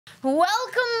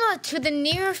Welcome to the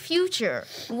near future.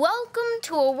 Welcome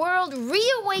to a world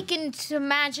reawakened to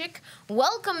magic.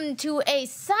 Welcome to a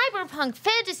cyberpunk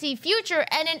fantasy future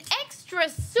and an extra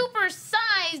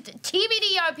super-sized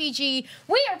TBD RPG.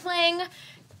 We are playing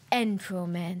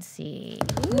Entromancy.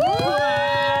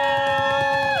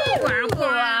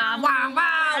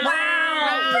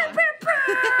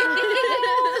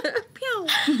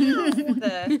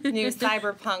 The new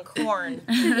cyberpunk horn.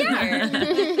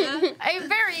 Yeah. I'm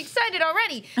very excited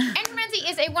already. Entromancy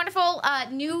is a wonderful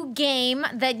new game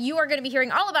that you are going to be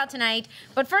hearing all about tonight.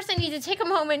 But first I need to take a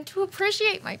moment to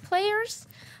appreciate my players.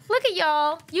 Look at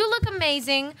y'all. You look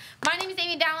amazing. My name is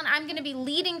Amy Dallen. I'm going to be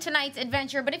leading tonight's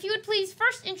adventure. But if you would please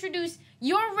first introduce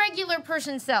your regular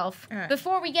person self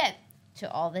before we get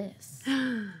to all this.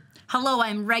 Hello,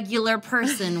 I'm regular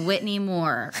person Whitney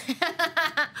Moore.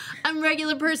 I'm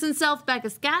regular person self Becca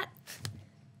Scott.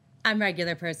 I'm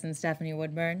regular person Stephanie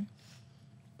Woodburn.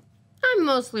 I'm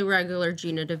mostly regular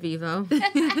Gina DeVivo.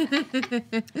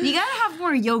 You gotta have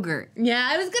more yogurt. Yeah,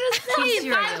 I was gonna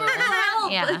say fiber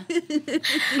help. Yeah.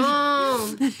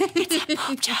 It's a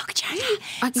poop joke, Jenny.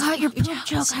 I got your poop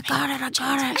joke. I got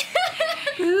it.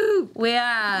 We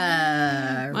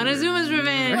are Montezuma's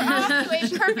Revenge. We're off to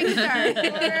a perfect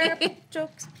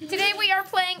start. Today we are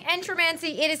playing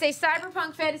Entromancy. It is a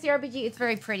cyberpunk fantasy RPG. It's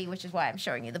very pretty, which is why I'm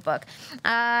showing you the book.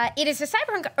 It is a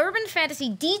cyberpunk urban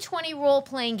fantasy D20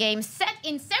 role-playing game set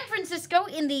in San Francisco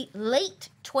in the late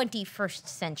 21st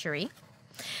century.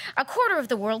 A quarter of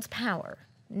the world's power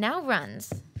now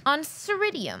runs on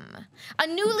ceridium, a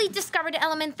newly discovered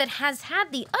element that has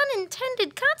had the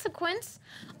unintended consequence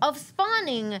of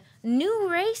spawning new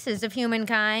races of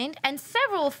humankind and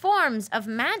several forms of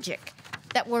magic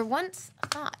that were once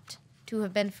thought to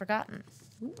have been forgotten.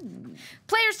 Ooh.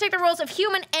 Players take the roles of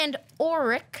human and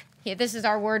auric. Yeah, this is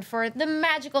our word for the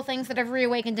magical things that have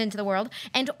reawakened into the world,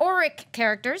 and auric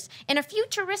characters in a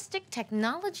futuristic,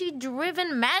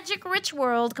 technology-driven, magic-rich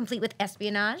world complete with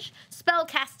espionage,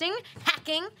 spellcasting,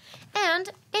 hacking, and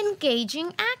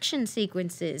engaging action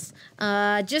sequences.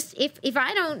 Just if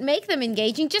I don't make them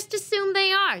engaging, just assume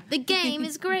they are. The game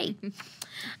is great.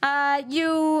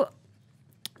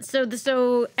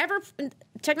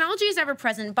 Technology is ever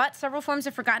present, but several forms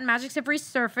of forgotten magics have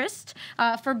resurfaced,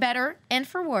 for better and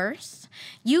for worse.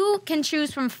 You can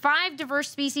choose from 5 diverse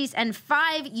species and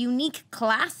 5 unique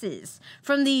classes,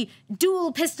 from the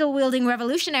dual pistol-wielding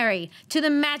revolutionary to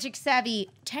the magic-savvy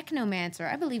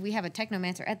technomancer. I believe we have a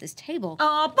technomancer at this table.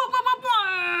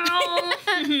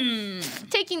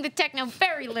 Taking the techno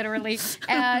very literally,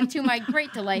 to my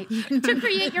great delight, to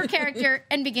create your character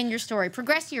and begin your story.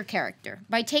 Progress your character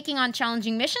by taking on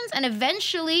challenging missions and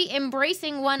eventually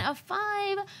embracing one of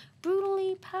 5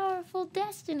 brutally powerful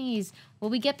destinies. Will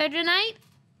we get there tonight?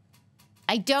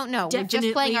 I don't know. Definitely. We're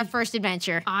just playing our first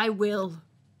adventure. I will.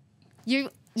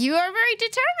 You are very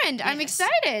determined. Yes. I'm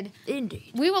excited.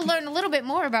 Indeed. We will learn a little bit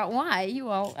more about why. You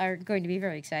all are going to be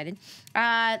very excited.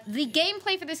 The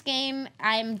gameplay for this game,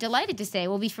 I'm delighted to say,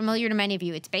 will be familiar to many of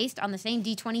you. It's based on the same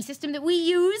D20 system that we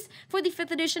use for the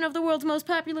 5th edition of the world's most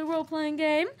popular role-playing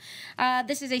game.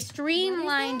 This is a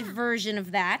streamlined version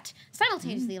of that,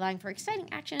 simultaneously allowing for exciting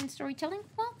action and storytelling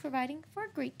while providing for a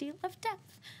great deal of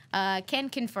depth. Can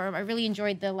confirm, I really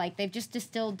enjoyed they've just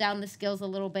distilled down the skills a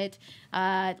little bit,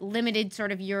 limited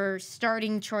sort of your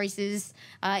starting choices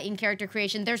in character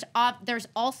creation. There's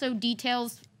also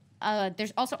details,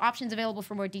 there's also options available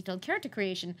for more detailed character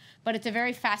creation, but it's a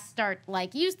very fast start,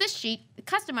 like use this sheet,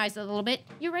 customize it a little bit,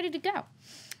 you're ready to go.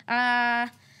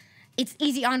 It's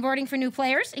easy onboarding for new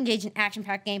players, engage in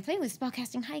action-packed gameplay with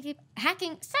spellcasting,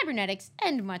 hacking, cybernetics,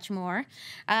 and much more.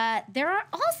 There are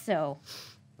also,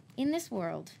 in this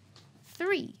world,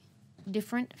 3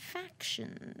 different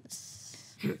factions.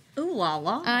 Ooh la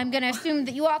la. I'm going to assume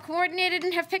that you all coordinated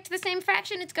and have picked the same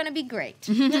faction. It's going to be great.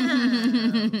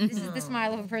 This is the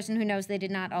smile of a person who knows they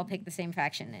did not all pick the same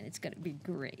faction, and it's going to be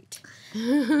great.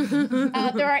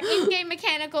 There are in-game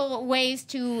mechanical ways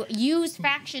to use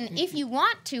faction if you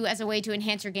want to as a way to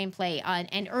enhance your gameplay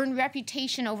and earn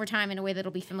reputation over time in a way that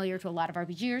will be familiar to a lot of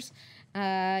RPGers.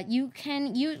 You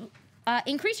can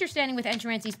increase your standing with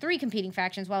Entromancy's 3 competing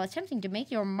factions while attempting to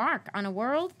make your mark on a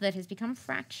world that has become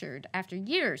fractured after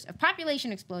years of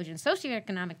population explosion,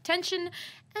 socioeconomic tension,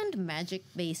 and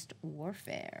magic-based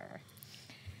warfare.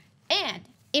 And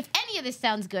if any of this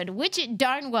sounds good, which it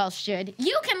darn well should,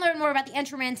 you can learn more about the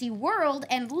Entromancy world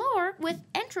and lore with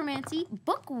Entromancy,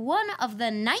 Book 1 of the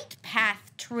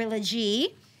Nightpath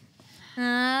trilogy,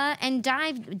 and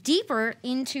dive deeper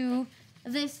into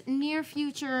this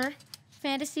near-future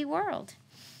fantasy world.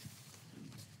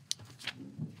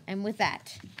 And with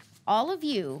that, all of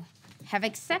you have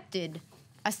accepted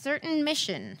a certain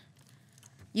mission.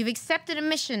 You've accepted a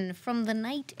mission from the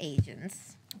night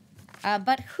agents.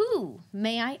 But who,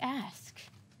 may I ask,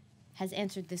 has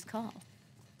answered this call?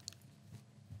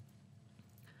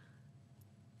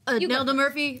 Nelda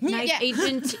Murphy, night Yeah.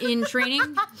 agent in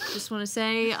training. Just want to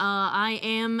say I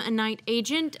am a night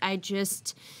agent. I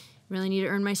just really need to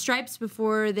earn my stripes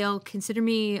before they'll consider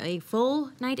me a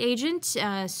full night agent.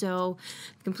 So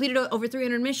I've completed over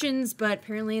 300 missions, but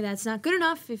apparently that's not good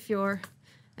enough if you're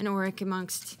an Auric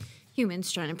amongst humans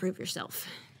trying to improve yourself.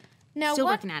 Now, Still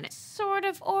what working at it. sort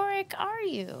of Auric are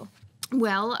you?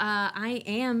 Well, I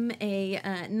am a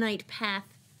Nightpath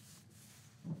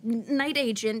night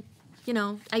agent. You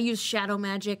know, I use shadow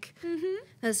magic.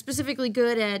 Specifically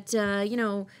good at,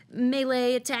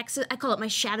 melee attacks. I call it my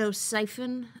shadow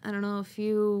siphon. I don't know if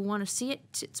you want to see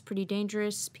it. It's pretty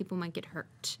dangerous. People might get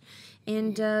hurt.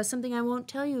 And something I won't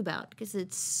tell you about because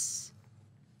it's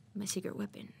my secret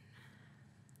weapon.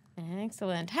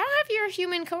 Excellent. How have your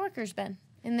human coworkers been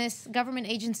in this government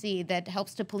agency that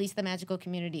helps to police the magical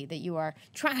community that you are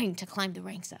trying to climb the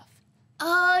ranks of?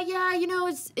 Yeah,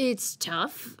 it's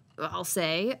tough, I'll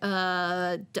say.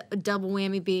 Double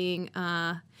whammy being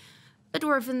a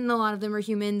dwarf and a lot of them are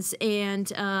humans,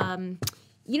 and I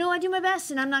do my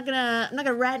best, and I'm not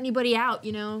gonna rat anybody out.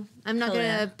 I'm not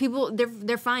gonna. People,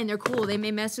 they're fine, they're cool. They may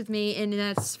mess with me, and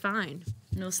that's fine.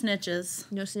 No snitches.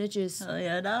 No snitches. Oh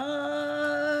yeah,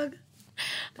 dog.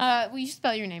 Will you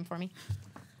spell your name for me?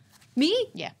 Me?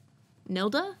 Yeah,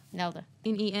 Nelda? Nelda.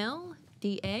 Nelda?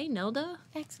 Nelda?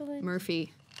 Excellent.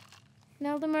 Murphy.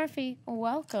 Nelda Murphy,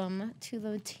 welcome to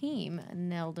the team,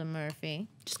 Nelda Murphy.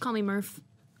 Just call me Murph.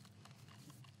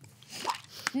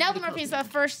 Nelda Murphy is the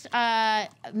first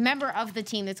member of the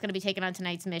team that's going to be taking on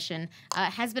tonight's mission.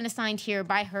 Has been assigned here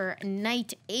by her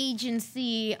night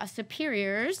agency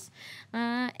superiors,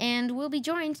 and will be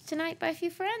joined tonight by a few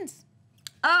friends.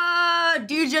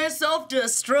 DJ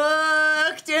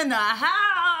Self-Destruct in the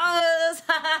house.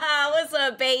 What's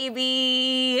up,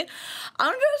 baby?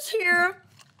 I'm just here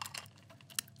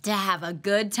to have a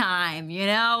good time,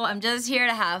 I'm just here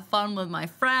to have fun with my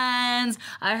friends.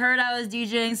 I heard I was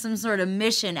DJing some sort of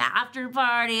mission after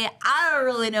party. I don't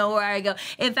really know where I go.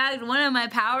 In fact, one of my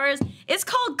powers, it's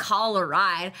called Call a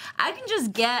Ride. I can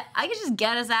just get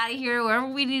us out of here wherever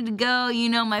we need to go.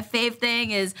 My fave thing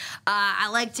is I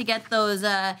like to get those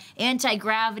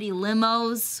anti-gravity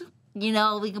limos. We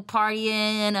can party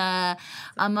in.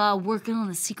 I'm working on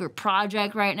a secret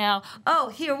project right now. Oh,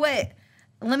 here, wait.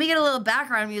 Let me get a little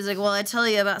background music while I tell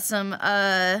you about some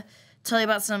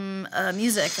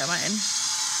music of mine.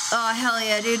 Oh, hell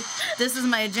yeah, dude. This is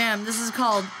my jam. This is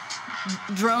called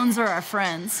Drones Are Our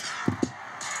Friends.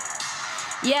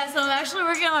 Yeah, so I'm actually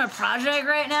working on a project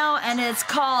right now, and it's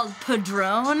called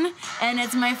Padrone, and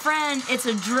it's my friend. It's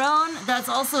a drone that's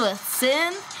also a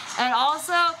synth, and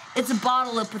also it's a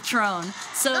bottle of Patron.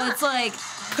 So it's like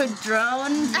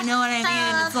Padrone, you know what I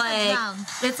mean?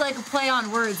 It's like a play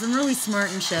on words. I'm really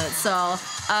smart and shit. So,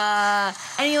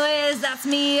 anyways, that's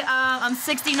me. I'm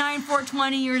 69,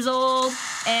 420 years old,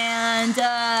 and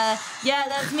yeah,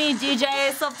 that's me,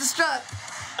 DJ Self-Destruct.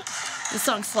 This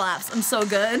song slaps. I'm so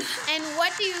good. And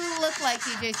what do you look like,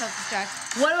 DJ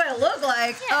Self-Destruct? What do I look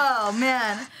like? Yeah. Oh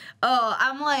man. Oh,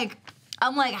 I'm like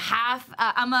half.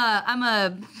 I'm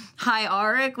a high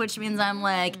auric, which means I'm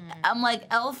like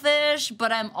elfish,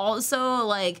 but I'm also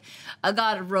like I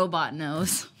got a robot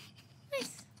nose.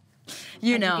 Nice. How'd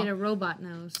you get a robot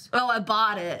nose? Oh, I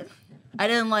bought it. I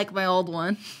didn't like my old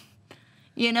one.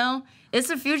 It's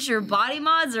the future. Body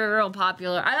mods are real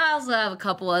popular. I also have a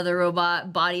couple other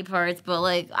robot body parts, but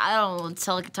I don't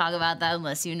talk about that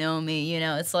unless you know me.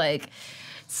 It's like,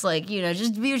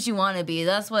 just be what you want to be.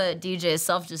 That's what DJ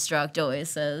Self-Destruct always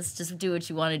says. Just do what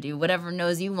you want to do. Whatever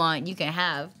nose you want, you can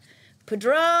have.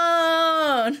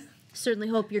 Padrone! Certainly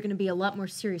hope you're going to be a lot more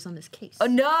serious on this case. Oh,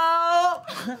 no!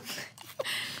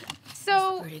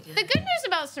 So, the good news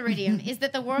about Ceridium is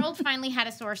that the world finally had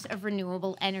a source of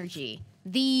renewable energy.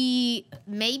 The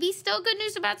maybe still good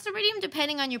news about Ceridium,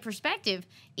 depending on your perspective,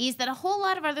 is that a whole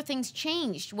lot of other things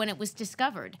changed when it was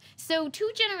discovered. So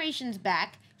 2 generations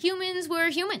back, humans were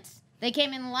humans. They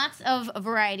came in lots of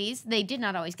varieties. They did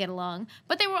not always get along,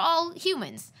 but they were all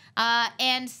humans.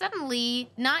 And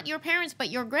suddenly, not your parents, but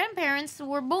your grandparents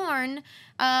were born,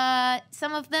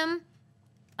 some of them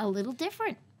a little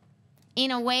different, in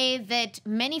a way that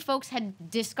many folks had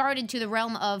discarded to the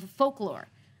realm of folklore.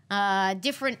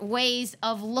 different ways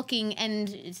of looking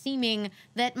and seeming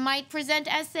that might present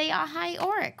as, say, a high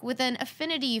auric with an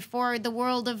affinity for the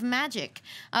world of magic,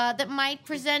 that might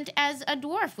present as a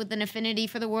dwarf with an affinity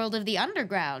for the world of the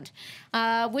underground,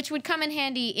 which would come in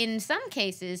handy in some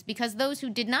cases because those who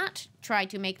did not try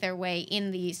to make their way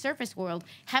in the surface world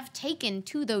have taken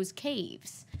to those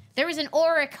caves. There is an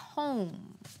auric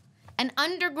home, an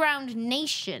underground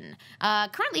nation,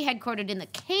 currently headquartered in the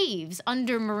caves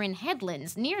under Marin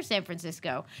Headlands near San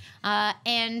Francisco.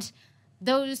 And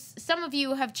some of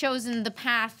you have chosen the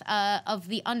path of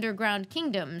the underground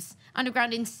kingdoms,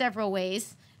 underground in several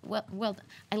ways. Well,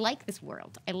 I like this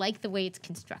world. I like the way it's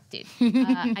constructed.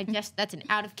 That's an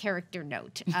out-of-character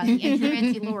note. The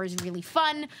Entromancy lore is really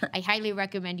fun. I highly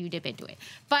recommend you dip into it.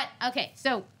 But, okay,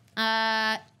 so...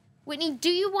 Whitney, do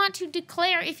you want to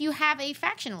declare if you have a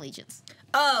faction allegiance?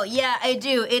 Oh, yeah, I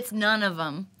do. It's none of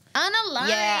them. Unaligned.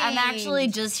 Yeah, I'm actually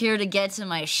just here to get to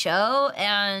my show,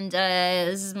 and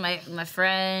this is my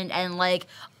friend, and, like,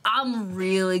 I'm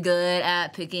really good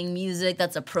at picking music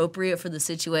that's appropriate for the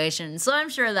situation, so I'm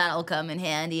sure that'll come in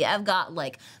handy. I've got,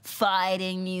 like,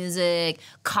 fighting music,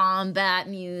 combat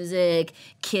music,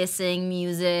 kissing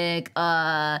music,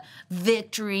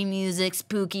 victory music,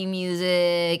 spooky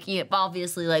music,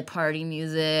 obviously, like, party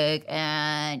music,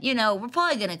 and, we're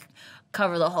probably gonna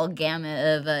cover the whole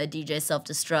gamut of DJ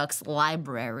Self-Destruct's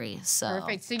library, so.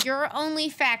 Perfect. So your only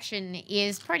faction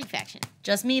is Party Faction.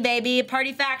 Just me, baby.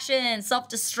 Party Faction,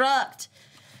 Self-Destruct.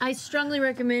 I strongly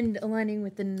recommend aligning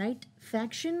with the Night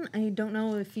Faction. I don't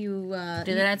know if you...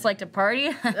 Do the Knights like to party?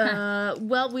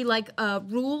 Well, we like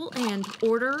rule and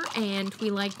order, and we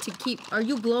like to keep... Are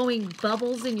you blowing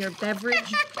bubbles in your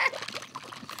beverage?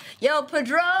 Yo,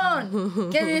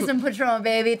 Padron! Give me some Padron,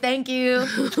 baby. Thank you.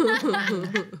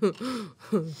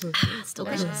 It's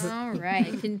delicious. All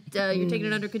right. You're taking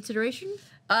it under consideration?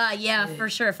 Yeah, for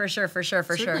sure.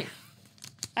 Certainly.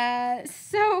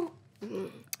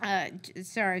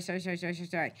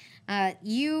 Sorry.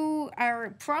 You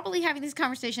are probably having this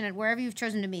conversation at wherever you've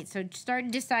chosen to meet. So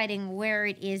start deciding where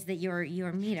it is that your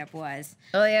meetup was.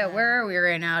 Oh yeah, where are we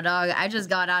right now, dog? I just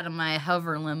got out of my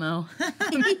hover limo.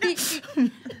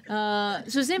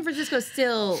 So San Francisco's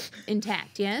still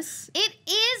intact, yes? It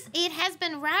is. It has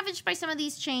been ravaged by some of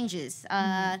these changes.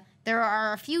 There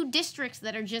are a few districts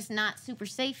that are just not super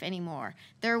safe anymore.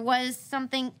 There was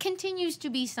continues to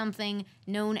be something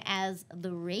known as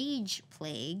the Rage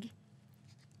Plague,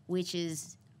 which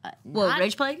is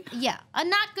Rage Plague? Yeah, a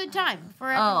not good time for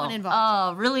everyone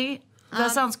involved. Oh, really?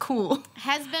 That sounds cool.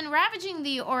 Has been ravaging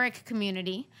the Auric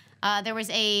community. There was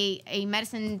a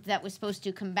medicine that was supposed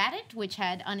to combat it, which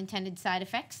had unintended side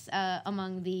effects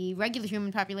among the regular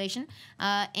human population,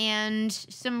 and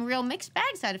some real mixed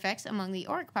bag side effects among the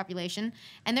Auric population.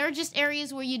 And there are just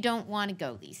areas where you don't want to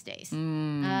go these days.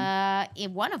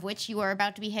 One of which you are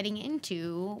about to be heading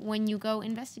into when you go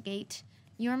investigate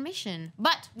your mission.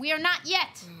 But we are not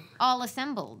yet all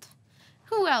assembled.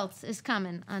 Who else is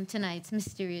coming on tonight's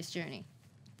mysterious journey?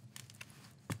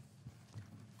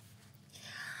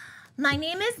 My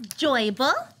name is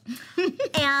Joyba,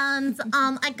 and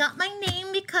I got my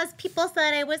name because people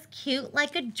said I was cute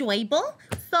like a Joyble,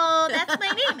 so that's my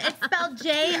name. It's spelled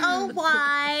Joybull.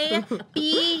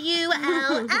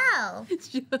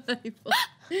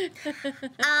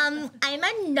 I'm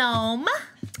a gnome,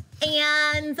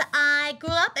 and I grew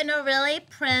up in a really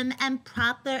prim and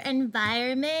proper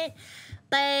environment.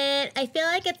 But I feel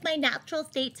like it's my natural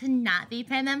state to not be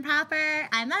prim and proper.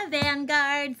 I'm a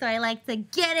vanguard, so I like to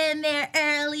get in there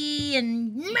early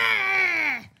and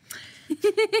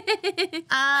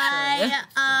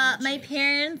my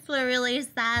parents were really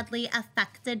sadly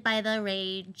affected by the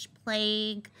Rage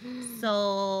Plague,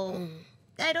 so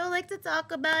I don't like to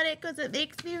talk about it because it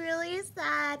makes me really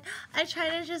sad. I try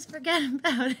to just forget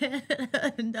about it.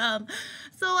 And,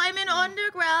 so I'm in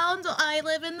underground. I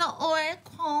live in the Auric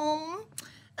home.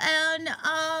 And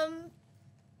I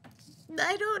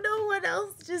don't know what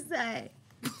else to say.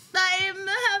 I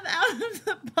have out of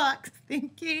the box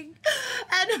thinking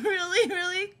and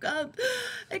really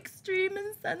extreme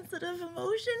and sensitive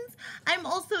emotions. I'm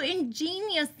also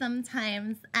ingenious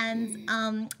sometimes, and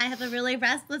I have a really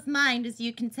restless mind, as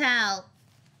you can tell.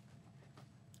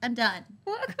 I'm done.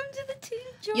 Welcome to the team,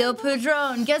 Joy. Yo,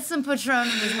 Padron, get some Padron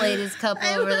in this lady's cup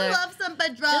over there. I would love some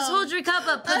Padron. Just hold your cup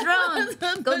up,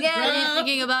 Padron. Go get Are you it.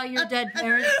 thinking about your dead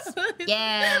parents?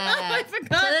 Yeah. Oh, I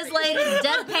forgot. To this lady's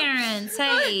dead parents.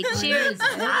 Hey, cheers.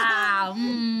 Wow.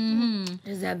 Mm-hmm.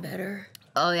 Is that better?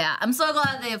 Oh, yeah. I'm so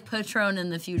glad they have Patron in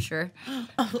the future.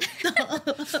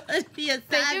 It'd be a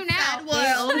sad, do now. sad They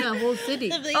world. own a whole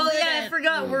city. Oh, yeah, I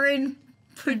forgot. We're in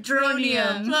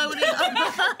Padronium.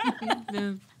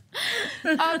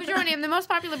 Petroleum, the most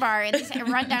popular bar in this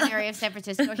rundown area of San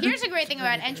Francisco. Here's a great thing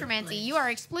about Entromancy. You are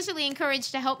explicitly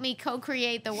encouraged to help me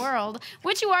co-create the world,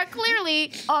 which you are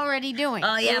clearly already doing.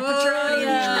 Oh, yeah, Petroleum.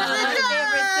 My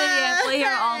favorite city. I play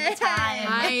here all the time.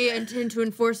 I intend to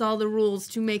enforce all the rules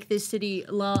to make this city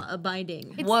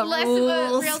law-abiding. It's What less rules?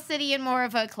 of a real city and more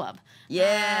of a club.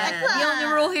 Yeah. The only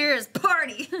rule here is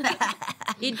party.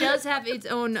 It does have its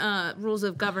own rules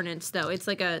of governance, though. It's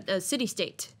like a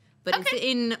city-state, but it's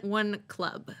in one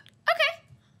club.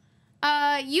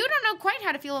 Okay. You don't know quite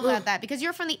how to feel about that because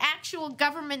you're from the actual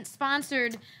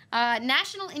government-sponsored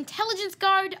National Intelligence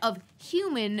Guard of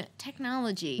Human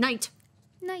Technology. Night.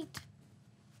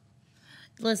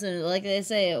 Listen, like they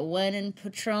say, when in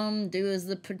Patron, do as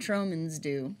the Patromans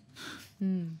do.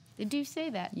 They do say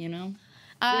that. You know?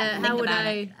 How would about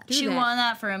I do Chew that? on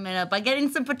that for a minute by getting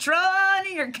some Patron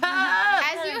in your cup.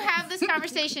 As you have this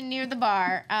conversation near the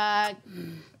bar,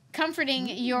 comforting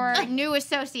your new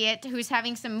associate who's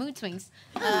having some mood swings,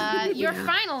 your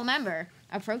final member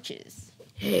approaches.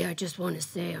 Hey, I just want to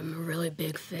say I'm a really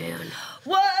big fan.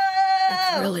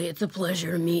 Whoa! It's a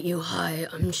pleasure to meet you. Hi,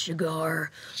 I'm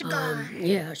Shigar.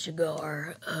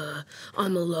 Shigar.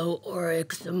 I'm a low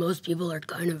auric, so most people are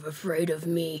kind of afraid of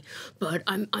me. But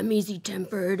I'm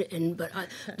easy-tempered,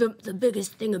 the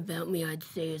biggest thing about me, I'd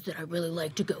say, is that I really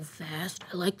like to go fast.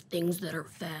 I like things that are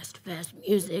fast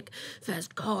music,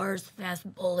 fast cars,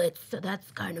 fast bullets. So that's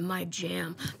kind of my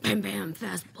jam. Bam, bam,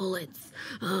 fast bullets.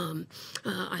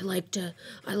 I like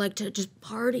to just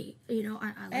party. You know,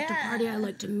 I like to party. I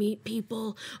like to meet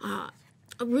people. I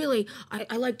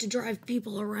like to drive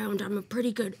people around. I'm a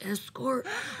pretty good escort.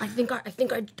 I think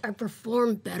I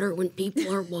perform better when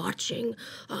people are watching.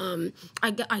 I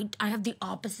have the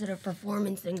opposite of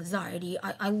performance anxiety.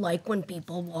 I like when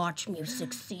people watch me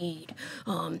succeed.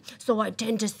 So I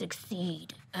tend to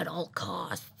succeed at all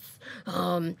costs.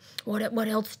 What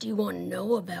else do you want to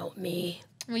know about me?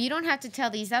 Well, you don't have to tell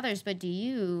these others, but do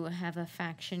you have a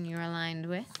faction you're aligned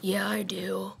with? Yeah, I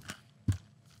do.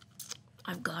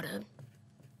 I've got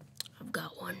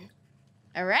one.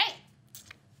 All right.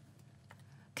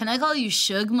 Can I call you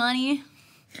Shug Money?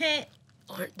 That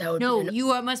would No, be an-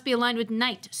 you must be aligned with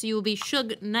Knight, so you will be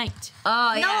Shug Knight.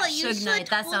 Oh, yeah, No, you Shug should Knight.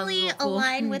 That sounds totally real cool.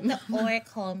 align with the Orc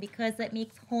home because it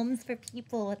makes homes for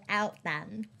people without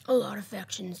them. A lot of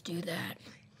factions do that,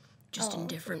 just in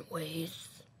different ways.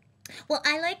 Well,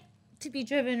 I like to be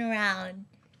driven around.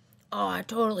 Oh, I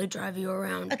totally drive you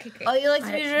around. Okay, great. Oh, you like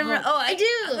to be driven around? Oh, I do.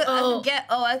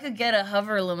 I could get a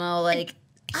hover limo like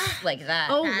that.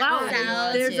 Oh, wow.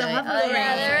 sounds There's a good. hover Oh,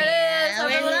 yeah, there it is. Yeah,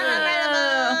 where's the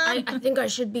hover limo? I think I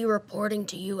should be reporting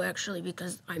to you actually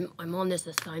because I'm on this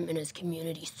assignment as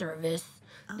community service.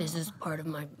 This is part of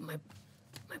my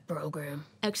program.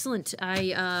 Excellent.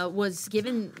 I was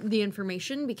given the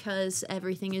information because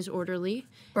everything is orderly.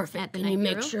 Perfect. At the Can you Night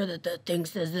make Bureau. sure that the thing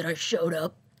says that I showed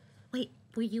up? Wait,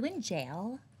 were you in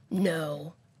jail?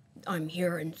 No, I'm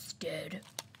here instead,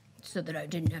 so that I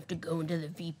didn't have to go into the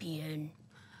VPN.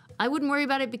 I wouldn't worry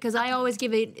about it because I always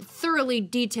give a thoroughly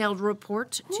detailed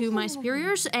report to my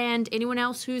superiors and anyone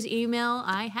else whose email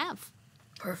I have.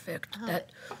 Perfect.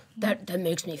 That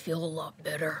makes me feel a lot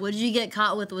better. What did you get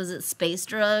caught with? Was it space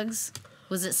drugs?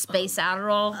 Was it space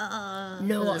Adderall?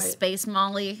 No, Was it space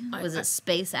Molly? Was it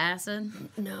space acid?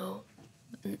 No,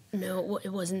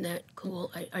 it wasn't that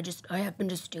cool. I happened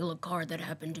to steal a car that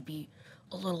happened to be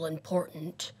a little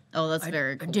important. Oh, that's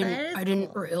very cool. I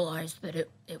didn't realize that it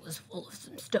was full of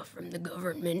some stuff from the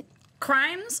government.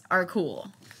 Crimes are cool.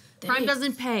 Crime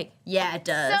doesn't pay. Yeah, it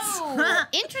does. So,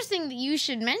 interesting that you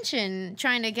should mention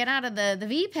trying to get out of the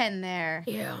V-Pen there.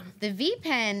 Yeah. The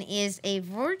V-Pen is a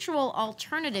virtual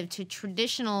alternative to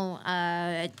traditional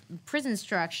prison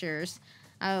structures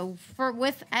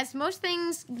with, as most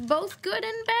things, both good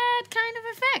and bad kind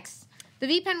of effects. The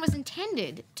V-Pen was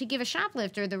intended to give a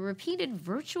shoplifter the repeated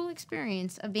virtual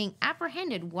experience of being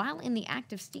apprehended while in the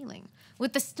act of stealing,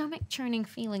 with the stomach-churning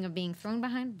feeling of being thrown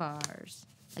behind bars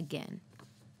again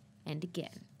and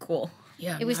again. Cool.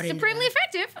 Yeah. It was not into supremely that.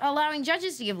 effective, allowing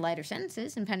judges to give lighter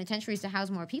sentences and penitentiaries to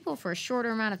house more people for a shorter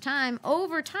amount of time.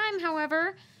 Over time,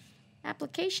 however,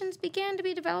 applications began to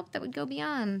be developed that would go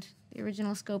beyond the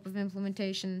original scope of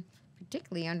implementation,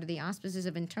 particularly under the auspices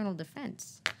of internal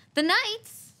defense. The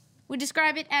Knights would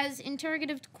describe it as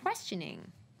interrogative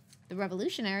questioning. The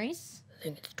revolutionaries I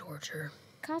think it's torture.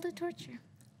 called it torture.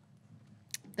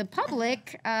 The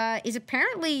public is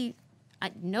apparently,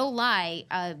 no lie,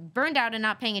 burned out and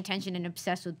not paying attention and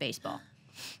obsessed with baseball.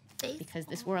 Because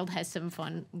this world has some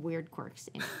fun, weird quirks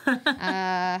in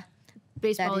it.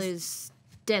 Baseball That is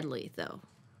deadly, though.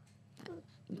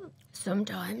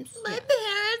 Sometimes. My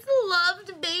parents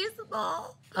loved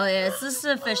baseball. Oh yeah, it's this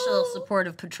official support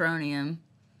of Petroleum.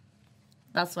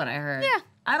 That's what I heard. Yeah.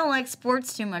 I don't like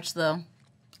sports too much though.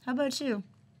 How about you?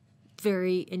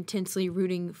 Very intensely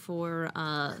rooting for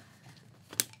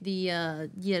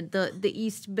the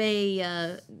East Bay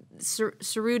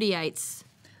Cerutites.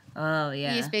 Oh The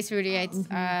yeah. East Bay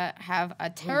Cerutites have a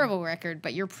terrible record,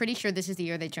 but you're pretty sure this is the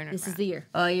year they turn it This around. is the year.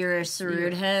 Oh, you're a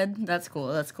Sarud head? That's cool,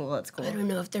 that's cool, that's cool. I don't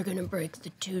know if they're gonna break the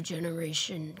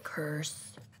 2-generation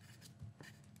curse.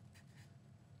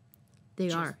 They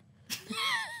are.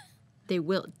 They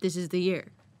will. This is the year.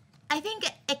 I think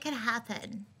it can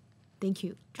happen. Thank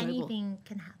you. Tribal. Anything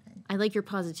can happen. I like your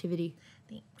positivity.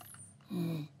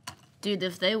 Dude,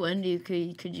 if they win,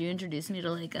 could you introduce me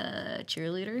to like a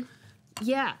cheerleader?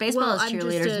 Yeah. Baseball well, is I'm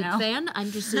cheerleaders just a now. fan.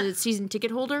 I'm just a season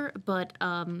ticket holder, but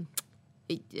I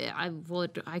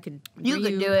could You bring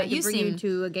could do it. I could You bring seem- you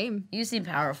to a game. You seem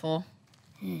powerful.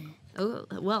 Oh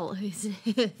well,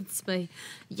 it's my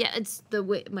it's the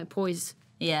way my poise.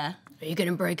 Yeah. Are you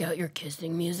gonna break out your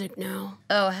kissing music now?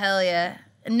 Oh hell yeah.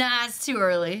 Nah, it's too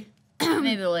early.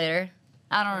 Maybe later.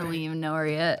 I don't really even know her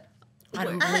yet. I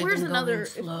don't believe where's in another- going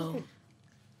slow.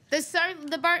 The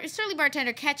surly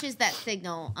bartender catches that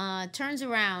signal, turns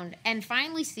around, and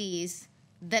finally sees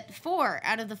that 4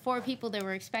 out of the 4 people they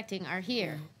were expecting are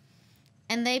here.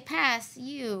 And they pass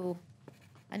you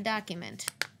a document.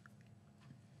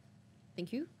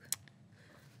 Thank you.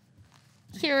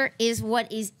 Here is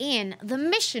what is in the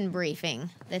mission briefing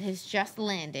that has just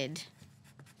landed.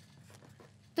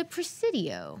 The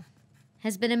Presidio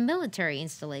has been a military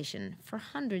installation for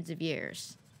hundreds of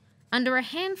years, under a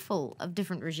handful of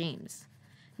different regimes.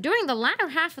 During the latter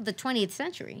half of the 20th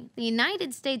century, the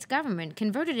United States government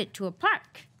converted it to a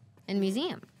park and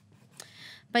museum.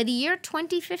 By the year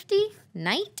 2050,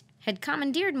 Knight had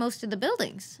commandeered most of the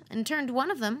buildings and turned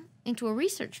one of them into a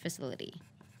research facility.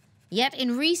 Yet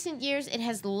in recent years, it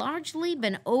has largely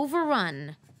been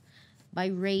overrun by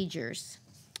ragers,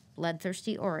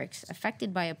 bloodthirsty oryx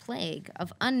affected by a plague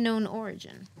of unknown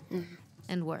origin,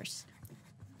 and worse.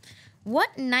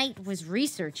 What Knight was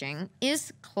researching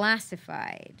is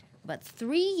classified, but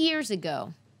 3 years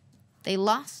ago, they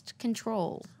lost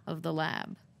control of the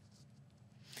lab.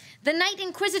 The Knight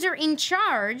Inquisitor in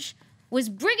charge was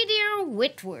Brigadier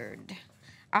Whitward,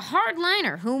 a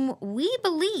hardliner whom we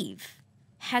believe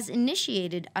has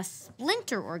initiated a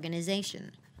splinter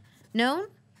organization known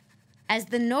as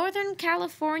the Northern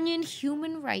Californian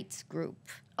Human Rights Group.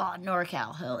 Oh,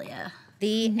 NorCal, hell yeah.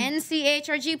 The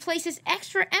NCHRG places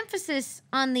extra emphasis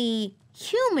on the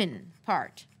human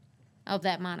part of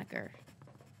that moniker,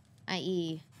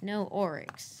 i.e., no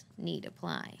oryx need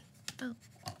apply.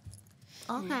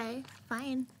 Okay,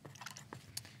 fine.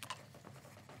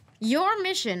 Your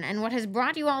mission and what has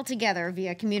brought you all together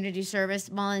via community service,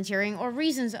 volunteering, or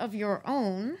reasons of your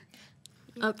own.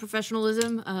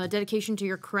 Professionalism, dedication to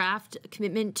your craft,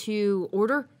 commitment to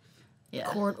order. Yeah.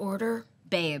 Court order?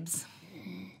 Babes.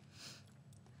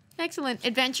 Excellent.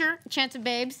 Adventure, a chance of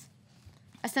babes,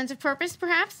 a sense of purpose,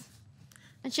 perhaps,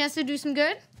 a chance to do some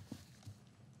good.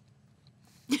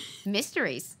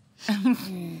 Mysteries.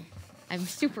 I'm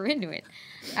super into it.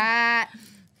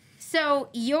 So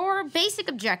your basic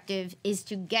objective is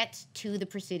to get to the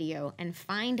Presidio and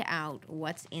find out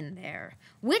what's in there.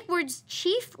 Whitward's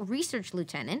chief research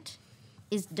lieutenant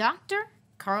is Dr.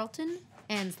 Carlton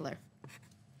Ansler.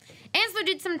 Ansler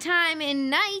did some time in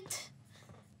Night,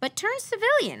 but turned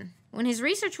civilian when his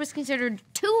research was considered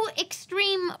too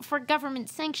extreme for government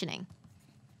sanctioning.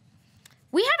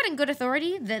 We have it in good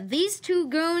authority that these 2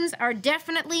 goons are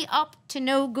definitely up to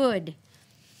no good.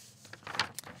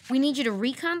 We need you to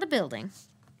recon the building,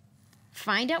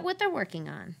 find out what they're working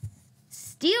on,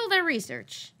 steal their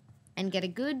research, and get a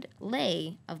good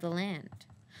lay of the land.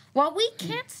 While we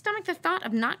can't stomach the thought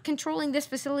of not controlling this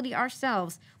facility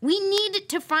ourselves, we need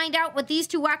to find out what these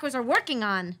 2 wackos are working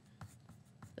on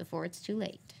before it's too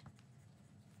late.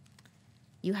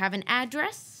 You have an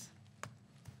address.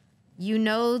 You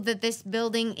know that this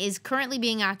building is currently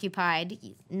being occupied.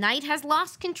 Knight has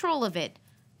lost control of it,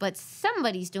 but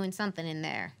somebody's doing something in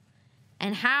there.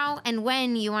 And how and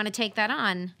when you want to take that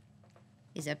on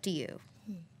is up to you.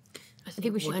 I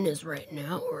think we should- when is right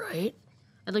now, right?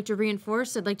 I'd like to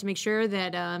reinforce. I'd like to make sure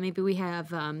that maybe we have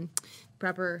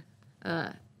proper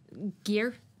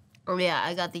gear. Oh yeah,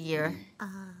 I got the gear.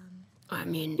 I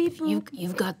mean, if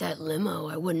you've got that limo,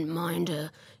 I wouldn't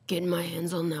mind getting my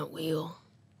hands on that wheel.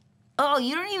 Oh,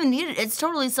 you don't even need it. It's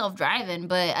totally self-driving,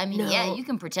 but I mean, No. yeah, you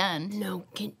can pretend. No,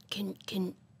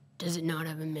 does it not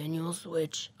have a manual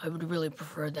switch? I would really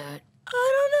prefer that.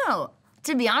 I don't know.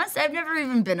 To be honest, I've never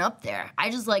even been up there. I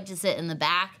just like to sit in the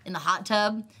back in the hot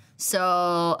tub.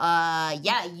 So,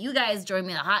 yeah, you guys join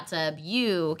me in the hot tub.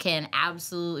 You can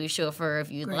absolutely chauffeur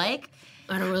if you'd like.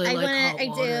 I don't really like hot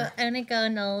water. I want to go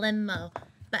in a limo.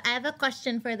 But I have a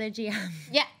question for the GM.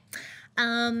 Yeah.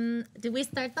 Do we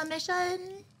start the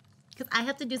mission? Because I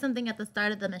have to do something at the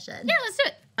start of the mission. Yeah, let's do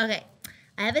it. Okay.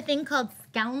 I have a thing called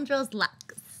Scoundrel's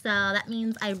Luck. So that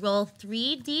means I roll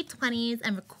 3 d20s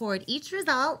and record each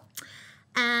result.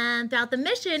 And throughout the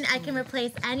mission, I can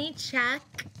replace any check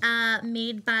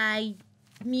made by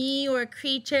me or a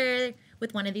creature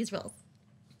with one of these rolls.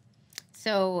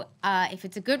 So if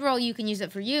it's a good roll, you can use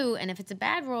it for you. And if it's a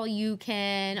bad roll, you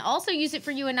can also use it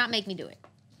for you and not make me do it.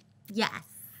 Yes.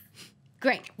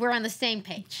 Great. We're on the same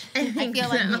page. I feel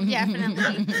like we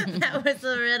definitely. That was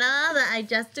a riddle that I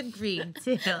just agreed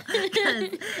to.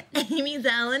 Because Amy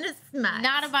Dallen is smart.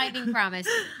 Not a binding promise.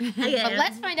 Okay. But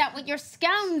let's find out what your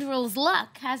scoundrel's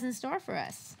luck has in store for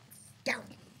us.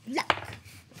 Scoundrel's Luck.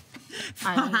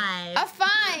 5. A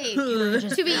 5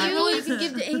 to be You used can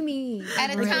give to Amy.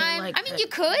 at a really time. like I mean, that. you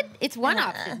could. It's one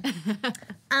option.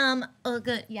 Oh,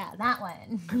 good. Yeah, that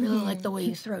one. I really like the way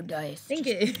you throw dice. Thank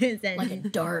you. Like a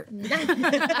dart.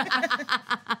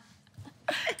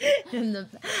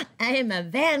 I am a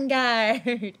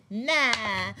vanguard. Nah.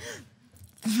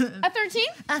 A 13?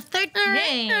 A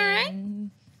 13. All right.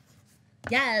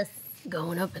 Yes.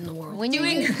 Going up in the world. When you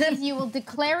use these, you will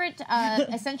declare it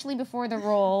essentially before the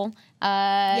roll.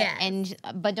 Yes.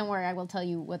 But don't worry, I will tell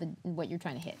you what you're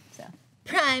trying to hit. So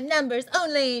Prime numbers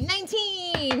only.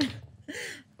 19.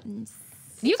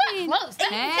 you got close.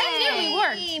 That nearly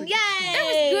worked. Yay. That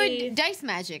was good dice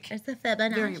magic. There's the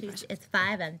Fibonacci. It's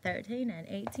 5 and 13 and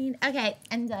 18. Okay,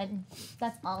 I'm done.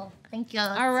 That's all. Thank you.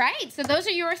 All right, so those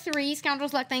are your 3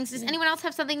 Scoundrel's Luck things. Does anyone else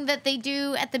have something that they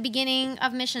do at the beginning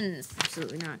of missions?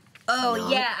 Absolutely not. Oh,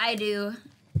 yeah, I do.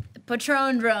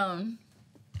 Patron drone.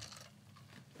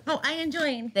 Oh, I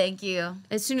enjoy. Thank you.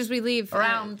 As soon as we leave,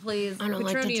 Round, please. I don't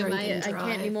like to Petronium, drink and I drive.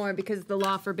 can't anymore because the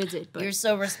law forbids it. But You're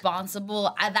so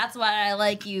responsible. That's why I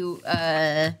like you.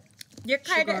 Your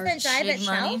car doesn't drive Shig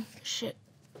itself? money. Shit.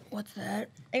 What's that?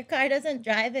 Your car doesn't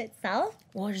drive itself?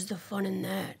 What is the fun in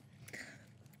that?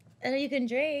 You can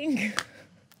drink.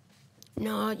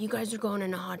 No, you guys are going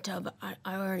in a hot tub. I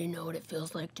already know what it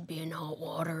feels like to be in hot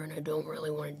water, and I don't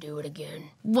really want to do it again.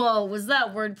 Whoa, was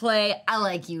that wordplay? I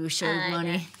like you, Shig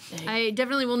money. I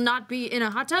definitely will not be in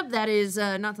a hot tub. That is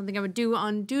not something I would do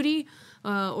on duty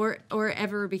or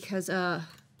ever because I've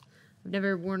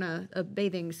never worn a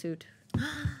bathing suit.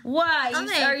 Why? Oh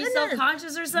my Are you goodness.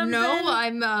 self-conscious or something? No,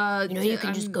 I'm. You know, you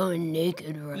can just go in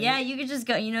naked, right? Yeah, you could just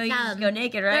go. You know, you can just go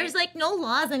naked, right? There's like no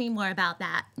laws anymore about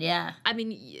that. Yeah. I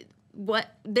mean,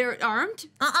 what? They're armed?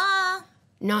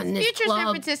 Not in this Future San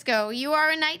club. Francisco, you are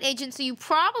a night agent, so you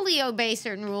probably obey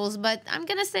certain rules, but I'm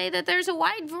going to say that there's a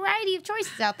wide variety of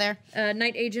choices out there.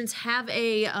 Night agents have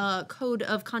a code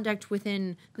of conduct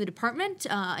within the department.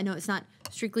 I know it's not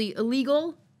strictly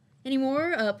illegal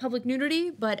anymore, public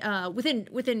nudity, but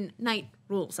within night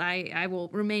rules, I will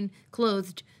remain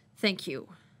clothed. Thank you.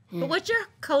 But what's your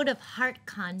code of heart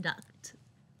conduct?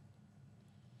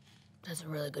 That's a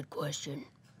really good question.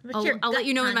 What's your I'll let gut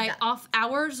you know in my conduct? off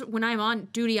hours when I'm on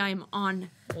duty. I'm on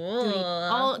duty.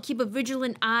 I'll keep a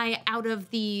vigilant eye out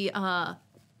of the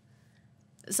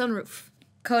sunroof.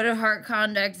 Code of Heart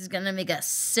Conduct is gonna make a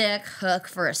sick hook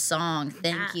for a song.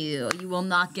 Thank you. You will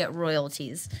not get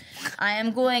royalties. I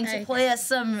am going to play us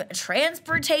some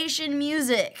transportation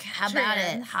music. How about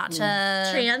it? Hot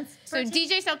tub. So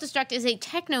DJ Self-Destruct is a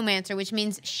technomancer, which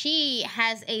means she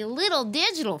has a little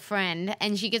digital friend,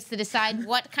 and she gets to decide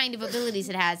what kind of abilities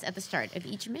it has at the start of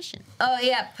each mission. Oh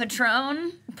yeah,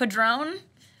 Padrone.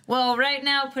 Well, right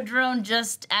now Padrone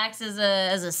just acts as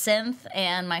a synth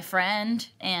and my friend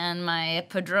and my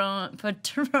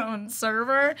Padrone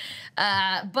server.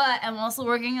 But I'm also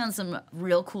working on some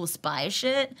real cool spy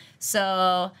shit.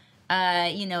 So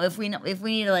you know, if we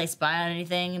need to like spy on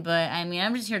anything, but I mean,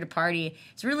 I'm just here to party.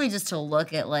 It's really just to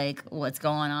look at like what's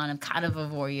going on. I'm kind of a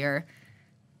voyeur.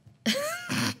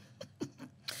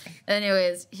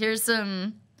 Anyways, here's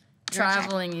some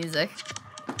traveling music.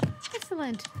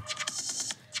 Excellent.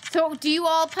 So, do you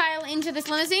all pile into this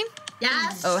limousine?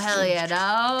 Yes. Oh hell yeah,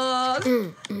 dog!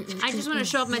 I just want to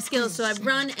show off my skills, so I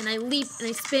run and I leap and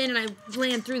I spin and I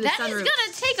land through the That is sunroof.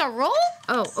 gonna take a roll.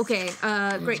 Oh, okay.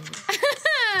 Great.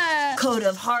 Code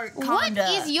of Heart What Conduct.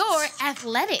 is your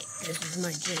athletic? This is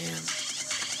my jam.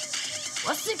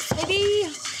 What's 6,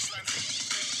 baby?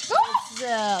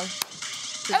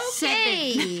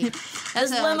 Okay.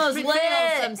 This limo's Crit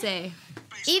fail, some lit. say.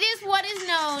 It is what is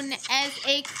known as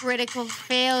a critical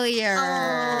failure.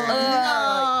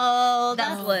 Oh,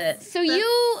 that's lit. So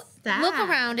you sad. look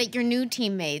around at your new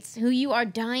teammates who you are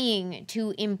dying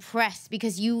to impress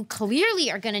because you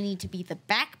clearly are going to need to be the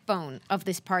backbone of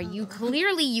this party.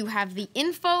 You have the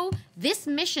info. This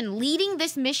mission, leading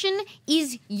this mission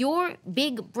is your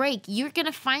big break. You're going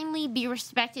to finally be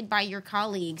respected by your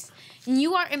colleagues. And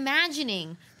you are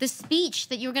imagining the speech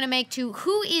that you're going to make to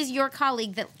who is your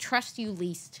colleague that trusts you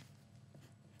least?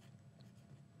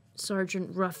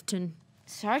 Sergeant Ruffton.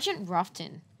 Sergeant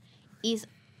Ruffton is,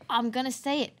 I'm going to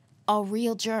say it, a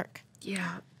real jerk.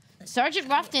 Yeah. Sergeant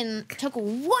Ruffton took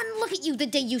one look at you the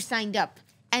day you signed up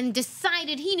and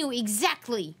decided he knew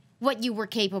exactly what you were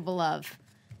capable of.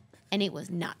 And it was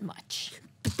not much.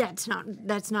 But that's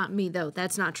not me, though.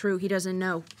 That's not true. He doesn't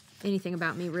know anything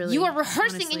about me, really. You are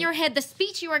rehearsing in honestly. your head the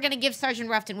speech you are going to give Sergeant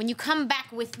Ruffton when you come back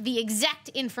with the exact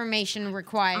information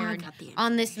required got the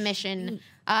on this mission.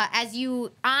 As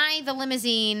you eye the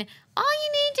limousine, all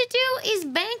you need to do is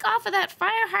bank off of that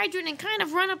fire hydrant and kind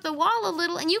of run up the wall a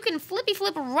little, and you can flippy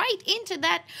flip right into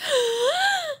that.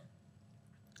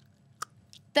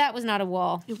 That was not a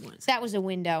wall. It was. That was a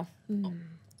window.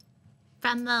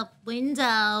 From the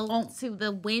window to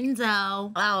the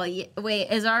window. Oh, yeah. Wait,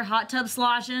 is our hot tub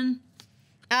sloshing?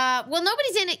 Well,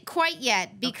 nobody's in it quite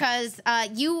yet because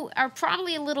you are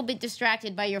probably a little bit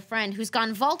distracted by your friend who's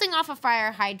gone vaulting off a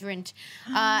fire hydrant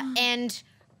and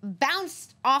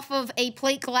bounced off of a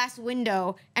plate glass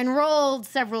window and rolled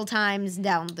several times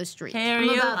down the street. Hey, are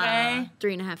you okay?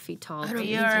 3.5 feet tall. I don't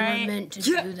you think I alright? meant to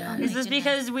do that. Is this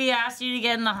because we asked you to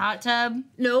get in the hot tub?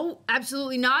 No,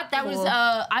 absolutely not. That was Cool.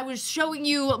 I was showing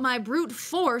you my brute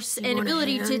force and want a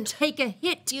ability to hand? take a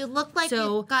hit. You look like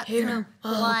So, you've got Here,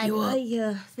 I'll help you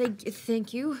up.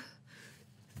 Thank you.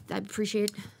 I appreciate.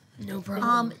 No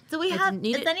problem. Do we have? didn't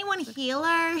need Is it. anyone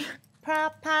healer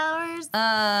powers?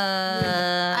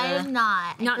 Uh, I am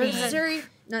not. Not necessary.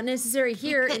 Not necessary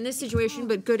here in this situation,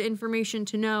 but good information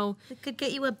to know. We could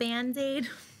get you a Band-Aid.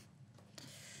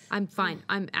 I'm fine.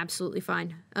 I'm absolutely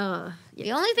fine. Yeah.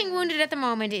 The only thing wounded at the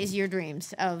moment is your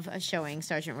dreams of showing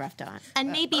Sergeant Ruffton.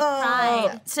 And maybe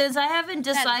pride. Since I haven't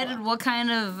decided well. what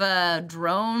kind of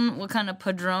drone, what kind of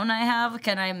padrone I have,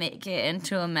 can I make it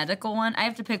into a medical one? I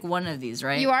have to pick one of these,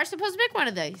 right? You are supposed to pick one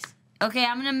of these. Okay,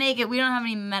 I'm gonna make it. We don't have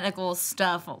any medical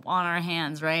stuff on our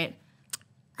hands, right?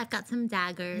 I've got some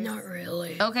daggers. Not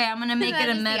really. Okay, I'm gonna make That it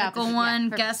a is the medical opposite, yeah, one.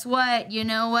 perfect. Guess what? You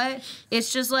know what?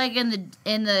 It's just like in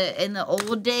the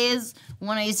old days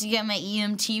when I used to get my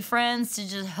EMT friends to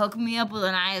just hook me up with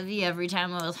an IV every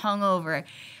time I was hungover.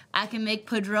 I can make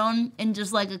Padrone in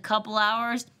just like a couple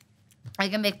hours. I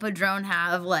can make Padrone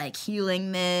have like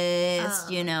healing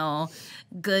mist, you know,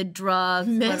 good drugs,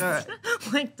 Mist. but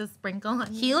Like the sprinkle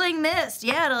on you. healing mist.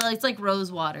 Yeah, it's like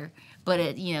rose water. But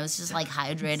it's just like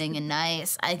hydrating and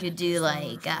nice. I could do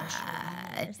like,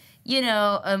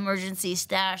 emergency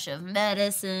stash of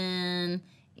medicine.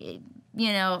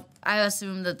 I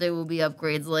assume that there will be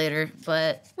upgrades later,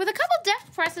 but With a couple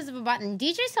deft presses of a button,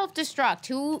 DJ Self-Destruct,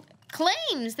 who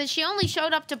claims that she only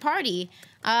showed up to party,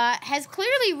 has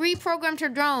clearly reprogrammed her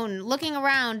drone, looking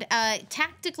around,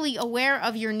 tactically aware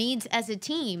of your needs as a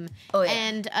team, Oh, yeah.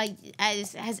 and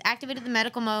has activated the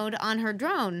medical mode on her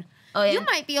drone. Oh, yeah? You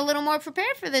might be a little more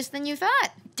prepared for this than you thought.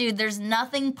 dude, there's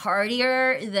nothing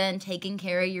partier than taking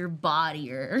care of your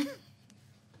bodyer.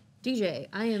 DJ,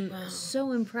 I am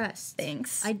so impressed.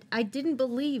 Thanks. I didn't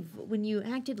believe when you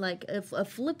acted like a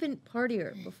flippant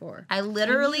partier before. I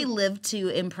literally live to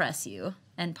impress you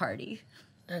and party.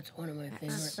 That's one of my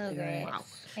favorite so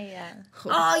lyrics. great. Yeah.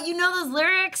 Oh, you know those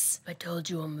lyrics? I told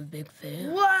you I'm a big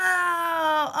fan.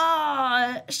 Wow.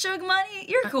 Oh, Suge Money,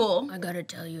 you're cool. I gotta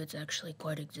tell you, it's actually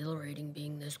quite exhilarating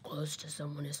being this close to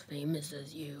someone as famous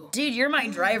as you. Dude, you're my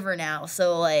driver now,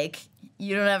 so like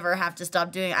you don't ever have to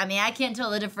stop doing. I mean, I can't tell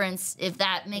the difference if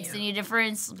that makes any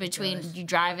difference between you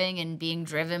driving and being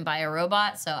driven by a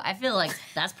robot. So I feel like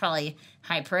that's probably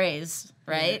high praise,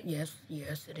 right? Yes,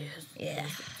 it is. Yeah.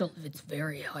 It's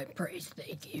very high praise,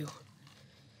 thank you.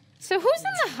 So who's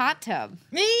in the hot tub?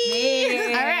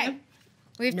 Me. All right.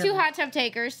 We have two hot tub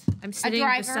takers. I'm sitting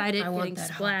driver. beside it, I want getting that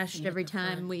hot splashed seat every at the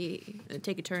front. time we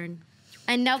take a turn.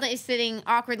 And Nelda is sitting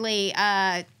awkwardly,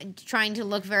 trying to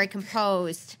look very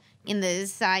composed in the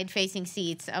side-facing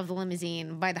seats of the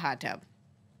limousine by the hot tub.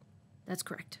 That's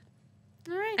correct.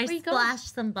 All right, I where you going?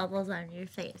 splashed some bubbles on your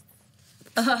face.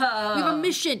 We have a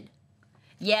mission.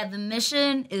 Yeah, the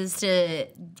mission is to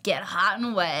get hot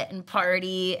and wet and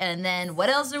party, and then what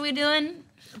else are we doing?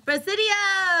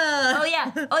 Oh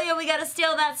yeah, we gotta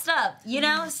steal that stuff. You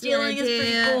know, stealing is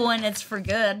pretty cool when it's for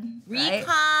good. Right?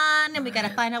 Recon, and we gotta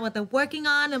find out what they're working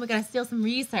on, and we gotta steal some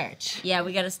research. Yeah,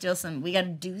 we gotta steal some. We gotta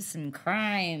do some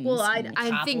crimes. Well, I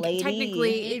top think lady.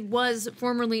 technically it was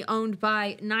formerly owned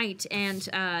by Knight and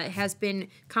has been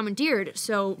commandeered.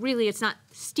 So really, it's not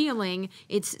stealing.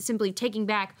 It's simply taking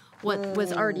back what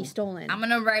was already stolen. I'm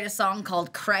gonna write a song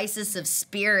called "Crisis of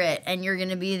Spirit," and you're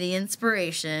gonna be the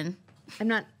inspiration.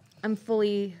 I'm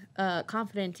fully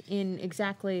confident in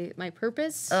exactly my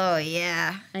purpose. Oh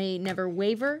yeah. I never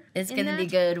waver. It's in gonna be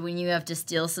that. good when you have to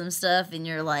steal some stuff and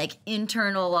your like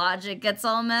internal logic gets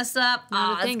all messed up.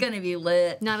 Not a thing. It's gonna be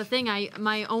lit. Not a thing.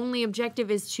 My only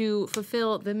objective is to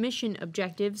fulfill the mission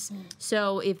objectives.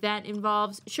 So if that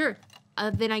involves, sure,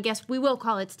 then I guess we will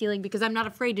call it stealing because I'm not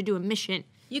afraid to do a mission.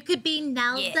 You could be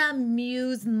Nelda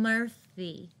Muse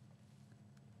Murphy.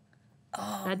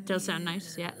 Oh, That does sound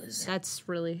nice. Yeah, that's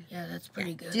really. Yeah, that's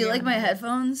pretty good. do you like my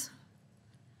headphones?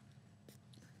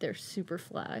 They're super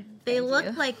fly. They look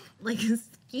like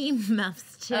ski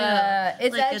muffs too.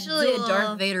 It's Like actually a dual-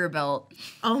 Darth Vader belt.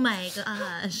 Oh my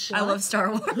gosh. I love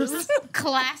Star Wars.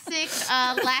 Classic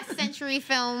last century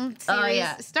film series,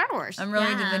 Star Wars. I'm really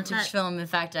into Yeah, vintage that- film. In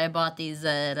fact, I bought these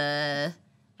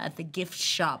at the gift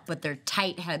shop, but they're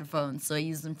tight headphones, so I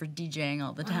use them for DJing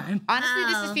all the time. Honestly,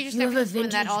 this is future You have a stuff when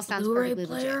that vintage all sounds Blu-ray perfectly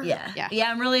player? legit. Yeah,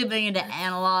 I'm really big into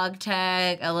analog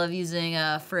tech. I love using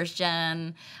first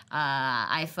gen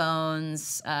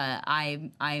iPhones.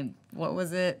 What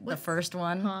was it? The first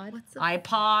one?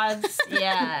 iPods.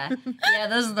 Yeah,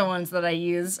 those are the ones that I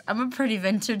use. I'm a pretty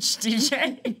vintage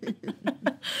DJ.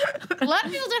 A lot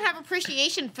of people don't have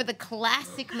appreciation for the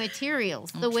classic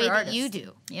materials the way that you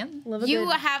do. Yeah. You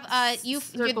have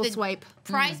circle the swipe.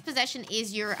 prized possession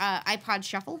is your iPod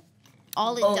Shuffle.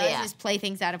 All it Oh, does yeah. is play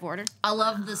things out of order. I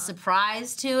love the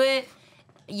surprise to it.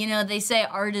 You know, they say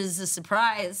art is a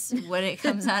surprise when it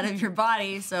comes out of your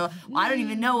body. So I don't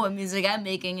even know what music I'm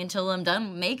making until I'm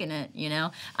done making it, you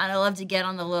know? And I love to get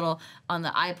on the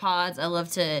iPods. I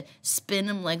love to spin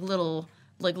them like little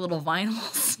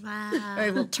vinyls. Wow. Or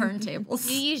little turntables.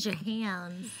 You use your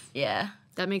hands. Yeah.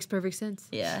 That makes perfect sense.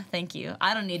 Yeah, thank you.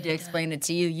 I don't need to explain it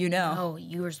to you, you know. Oh,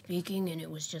 you were speaking and it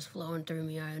was just flowing through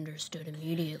me. I understood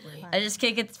immediately. I just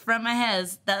kick it from my head.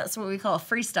 That's what we call a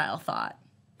freestyle thought.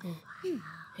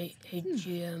 Hey,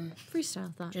 GM,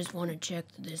 Freestyle thought. just want to check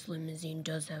that this limousine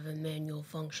does have a manual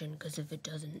function, because if it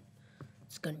doesn't,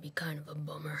 it's going to be kind of a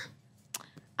bummer.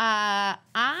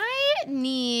 I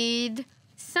need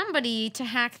somebody to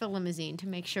hack the limousine to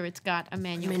make sure it's got a I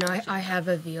manual. mean, I have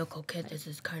a vehicle kit. This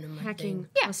is kind of my Hacking. thing.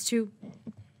 Yeah. Us too.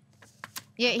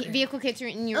 Yeah, vehicle kits are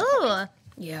in your. Ooh.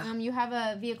 Yeah. You have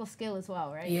a vehicle skill as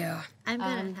well, right? Yeah. I'm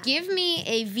gonna Give me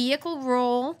a vehicle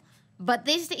roll, but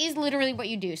this is literally what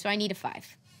you do, so I need a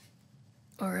 5.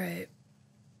 All right.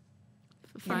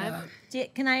 5. Yeah.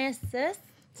 Can I assist?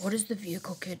 What does the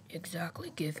vehicle kit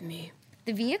exactly give me?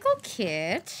 The vehicle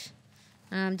kit.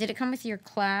 Did it come with your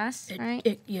class,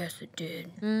 right? Yes, it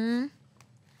did.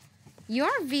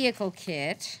 Your vehicle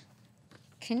kit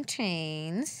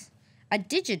contains a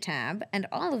digitab and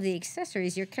all of the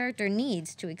accessories your character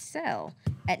needs to excel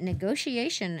at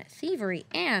negotiation, thievery,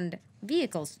 and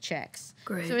vehicles checks.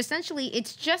 Great. So essentially,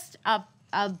 it's just a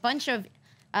bunch of.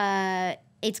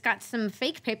 It's got some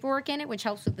fake paperwork in it, which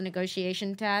helps with the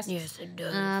negotiation tasks. Yes, it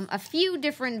does. A few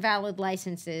different valid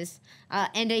licenses,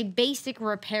 and a basic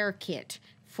repair kit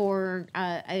for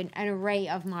an array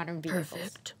of modern vehicles.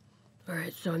 Perfect. All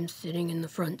right, so I'm sitting in the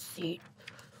front seat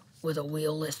with a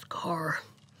wheelless car.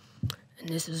 And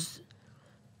this is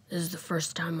the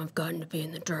first time I've gotten to be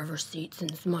in the driver's seat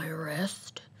since my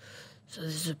arrest. So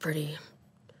this is a pretty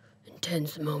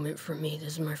intense moment for me.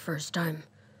 This is my first time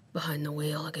behind the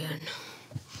wheel again.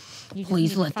 You just Please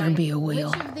need to let there find be a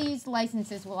wheel. Which of these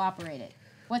licenses will operate it?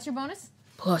 What's your bonus?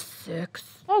 +6.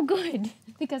 Oh, good.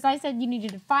 Because I said you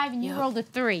needed a 5 and you Yep. rolled a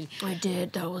 3. I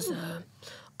did. That was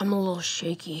I'm a little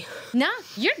shaky. No,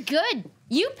 you're good.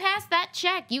 You passed that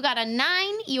check. You got a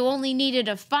 9. You only needed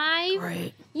a 5.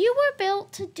 Right. You were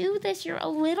built to do this. You're a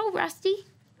little rusty,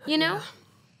 you know? Yeah.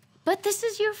 But this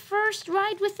is your first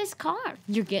ride with this car.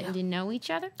 You're getting to know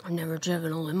each other. I've never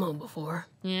driven a limo before.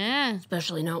 Yeah.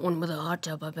 Especially not one with a hot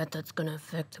tub. I bet that's going to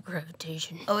affect the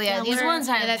gravitation. Oh yeah, these ones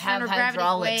have That's have center gravity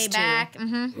hydraulics way too. back.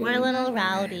 Mm-hmm. We're a little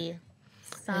rowdy.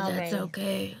 Sorry. That's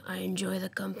okay. I enjoy the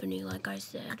company, like I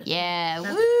said. Yeah, woo!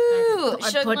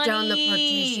 I put down the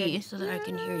partition so that I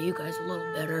can hear you guys a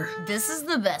little better. This is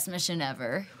the best mission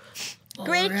ever.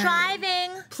 Great Alright.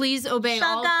 driving. Please obey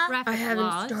all Shugga. traffic I haven't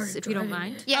laws, started if you don't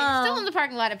driving mind. yet. Yeah, you're still Oh. in the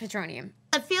parking lot at Petroleum.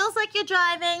 It feels like you're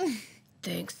driving.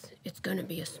 Thanks. It's gonna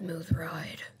be a smooth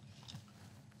ride.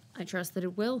 I trust that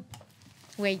it will.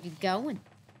 Where you going?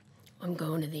 I'm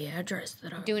going to the address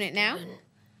that I Doing it now?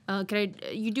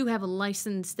 You do have a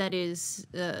license that is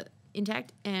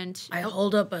intact, and I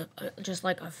hold up just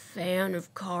like a fan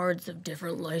of cards of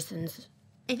different license.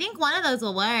 I think one of those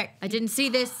will work. I didn't see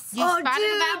this. You spotted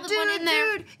a valid one in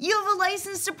there. Dude, you have a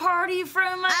license to party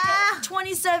from my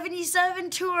 2077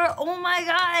 tour. Oh my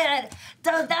god,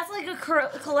 that's like a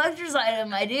collector's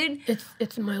item, my dude.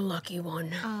 It's my lucky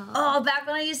one. Oh, back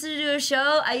when I used to do a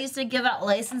show, I used to give out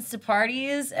license to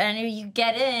parties, and if you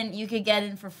get in, you could get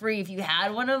in for free if you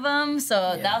had one of them.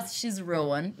 So she's a real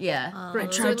one. Yeah.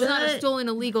 Right, so it's not a stolen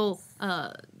illegal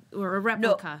or a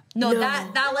replica. No,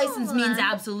 that license means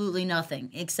absolutely nothing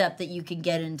except that you can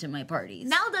get into my parties.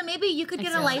 Nelda, maybe you could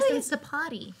get a license to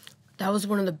potty. That was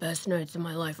one of the best nights of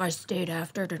my life. I stayed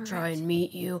after to try and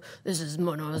meet you. This is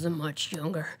when I was a much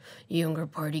younger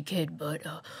party kid, but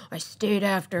I stayed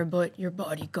after, but your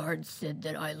bodyguard said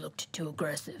that I looked too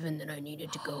aggressive and that I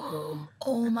needed to go home.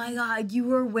 Oh my god, you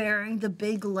were wearing the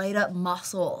big light up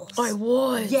muscles. I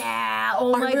was. Yeah,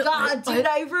 oh my god, dude,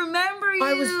 I remember you.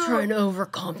 I was trying to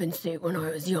overcompensate when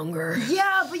I was younger.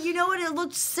 Yeah, but you know what? It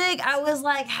looked sick. I was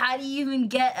like, how do you even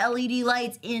get LED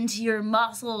lights into your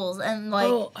muscles? And like,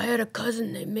 oh, I had a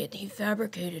cousin. He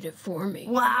fabricated it for me.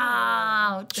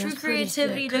 Wow, true was pretty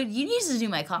creativity. sick. Dude, you need to do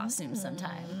my costumes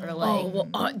sometime, or like. Oh,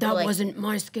 well, that wasn't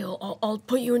my skill. I'll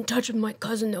put you in touch with my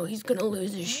cousin, though. He's gonna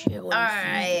lose his shit when All he sees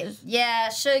right, this. yeah,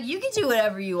 Shug, you can do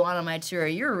whatever you want on my tour.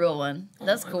 You're a real one.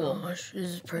 That's cool. Gosh, this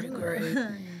is pretty great.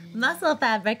 Muscle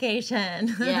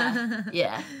fabrication.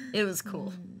 Yeah, it was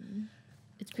cool.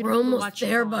 It's We're almost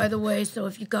there, by the way, so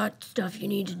if you got stuff you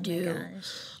need to do,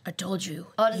 I told you.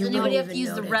 Oh, does you anybody won't have to even use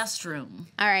the notice. restroom?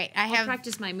 All right, I have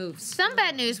practice my moves. some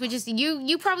bad news, which is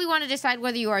you probably want to decide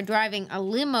whether you are driving a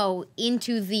limo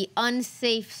into the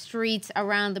unsafe streets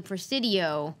around the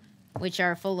Presidio, which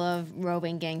are full of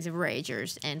roving gangs of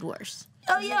ragers and worse.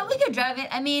 Oh yeah, we could drive it.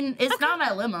 I mean, it's not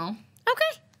my limo.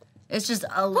 Okay. It's just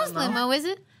a limo. Whose limo is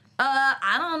it?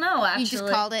 I don't know, actually. You just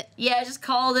called it? Yeah, I just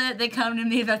called it. They come to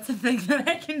me. That's the thing that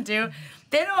I can do.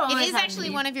 They don't always It is have to actually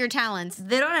be. one of your talents.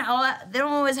 They don't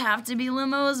always have to be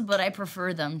limos, but I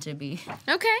prefer them to be.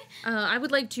 Okay. I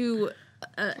would like to,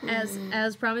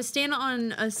 as promised, stand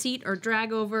on a seat or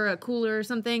drag over a cooler or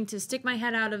something to stick my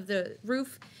head out of the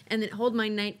roof and then hold my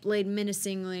night blade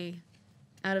menacingly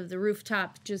out of the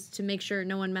rooftop just to make sure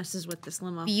no one messes with this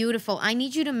limo. Beautiful. I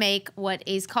need you to make what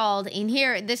is called in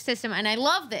here, this system, and I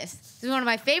love this. This is one of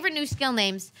my favorite new skill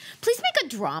names. Please make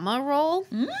a drama roll.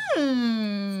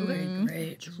 Very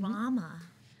great. Drama.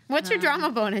 What's your drama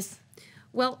bonus?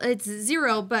 Well, it's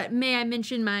 0, but may I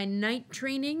mention my night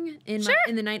training in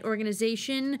the night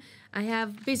organization? I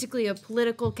have basically a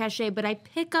political cachet, but I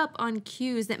pick up on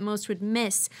cues that most would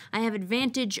miss. I have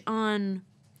advantage on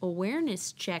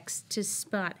awareness checks to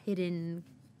spot hidden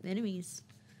enemies.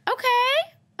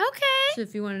 Okay. So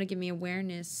if you wanted to give me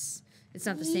awareness, it's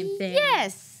not the same thing.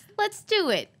 Yes. Let's do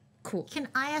it. Cool.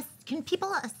 Can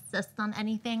people assist on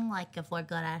anything, like if we're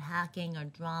good at hacking or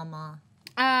drama?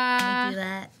 Can we do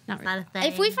that? not Is that a thing?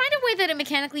 If we find a way that it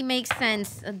mechanically makes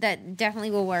sense, that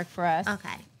definitely will work for us.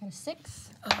 Okay. 6.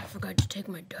 Oh, I forgot to take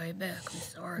my die back. I'm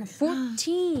sorry.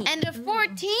 14. And a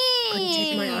 14.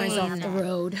 Take my eyes off the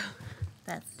road.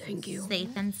 That's Thank you. safe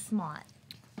and smart.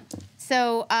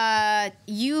 So,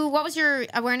 what was your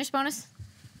awareness bonus?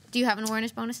 Do you have an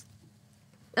awareness bonus?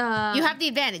 You have the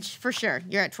advantage, for sure.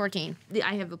 You're at 14.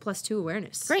 I have a +2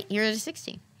 awareness. Great, you're at a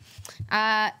 16.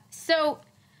 So,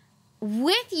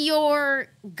 with your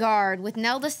guard, with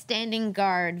Nelda standing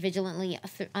guard vigilantly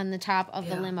on the top of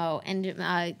the limo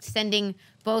and sending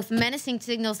both menacing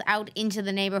signals out into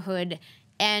the neighborhood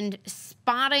and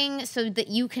spotting so that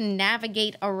you can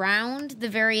navigate around the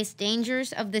various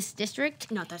dangers of this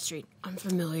district. Not that street. I'm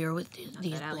familiar with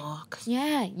these blocks.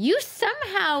 Yeah, you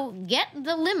somehow get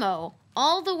the limo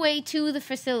all the way to the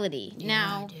facility.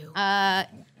 Yeah, I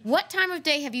do. What time of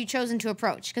day have you chosen to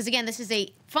approach? Because again, this is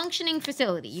a functioning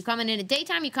facility. You coming in at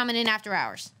daytime, you coming in after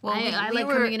hours. Well, I like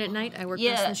coming in at night. I work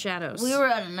best in the shadows. We were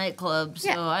at a nightclub, so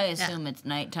Yeah. I assume it's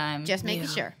nighttime. Just making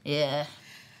sure. Yeah.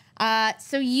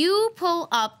 So you pull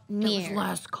up It was near.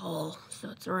 last call,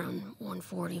 so it's around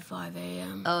 1:45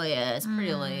 a.m. Oh yeah, it's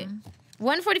pretty late.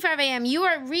 1:45 a.m. You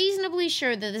are reasonably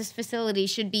sure that this facility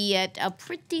should be at a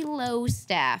pretty low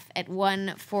staff at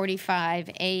 1:45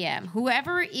 a.m.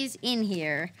 Whoever is in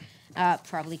here,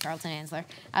 probably Carlton Ansler,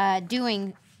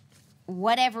 doing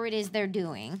whatever it is they're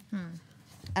doing.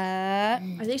 Are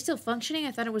they still functioning?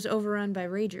 I thought it was overrun by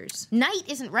ragers. Knight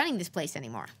isn't running this place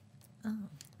anymore.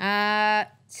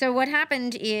 So what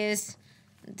happened is,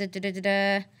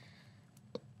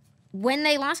 when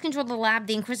they lost control of the lab,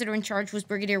 the Inquisitor in charge was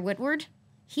Brigadier Whitward.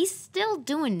 He's still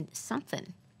doing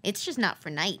something. It's just not for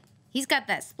Knight. He's got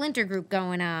that splinter group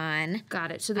going on.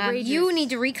 Got it. So the Ragers... You need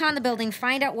to recon the building,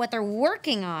 find out what they're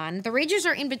working on. The Ragers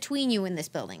are in between you in this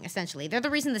building, essentially. They're the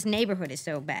reason this neighborhood is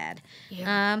so bad.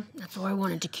 Yeah, that's why I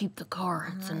wanted to keep the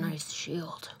car. It's a nice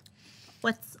shield.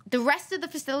 What's The rest of the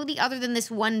facility, other than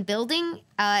this one building,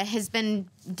 has been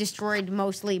destroyed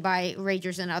mostly by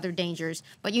Ragers and other dangers.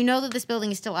 But you know that this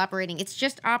building is still operating. It's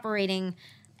just operating...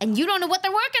 And you don't know what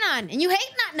they're working on. And you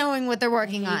hate not knowing what they're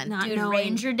working on. Dude,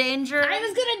 Ranger Danger. I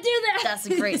was going to do that. That's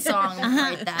a great song.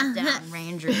 Write that down.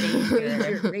 Ranger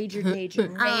Danger. Rager Danger.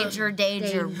 Ranger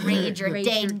Danger. Ranger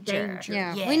Danger.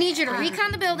 Yeah. We need you to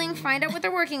recon the building, find out what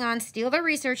they're working on, steal their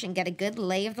research, and get a good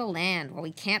lay of the land. While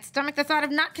we can't stomach the thought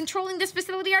of not controlling this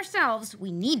facility ourselves,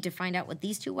 we need to find out what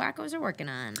these two wackos are working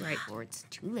on. Right. Or it's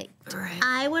too late. Right.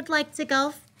 I would like to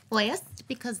go first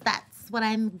because that's what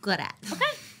I'm good at. Okay.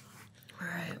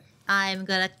 Right. I'm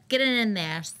gonna get it in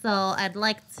there. So I'd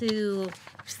like to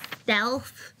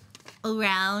stealth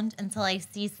around until I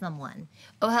see someone.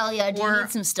 Oh, hell yeah. Do you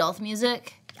need some stealth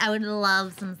music? I would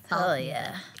love some stealth. Hell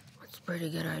yeah. That's a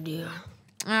pretty good idea.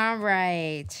 All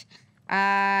right.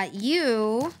 I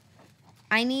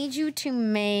need you to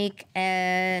make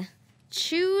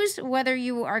choose whether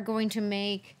you are going to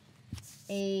make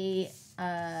a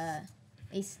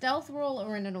stealth roll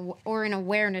or an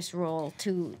awareness roll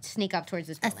to sneak up towards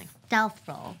this building. A stealth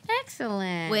roll.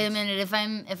 Excellent. Wait a minute. If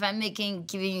I'm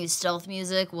giving you stealth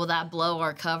music, will that blow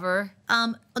our cover?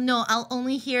 No, I'll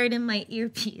only hear it in my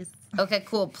earpiece. Okay,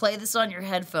 cool. Play this on your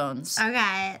headphones.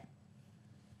 Okay.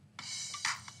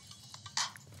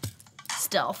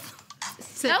 Stealth.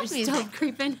 Stealth music. Stop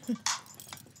creeping.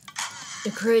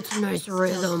 It creates a nice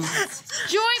rhythm.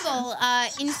 Joyful,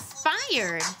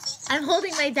 inspired, I'm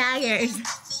holding my daggers.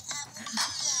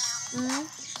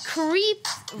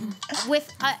 creeps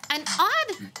with an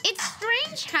odd... It's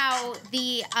strange how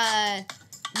the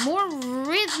more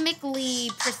rhythmically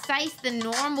precise than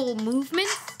normal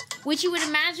movements, which you would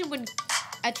imagine would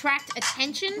attract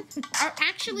attention, are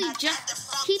actually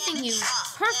just keeping you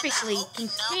perfectly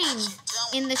contained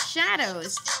in the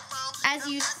shadows as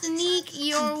you sneak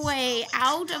your way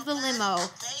out of the limo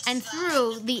and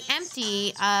through the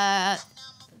empty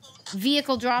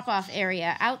vehicle drop-off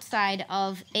area outside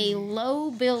of a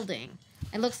low building.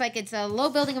 It looks like it's a low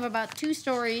building of about 2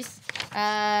 stories,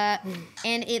 and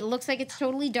it looks like it's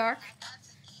totally dark.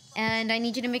 And I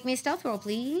need you to make me a stealth roll,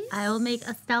 please. I will make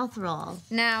a stealth roll.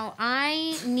 Now,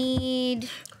 I need...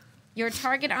 Your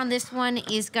target on this one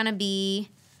is going to be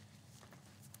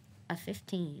a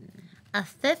 15. A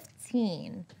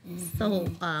 15. So,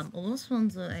 which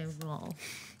ones do I roll?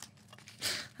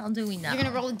 How do we know? You're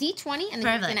going to roll a d20, and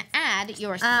then you're going to add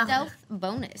your stealth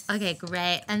bonus. Okay,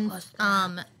 great. And,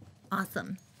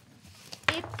 awesome.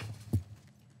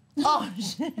 Oh,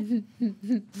 shit.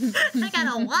 I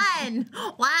got a 1.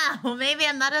 Wow, maybe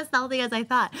I'm not as stealthy as I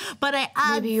thought. But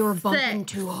Maybe you were bumping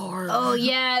too hard. Oh,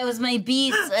 yeah, it was my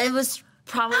beats. It was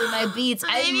probably my beats.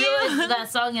 I didn't realize that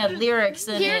song had lyrics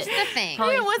in Here's it. the thing.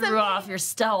 Probably threw off your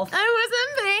stealth. I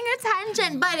wasn't paying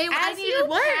attention, but I needed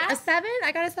what? A 7?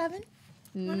 I got a 7?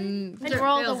 I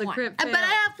rolled a 1. But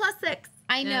I have +6.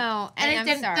 I know, and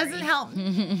I'm sorry. Doesn't help.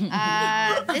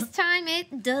 This time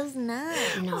it does not.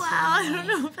 Wow, I don't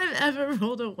know if I've ever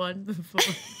rolled a 1 before.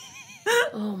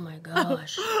 Oh my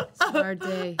gosh. It's a hard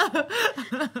day.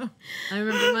 I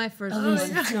remember my first At least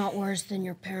one. it's not worse than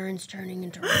your parents turning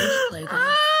into rage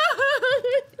playgrounds.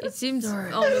 It seems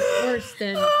Sorry. almost worse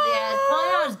than... Yeah, it's probably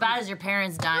not as bad as your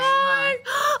parents dying, huh?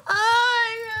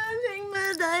 I gotta take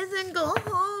my dice and go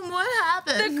home. What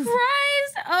happened? The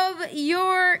cries of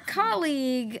your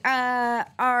colleague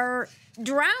are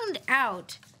drowned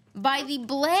out by the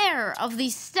blare of the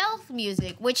stealth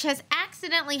music, which has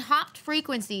accidentally hopped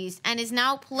frequencies and is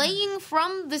now playing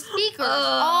from the speakers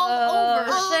all over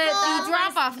the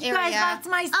drop-off area. You guys, that's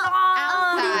my song.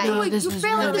 outside. No, this is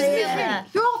really bad.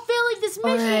 You're all failing this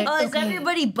mission. Alright, Oh, is okay.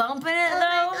 everybody bumping it,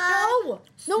 though?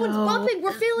 No one's bumping.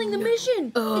 We're failing the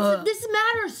mission. This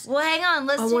matters. Well, hang on.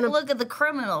 Let's take wanna- a look at the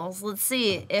criminals. Let's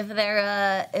see if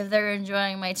they're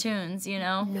enjoying my tunes. You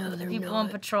know, No, they're people not. on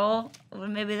patrol. Well,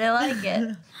 maybe they like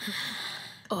it.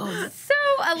 So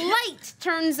a light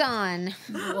turns on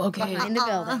Okay. in the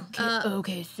building.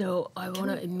 Okay, so I want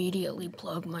to immediately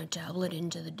plug my tablet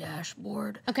into the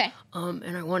dashboard. Okay.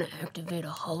 And I want to activate a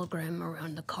hologram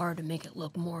around the car to make it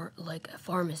look more like a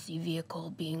pharmacy vehicle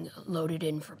being loaded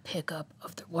in for pickup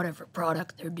of whatever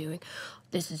product they're doing.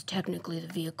 This is technically the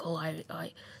vehicle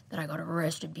that I got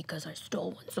arrested because I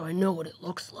stole one, so I know what it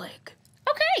looks like.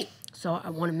 Okay. So I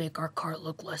want to make our car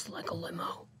look less like a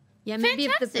limo. Yeah, maybe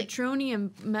if the Fantastic.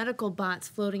 petroleum medical bot's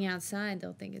floating outside,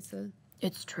 they'll think it's a...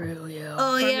 It's true, yeah.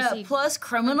 Oh yeah. Pharmacy. Plus,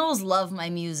 criminals love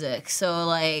my music, so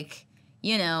like,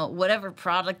 you know, whatever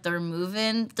product they're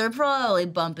moving, they're probably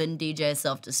bumping DJ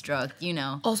Self Destruct. You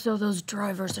know. Also, those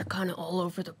drivers are kind of all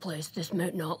over the place. This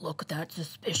might not look that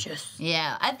suspicious.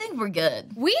 Yeah, I think we're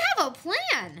good. We have a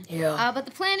plan. Yeah. But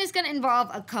the plan is going to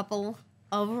involve a couple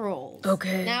of roles.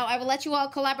 Okay. Now, I will let you all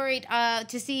collaborate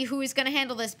to see who is going to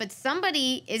handle this, but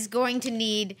somebody is going to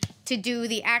need to do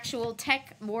the actual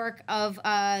tech work of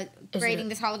creating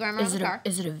this hologram around the car.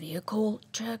 Is it a vehicle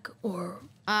check or?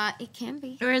 It can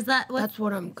be. Or is that what? That's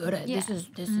what I'm good at. Yeah. This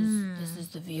is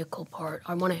the vehicle part.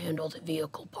 I want to handle the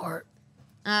vehicle part.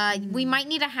 We might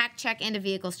need a hack check and a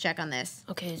vehicles check on this.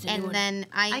 Okay. Is And anyone? then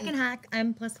I can hack.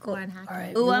 I'm +4 on hack. All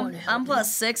right. Ooh, you I'm wanna help me?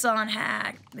 +6 on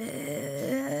hack.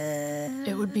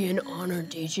 It would be an honor,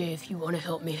 DJ, if you want to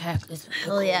help me hack this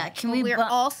vehicle. Hell yeah! Can we? We're bu-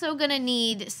 also going to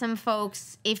need some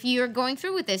folks, if you're going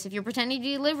through with this, if you're pretending to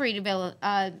be a delivery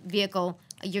vehicle,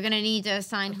 you're going to need to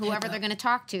assign whoever they're going to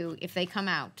talk to if they come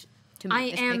out. To make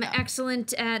I this am pickup.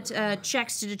 excellent at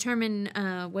checks to determine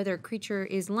whether a creature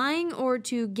is lying or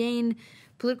to gain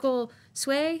political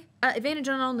sway. Advantage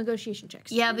on all negotiation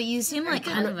checks. Yeah, but you seem like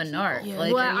kind of a narc. Yeah.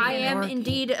 Like, Well, are you I am narky?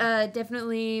 indeed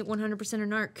definitely 100% a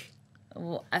narc.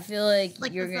 Well, I feel like,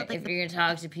 Like you're the gonna, stuff like if the- you're gonna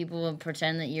talk to people and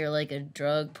pretend that you're like a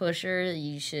drug pusher,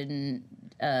 you shouldn't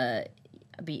be a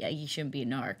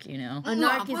narc, you know. A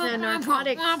narc is a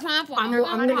narcotic. I'm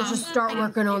gonna just start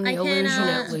working on the I can, illusion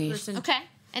at least. Okay.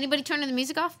 Anybody turning the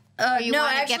music off? Or you No, wanna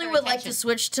I get actually their would like attention? to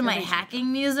switch to my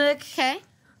hacking music. Okay.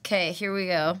 Okay, here we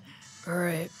go. All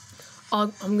right.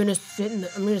 I'm gonna stay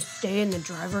in the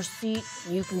driver's seat.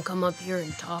 You can come up here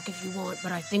and talk if you want,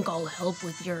 but I think I'll help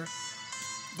with your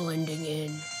blending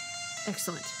in.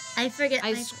 Excellent. I forget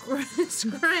I my...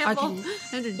 scramble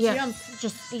and Yeah, jump.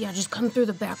 just come through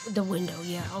the window.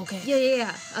 Yeah, okay.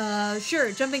 Yeah.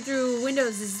 Sure, jumping through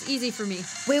windows is easy for me.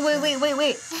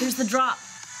 Wait. Here's the drop.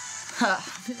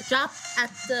 Drop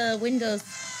at the windows.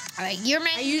 All right. You're I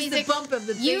making use the music. bump of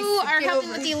the You bass to are get helping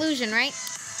over. with the illusion, right?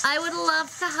 I would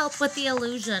love to help with the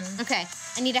illusion. Okay.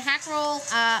 I need a hack roll.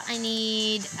 I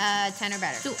need 10 or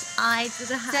better. Do I do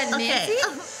the hack? Said Nancy?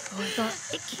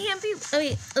 It can't be.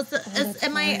 Wait,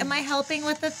 am I helping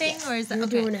with the thing or is that You're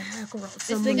okay? doing a hack roll. I'm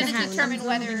Someone's going to doing determine I'm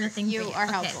whether moving the thing you for you. are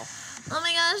Okay. helpful. Oh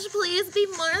my gosh! Please be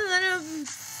more than a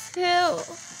 2.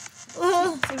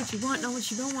 Oh, Say what you want, not what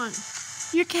you don't want.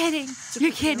 You're kidding.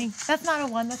 You're kidding. That's not a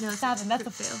 1. That's a 7. That's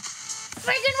a Fail.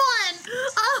 freaking 1!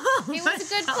 Oh, It was a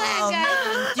good plan,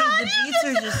 guys. Dude, the beats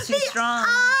are just too strong.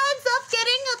 odds of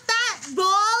getting that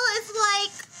roll is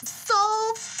like so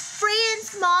freaking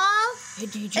small. Hey,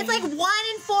 DJ. It's like 1 in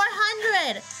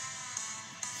 400.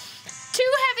 2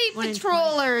 heavy One in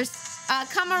patrollers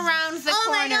come around the Oh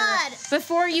my corner God.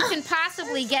 before you can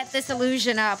possibly get this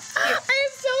illusion up.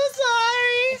 I'm so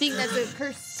sorry. I think that's a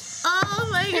curse. Oh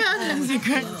my god.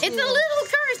 It's a little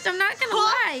cursed, I'm not gonna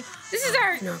lie. This is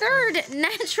our third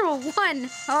natural one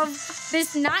of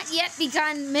this not yet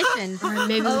begun mission. All right,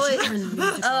 maybe we should turn the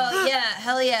music off. Oh yeah,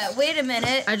 hell yeah. Wait a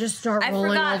minute. I just start I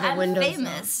rolling all forgot the I'm windows.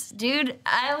 famous, dude.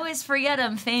 I always forget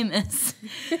I'm famous.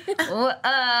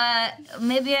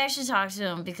 Maybe I should talk to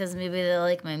them because maybe they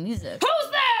like my music.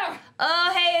 Who's there?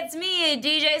 Oh, hey, it's me,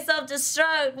 DJ Self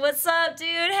Destruct. What's up, dude?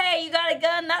 Hey, you got a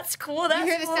gun? That's cool. That's You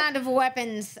hear the cool. sound of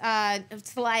weapons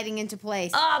sliding into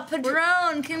place. Oh,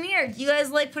 Padron, come here. Do you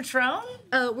guys like Patron?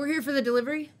 We're here for the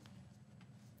delivery.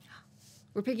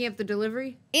 We're picking up the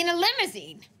delivery. In a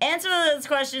limousine. Answer those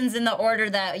questions in the order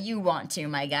that you want to,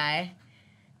 my guy.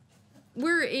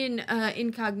 We're in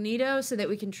incognito so that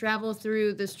we can travel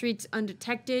through the streets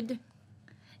undetected.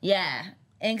 Yeah,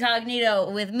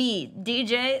 incognito with me,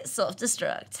 DJ Self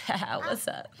Destruct. What's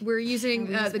up? We're using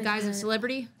the guise of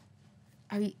celebrity.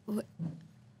 Are you?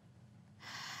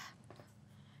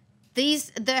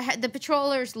 The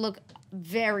patrollers look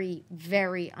very,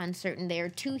 very uncertain. They are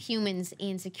 2 humans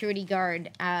in security guard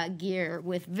gear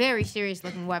with very serious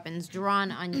looking weapons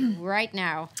drawn on you right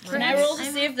now. Can I roll to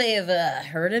see if they've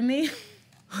heard of me?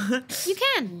 You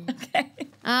can. Okay.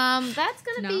 That's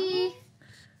gonna No. be.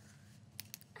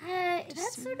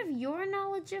 That's sort of your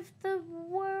knowledge of the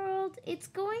world. It's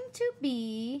going to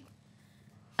be.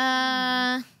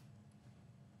 How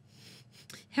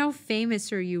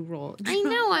famous are you, Roll? I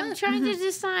know. I'm trying to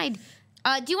decide.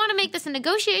 Do you want to make this a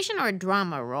negotiation or a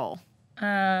drama roll?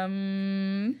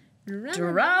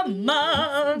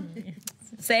 Drama.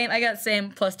 Same. I got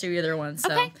same +2 either one.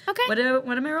 So. Okay, okay. What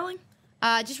am I rolling?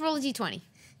 Just roll a d20.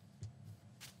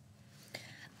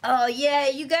 Oh yeah,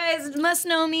 you guys must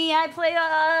know me. I play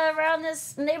around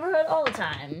this neighborhood all the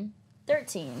time.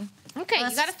 13. Okay,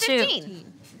 you got a Plus 2.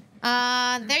 15.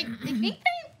 They think they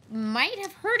might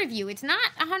have heard of you. It's not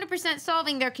 100%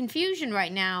 solving their confusion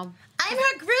right now. I'm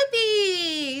her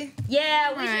groupie.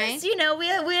 Yeah, we Right. just, you know, we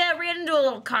ran into a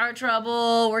little car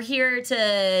trouble. We're here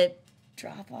to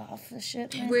drop off the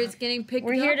shipment. Where it's getting picked up.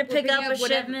 We're here to pick picking up a whatever-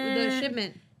 shipment. The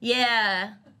shipment.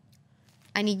 Yeah.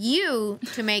 I need you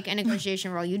to make a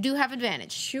negotiation roll. You do have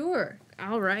advantage. Sure.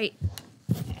 All right.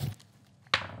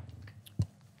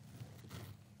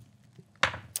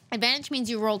 Advantage means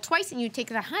you roll twice and you take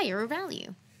the higher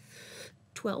value.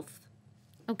 12.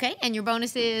 Okay, and your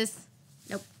bonus is?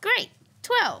 Nope. Great.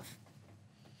 12.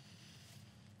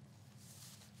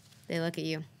 They look at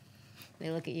you. They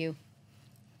look at you.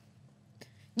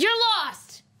 You're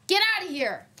lost! Get out of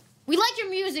here! We like your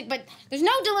music, but there's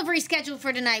no delivery scheduled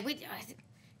for tonight.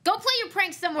 Go play your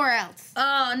prank somewhere else.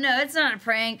 Oh, no, it's not a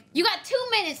prank. You got 2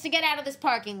 minutes to get out of this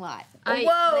parking lot. Whoa, they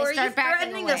are you start backing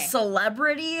threatening away. a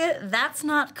celebrity? That's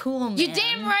not cool, man. You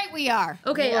damn right we are.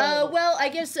 Okay, well, I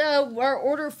guess our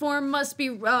order form must be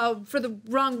for the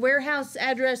wrong warehouse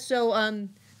address, so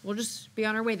we'll just be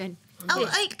on our way then. Oh,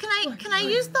 can I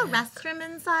use the restroom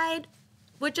inside?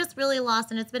 We're just really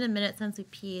lost, and it's been a minute since we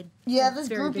peed. Yeah, this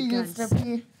Very groupie big needs to guns.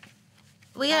 pee.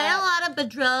 We had a lot of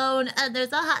Padron, and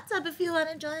there's a hot tub if you want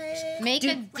to join. Make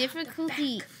a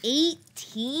difficulty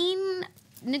 18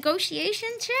 negotiation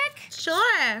check.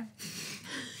 Sure.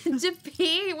 To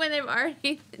pee when they've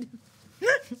already...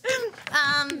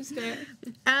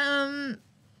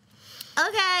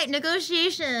 Okay,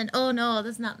 negotiation. Oh no,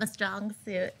 that's not my strong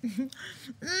suit.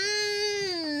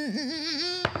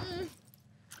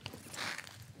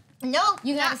 No,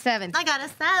 You got a 7. I got a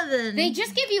 7. They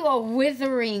just give you a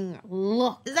withering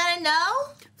look. Is that a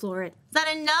no? Floor it. Is that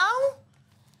a no?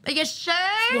 Are you sure?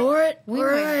 Floor it? We All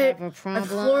might right. have a I problem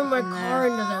floor my on car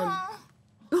into them.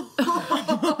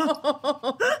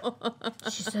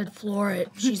 She said floor it.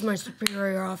 She's my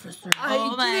superior officer.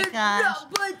 Oh my gosh.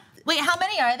 Wait, how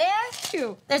many are there?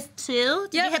 2. There's 2?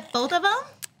 Did you hit both of them?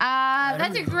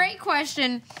 That's a great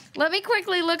question. Let me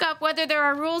quickly look up whether there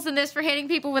are rules in this for hitting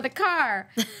people with a car.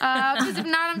 Because if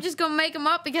not, I'm just going to make them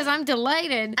up because I'm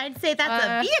delighted. I'd say that's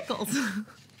a vehicles.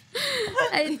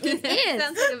 It is.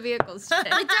 Sounds like a vehicle's check. It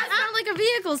does sound like a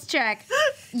vehicles check.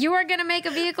 You are going to make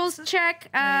a vehicles check.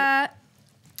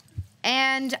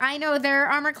 And I know their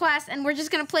armor class, and we're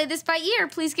just going to play this by ear.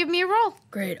 Please give me a roll.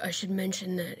 Great. I should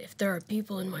mention that if there are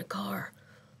people in my car,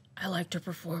 I like to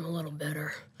perform a little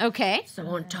better. Okay. So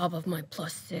on top of my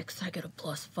 +6, I get a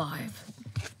 +5.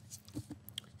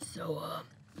 So,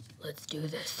 let's do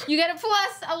this. You get a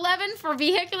plus 11 for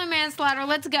vehicular manslaughter.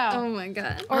 Let's go. Oh my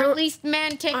god. Or at least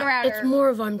man take her out. It's more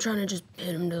of I'm trying to just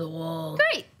pin him to the wall.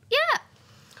 Great. Yeah.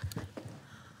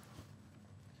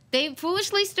 They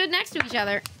foolishly stood next to each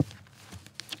other.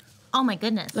 Oh my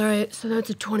goodness. All right, so that's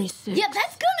a 26. Yeah,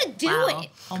 that's gonna do it.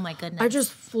 Oh my goodness. I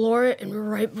just floor it, and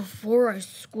right before I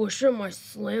squish them, I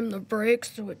slam the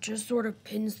brakes so it just sort of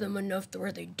pins them enough to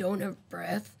where they don't have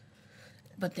breath,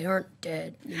 but they aren't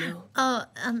dead, you know? Oh,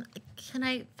 can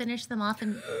I finish them off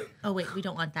and... Oh, wait, we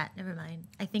don't want that. Never mind.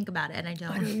 I think about it, and I I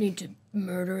don't. don't need to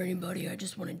murder anybody. I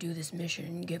just want to do this mission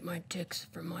and get my ticks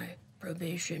from my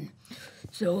probation.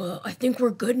 So, I think we're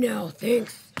good now.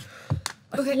 Thanks.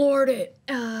 I floored it.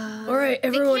 All right,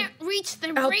 everyone, They can't reach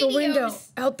the out radios. the window,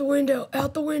 out the window,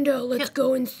 out the window. Let's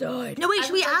go inside. No, wait, I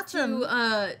should would we like ask them?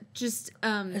 to just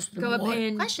go up what?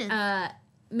 and Question.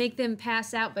 make them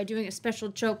pass out by doing a special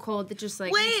chokehold that just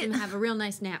like makes Wait. them have a real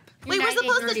nice nap. Wait, we're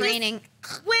supposed to do... training.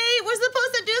 Wait, we're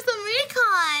supposed to do some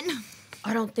recon.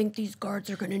 I don't think these guards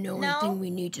are going to know No? anything we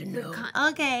need to know.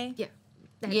 Okay. Yeah.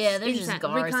 That's Yeah, they're just inside.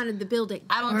 guards. Reconned the building.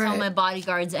 I don't tell Alright. my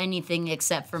bodyguards anything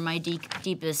except for my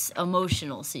deepest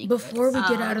emotional secrets. Before we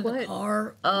get out of the what?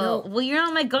 car, Oh, well, you're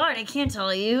not my guard. I can't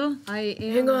tell you. I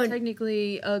am Hang on.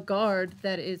 technically a guard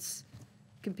that is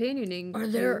companioning. are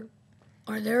there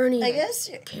any? I guess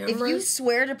if you cameras?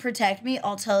 swear to protect me,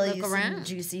 I'll tell you some around.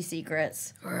 juicy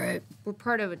secrets. All right. We're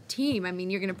part of a team. I mean,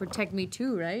 you're gonna protect me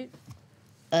too, right?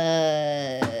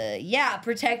 Yeah,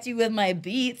 protect you with my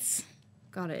beats.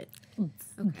 Got it.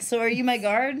 So are you my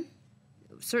guard?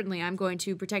 Certainly, I'm going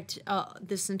to protect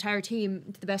this entire team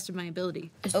to the best of my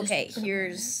ability. Okay,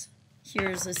 here's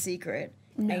a secret.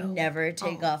 I never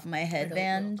take off my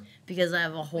headband because I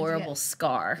have a horrible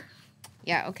scar.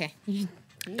 Yeah, okay.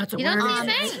 That's a You don't weird. see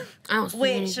a thing. I don't see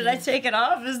Wait, should I anything. take it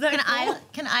off? Is that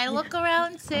Can I look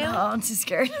around too? Oh, I'm too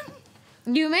scared.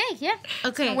 You may, yeah.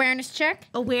 Okay. Awareness check.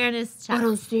 Awareness check. I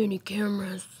don't see any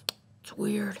cameras. It's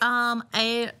weird.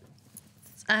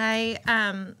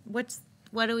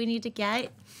 What do we need to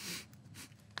get?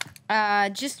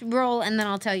 Just roll, and then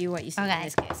I'll tell you what you see in Okay.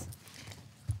 this case.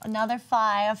 Another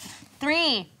 5.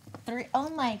 3. Oh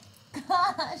my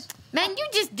gosh. Man, you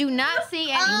just do not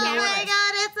see any Oh cameras. my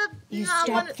god, it's a... You no,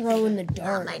 stop throwing the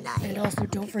dart. my knife. And also,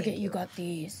 don't forget you got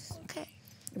these. Okay.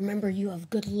 Remember, you have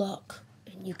good luck,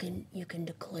 and you can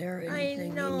declare I anything you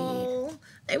need. know.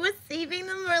 I was saving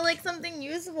them for like something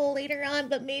useful later on,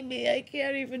 but maybe I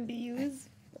can't even be used.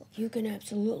 You can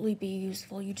absolutely be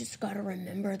useful. You just gotta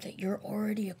remember that you're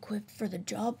already equipped for the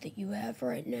job that you have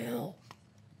right now.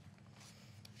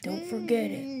 Don't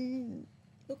forget it.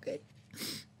 Okay.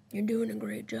 You're doing a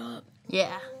great job.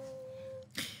 Yeah.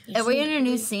 Are we in a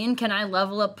new scene? Can I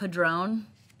level up Padron?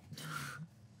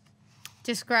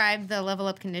 Describe the level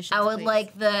up conditions. I would please.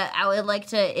 like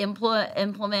to implement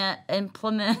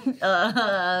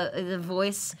the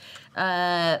voice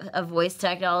a voice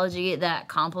technology that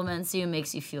compliments you,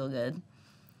 makes you feel good.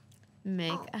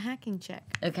 Make a hacking check.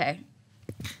 Okay.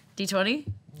 D20?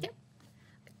 Yep.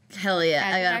 Hell yeah!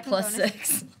 Add I got a hacking plus bonus.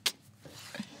 6.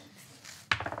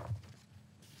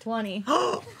 20.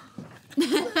 Okay,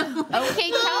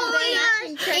 tell me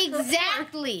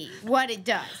exactly what it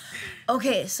does.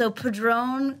 Okay, so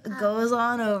Padron goes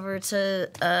on over to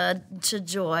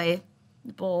Joy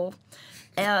Bull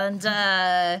and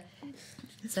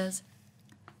says,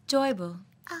 Joy Bull,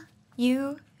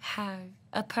 you have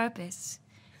a purpose.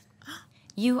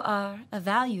 You are a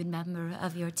valued member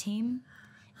of your team,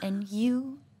 and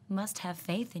you must have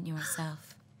faith in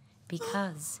yourself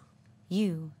because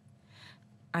you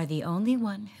are the only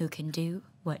one who can do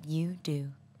what you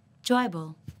do. Joy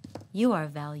Bull, you are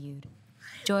valued.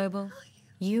 Joy Bull,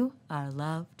 you are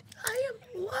loved. I am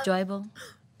loved. Joy Bull,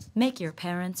 make your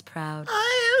parents proud.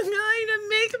 I am going to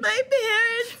make my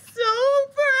parents so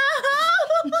proud.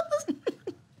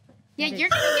 Yeah, you're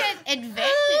gonna get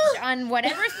advantage on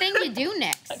whatever thing you do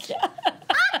next.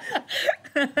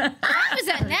 That was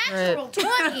a natural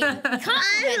 20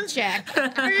 compliment check.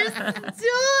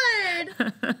 Restored.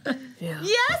 Yeah.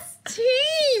 Yes,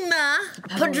 team.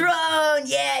 Padron,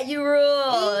 yeah, you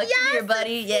rule. Come Yes, here,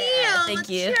 buddy. team. Yeah, thank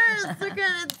you. Cheers. We're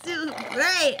gonna do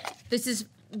great. This is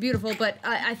beautiful, but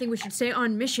I think we should stay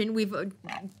on mission. We've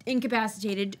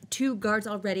incapacitated 2 guards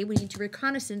already. We need to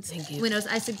reconnaissance windows.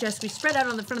 I suggest we spread out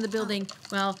on the front of the building.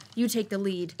 Well, you take the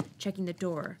lead, checking the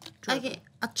door. Okay,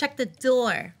 I'll check the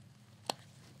door.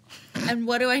 And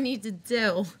what do I need to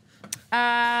do?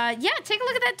 Yeah, take a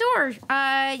look at that door.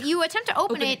 You attempt to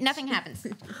open it, nothing happens.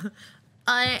 Can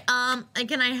I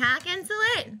hack into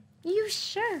it? You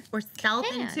sure? Or stealth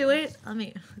Can. into it? Let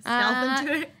me stealth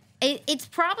into it. It's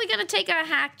probably gonna take a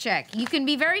hack check. You can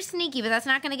be very sneaky, but that's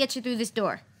not gonna get you through this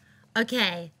door.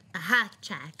 Okay, a hack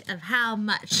check of how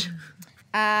much?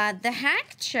 The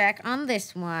hack check on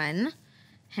this one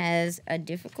has a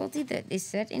difficulty that is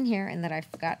set in here and that I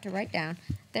forgot to write down.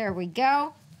 There we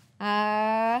go.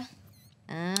 All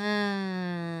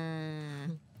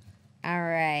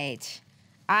right.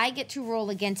 I get to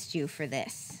roll against you for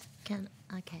this.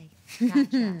 Okay,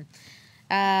 gotcha.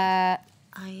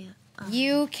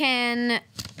 You can,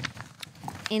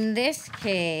 in this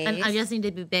case, I just need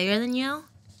to be bigger than you?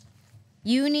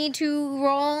 you need to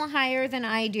roll higher than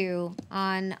I do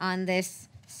on this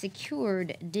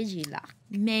secured digilock.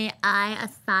 May I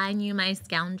assign you my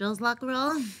scoundrel's luck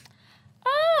roll?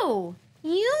 Oh,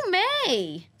 you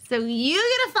may. So you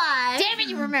get a 5. Damn it,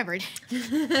 you remembered.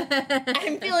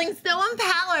 I'm feeling so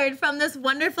empowered from this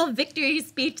wonderful victory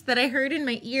speech that I heard in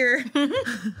my ear.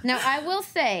 Now, I will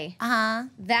say Uh-huh.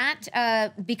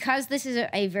 that because this is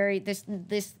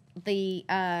the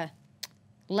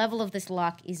level of this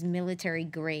lock is military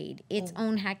grade, its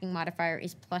own hacking modifier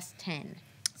is +10.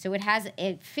 So it has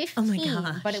a 15,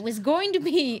 gosh. but it was going to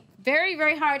be very,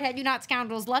 very hard had you not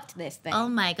scoundrels lucked this thing. Oh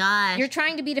my gosh. You're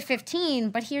trying to beat a 15,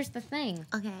 but here's the thing.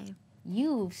 Okay.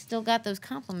 You still got those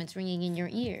compliments ringing in your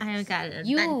ears. I got it.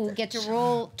 You get to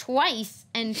roll twice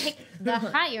and pick the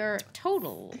higher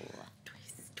total.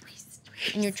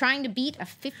 And you're trying to beat a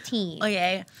 15.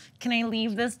 Okay. Can I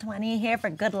leave this 20 here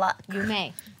for good luck? You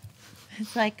may.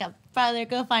 It's like a brother,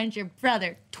 go find your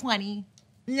brother. 20.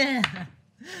 Yeah.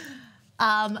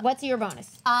 What's your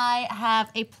bonus? I have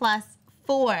a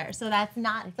 +4, so that's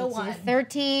not the one.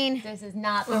 13. This is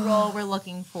not the roll we're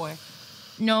looking for.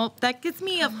 Nope, that gets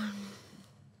me a...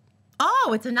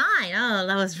 Oh, it's a 9. Oh,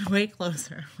 that was way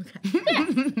closer.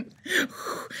 Okay.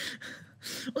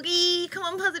 Okay, come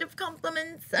on, positive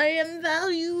compliments. I am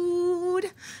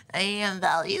valued. I am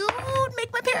valued.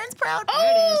 Make my parents proud.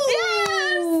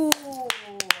 Oh! Yes!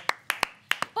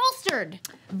 Bolstered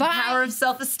by Power of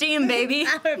self-esteem, baby.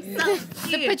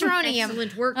 the petroleum.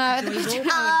 Excellent work, the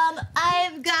Joyful.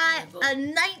 I've got a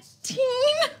 19.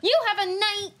 You have a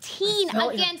 19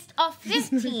 against a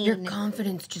 15. Your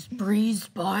confidence just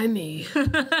breezed by me.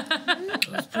 That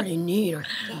was pretty neat.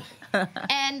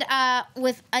 And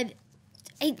with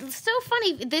it's so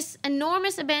funny, this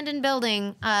enormous abandoned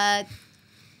building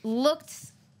looked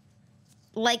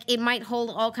like it might hold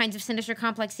all kinds of sinister,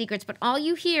 complex secrets, but all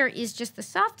you hear is just the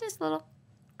softest little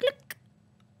click,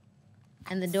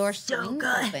 and the door swings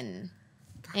open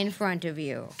in front of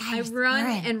you. I run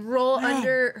and roll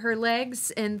under her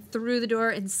legs and through the door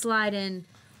and slide in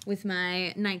with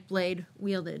my night blade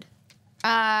wielded.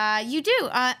 You do.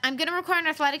 I'm going to require an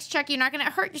athletics check. You're not going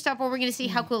to hurt yourself, but we're going to see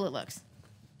how cool it looks.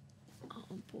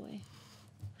 Oh, boy.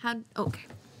 Okay.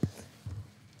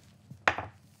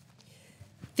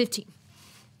 15.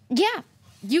 Yeah,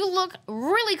 you look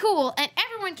really cool, and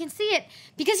everyone can see it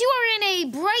because you are in a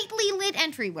brightly lit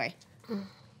entryway.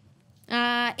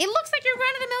 It looks like your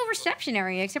run-of-the-mill reception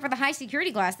area, except for the high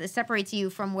security glass that separates you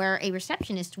from where a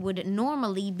receptionist would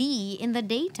normally be in the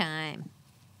daytime.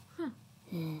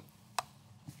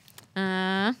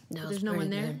 There's no one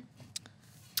there.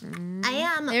 I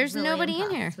am. There's really nobody in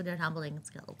impressed here. with their tumbling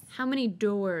skills. How many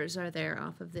doors are there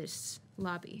off of this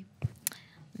lobby?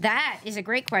 That is a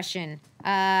great question.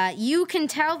 You can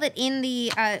tell that in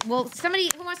the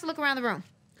somebody who wants to look around the room.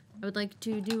 I would like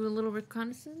to do a little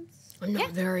reconnaissance. I'm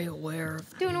not very aware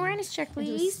of. Do an awareness check, Do a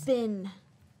please. spin.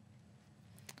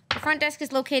 The front desk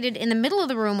is located in the middle of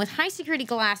the room with high security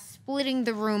glass splitting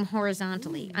the room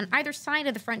horizontally. On either side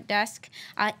of the front desk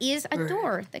is a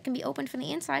door that can be opened from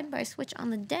the inside by a switch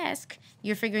on the desk.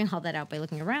 You're figuring all that out by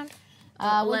looking around.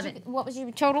 11. What was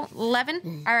your total?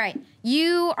 11? All right.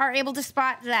 You are able to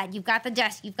spot that. You've got the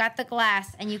desk, you've got the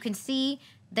glass, and you can see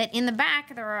that in the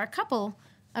back there are a couple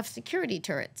of security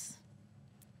turrets.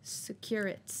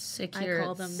 Securits. I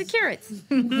call them. Securities.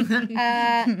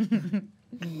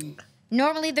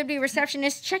 Normally there'd be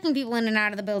receptionists checking people in and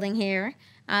out of the building here.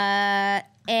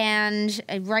 And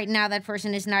right now that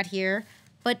person is not here.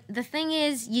 But the thing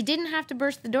is, you didn't have to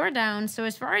burst the door down, so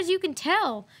as far as you can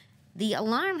tell, the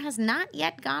alarm has not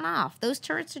yet gone off. Those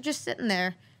turrets are just sitting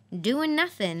there doing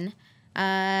nothing.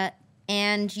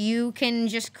 And you can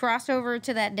just cross over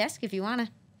to that desk if you want to.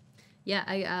 Yeah,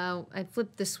 I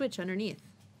flipped the switch underneath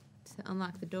to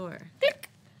unlock the door. Click.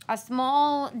 A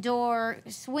small door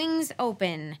swings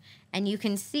open, and you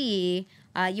can see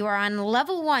you are on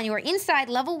level 1. You are inside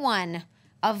level 1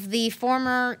 of the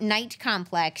former night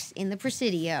complex in the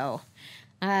Presidio.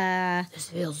 This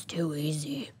feels too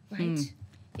easy. Right.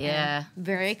 Yeah.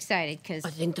 Very excited because I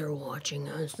think they're watching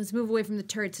us. Let's move away from the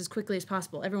turrets as quickly as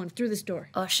possible. Everyone through this door.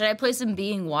 Oh, should I play some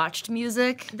being watched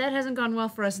music? That hasn't gone well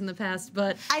for us in the past,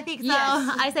 but I think so.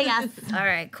 Yes. I say yes. All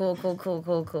right, cool.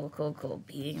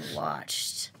 Being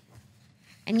watched.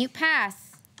 and you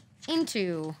pass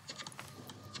into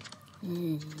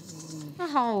the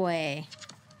hallway.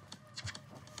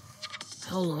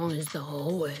 How long is the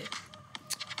hallway?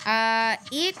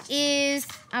 It is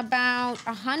about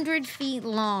 100 feet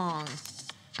long.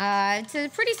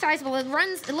 It's pretty sizable. It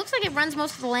looks like it runs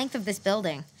most of the length of this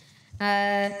building.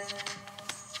 There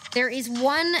is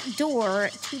one door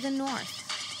to the north.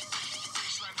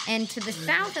 And to the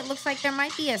south, it looks like there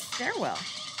might be a stairwell.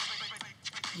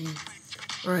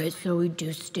 All right, so we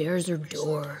do stairs or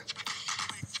door?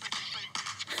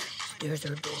 Stairs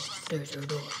or door? Stairs or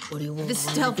door? What do you want? the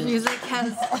stealth music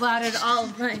has clouded all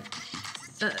of my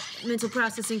mental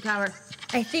processing power.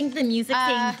 I think the music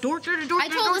saying door, door, door, door, I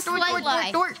told a door, slight door,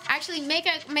 lie. door, door. Actually, make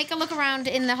a look around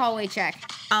in the hallway check.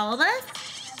 All of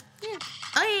us? Yeah.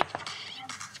 Okay.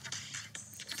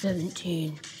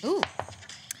 17. Ooh.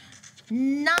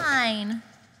 9.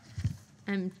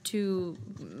 I'm too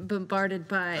bombarded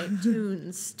by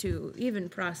tunes to even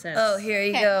process. Oh, here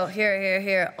you go.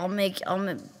 Here.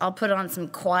 I'll put on some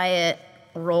quiet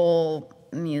roll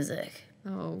music.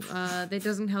 Oh, that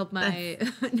doesn't help my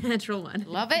natural one.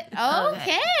 Love it.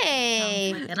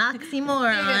 Okay. An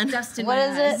oxymoron. Dust in What my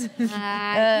is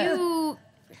eyes. it?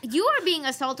 You are being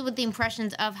assaulted with the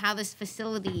impressions of how this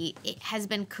facility has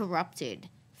been corrupted.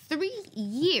 3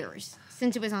 years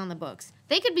since it was on the books.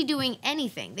 They could be doing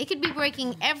anything. They could be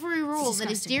breaking every rule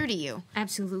that is dear to you.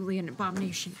 Absolutely an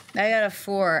abomination. I got a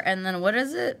 4, and then what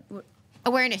is it?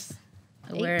 Awareness.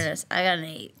 Awareness. I got an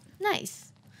 8.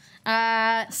 Nice.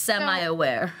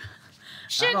 Semi-aware.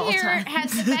 Shug all here times.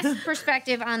 has the best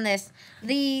perspective on this.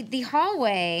 The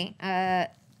hallway,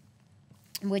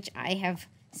 which I have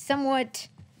somewhat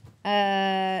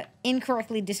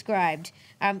incorrectly described,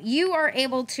 you are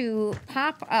able to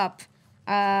pop up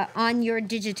on your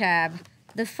digitab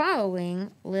the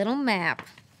following little map,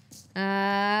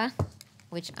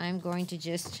 which I'm going to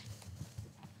just,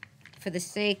 for the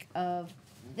sake of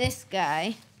this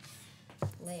guy,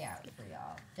 lay out for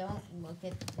y'all. Don't look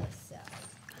at this side.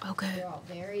 Okay. They're all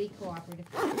very cooperative.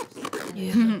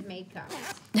 Yeah. Made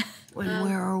copies. And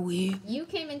where are we? You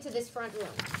came into this front room.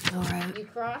 All right. You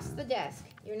crossed the desk.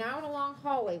 You're now in a long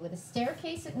hallway with a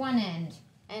staircase at one end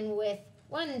and with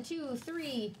 1, 2,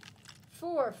 3,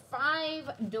 4,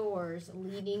 5 doors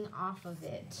leading off of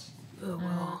it. Oh,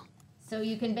 well. So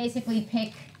you can basically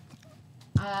pick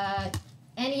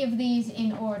any of these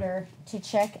in order to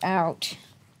check out.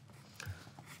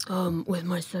 With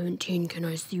my 17, can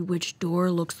I see which door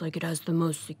looks like it has the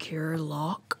most secure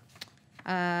lock?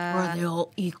 Or are they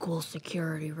all equal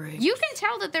security ranks? You can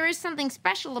tell that there is something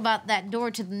special about that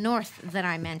door to the north that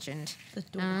I mentioned. The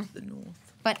door to the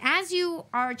north. But as you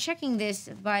are checking this,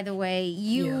 by the way,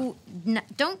 you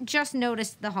don't just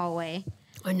notice the hallway.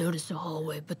 I noticed a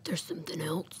hallway, but there's something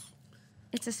else.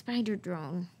 It's a spider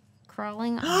drone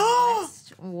crawling on the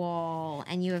west wall,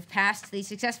 and you have passed the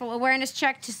successful awareness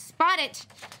check to spot it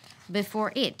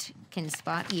before it can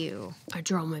spot you. I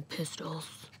draw my pistols.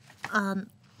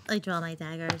 I draw my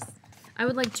daggers. I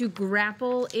would like to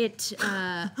grapple it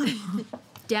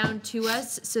down to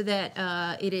us so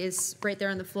that it is right there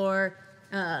on the floor.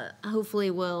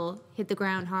 Hopefully we'll hit the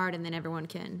ground hard and then everyone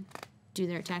can do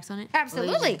their attacks on it.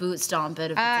 Absolutely. Boot stomp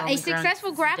it. If it's on A the ground.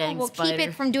 successful grapple Dang will keep spider.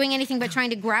 it from doing anything but trying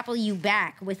to grapple you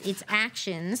back with its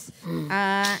actions.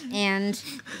 And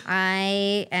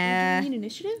I... Need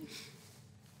initiative?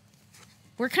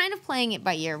 We're kind of playing it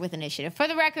by ear with initiative. For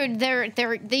the record,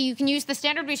 you can use the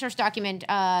standard resource document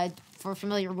for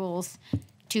familiar rules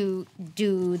to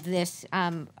do this.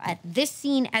 At this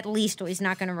scene, at least, is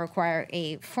not going to require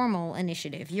a formal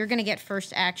initiative. You're going to get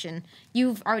first action.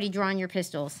 You've already drawn your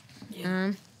pistols.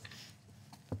 Yeah.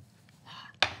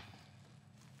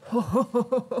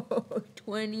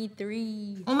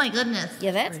 23. Oh my goodness.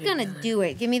 Yeah, that's going to do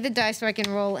it. Give me the dice so I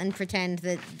can roll and pretend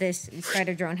that this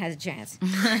spider drone has a chance.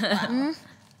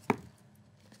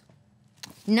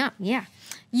 No, yeah.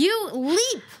 You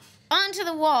leap onto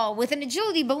the wall with an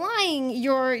agility belying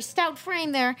your stout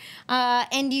frame there,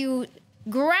 and you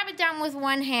grab it down with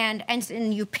one hand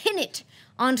and you pin it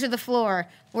onto the floor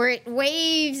where it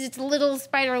waves its little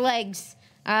spider legs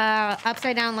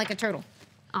upside down like a turtle.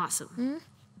 Awesome.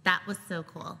 That was so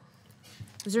cool.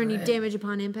 Was there any damage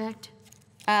upon impact?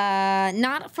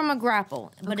 Not from a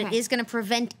grapple, but it Okay. is going to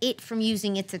prevent it from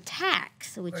using its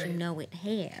attacks, which you know it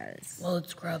has. While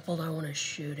it's grappled, I want to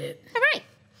shoot it. All right.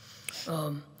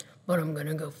 But I'm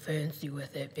gonna go fancy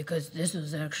with it because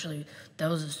that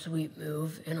was a sweet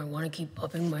move, and I want to keep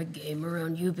upping my game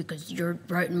around you because you're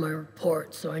writing my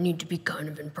report, so I need to be kind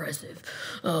of impressive.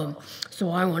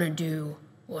 So I want to do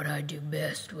what I do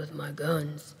best with my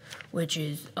guns, which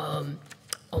is I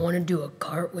want to do a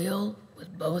cartwheel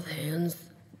with both hands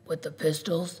with the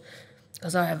pistols,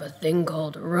 because I have a thing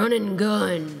called run and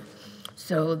gun.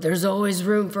 So there's always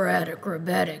room for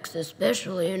acrobatics,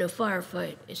 especially in a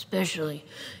firefight, especially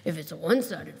if it's a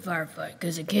one-sided firefight,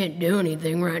 because it can't do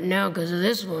anything right now because of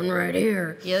this one right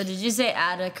here. Yo, did you say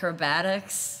add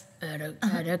acrobatics?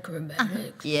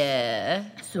 Acrobatics. Yeah.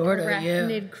 Sorta, yeah.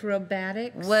 Arachnid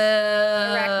acrobatics.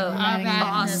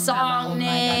 Well, song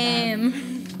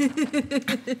name.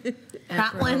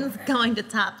 That one's going to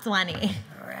top 20.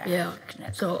 Yeah.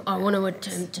 So I want to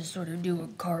attempt to sort of do a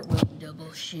cartwheel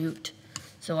double shoot.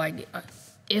 So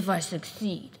if I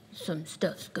succeed, some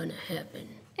stuff's gonna happen.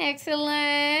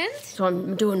 Excellent. So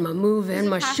I'm doing my move and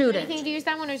my shoot Anything action. to use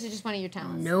that one, or is it just one of your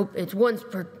talents? Nope, it's once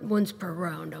per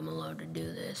round I'm allowed to do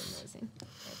this.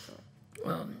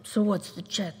 So what's the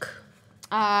check?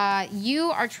 You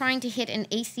are trying to hit an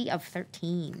AC of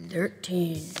 13.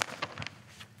 13.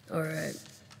 All right.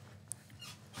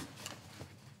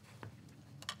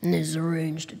 And this is a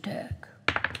ranged attack.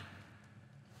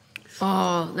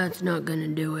 Oh, that's not gonna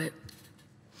do it.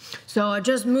 So I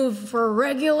just move for a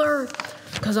regular,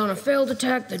 because on a failed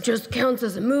attack that just counts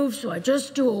as a move, so I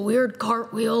just do a weird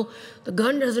cartwheel. The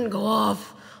gun doesn't go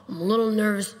off. I'm a little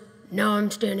nervous. Now I'm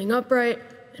standing upright,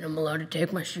 and I'm allowed to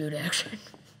take my shoot action.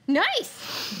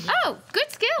 Nice. Oh,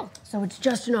 good skill. So it's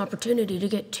just an opportunity to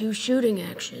get 2 shooting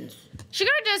actions.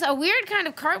 Shigura does a weird kind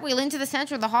of cartwheel into the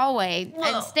center of the hallway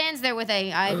and stands there with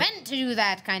a I meant to do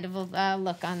that kind of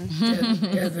look on.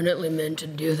 Definitely meant to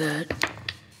do that.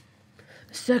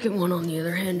 The second one, on the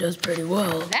other hand, does pretty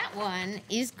well. That one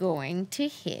is going to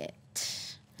hit.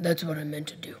 That's what I meant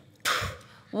to do.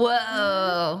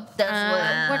 Whoa.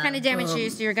 That's What kind of damage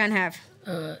does your gun have?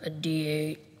 A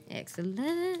D8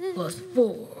 Excellent. plus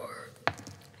 4. I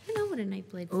don't know what a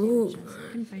Nightblade's Ooh. damage is. I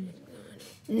couldn't find it.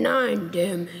 9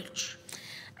 damage.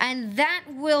 And that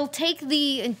will take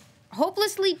the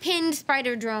hopelessly pinned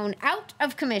spider drone out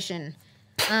of commission.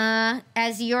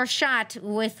 As your shot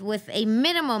with a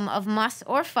minimum of muss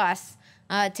or fuss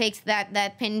takes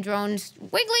that pinned drone's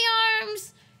wiggly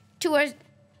arms to a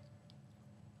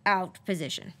out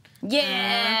position.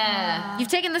 Yeah. You've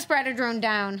taken the spider drone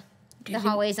down. The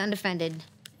hallway's undefended.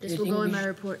 This will go in my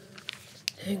report.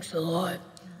 Thanks a lot.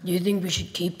 Do you think we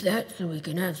should keep that so we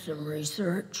can have some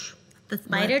research? The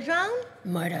spider drone?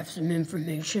 Might have some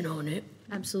information on it.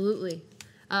 Absolutely.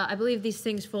 I believe these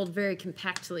things fold very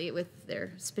compactly with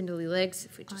their spindly legs.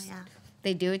 If we just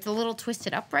They do. It's a little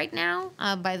twisted up right now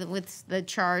with the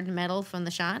charred metal from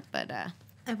the shot, but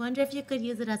I wonder if you could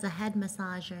use it as a head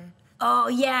massager. Oh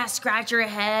yeah, scratch your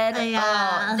head. Yeah.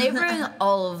 Oh, they bring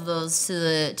all of those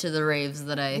to the raves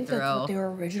that I I think that's throw. what they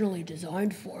were originally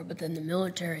designed for, but then the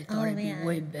military thought it'd be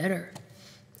way better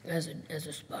as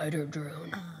a spider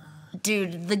drone.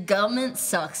 Dude, the government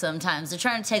sucks sometimes. They're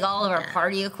trying to take all of our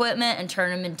party equipment and turn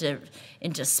them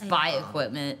into spy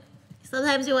equipment.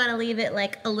 Sometimes you want to leave it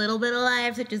like a little bit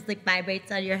alive, so it just like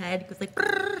vibrates on your head. It's like,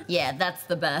 brrr. Yeah, that's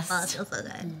the best. Oh, it feels so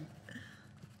good.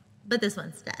 But this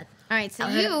one's dead. all right. So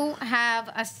you have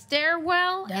a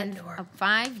stairwell That and door.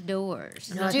 5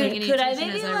 doors. not Dude, paying any could I attention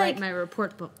maybe, as I write like- my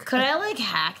report book. Could I like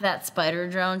hack that spider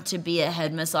drone to be a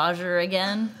head massager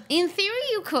again? In theory,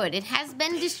 you could. It has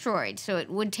been destroyed, so it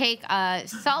would take a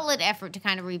solid effort to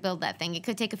kind of rebuild that thing. It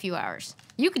could take a few hours.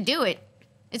 You could do it.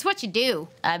 It's what you do.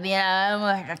 I mean, I'm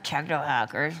like a techno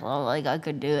hacker, so like I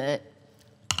could do it.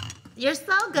 You're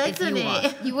so good to me.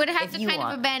 You would have If to you kind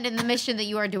want. of abandon the mission that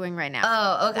you are doing right now.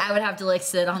 Oh, okay. I would have to like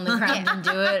sit on the ground and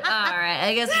do it. All right,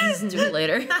 I guess we can do it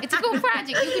later. It's a cool project.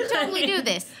 You could totally do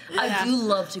this. I do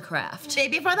love to craft.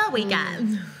 Maybe for the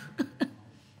weekend.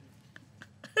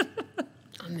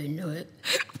 I'm into it.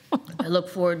 I look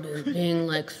forward to being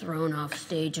like thrown off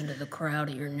stage into the crowd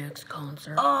at your next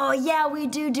concert. Oh yeah, we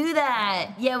do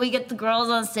that. Yeah, we get the girls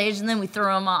on stage and then we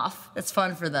throw them off. It's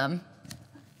fun for them.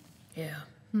 Yeah.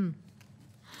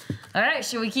 All right,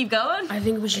 should we keep going? I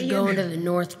think we should go into the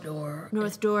north door.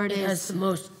 North door it It has is. the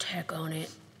most tech on it,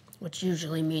 which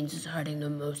usually means it's hiding the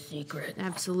most secret.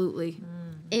 Absolutely.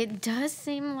 It does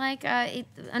seem like,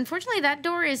 unfortunately, that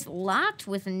door is locked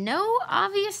with no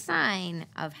obvious sign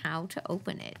of how to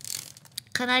open it.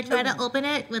 Can I try to open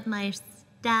it with my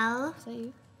stealth?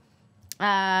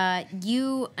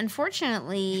 You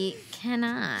unfortunately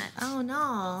cannot. Oh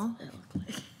no.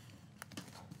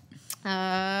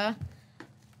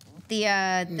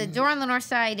 The door on the north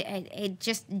side, it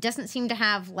just doesn't seem to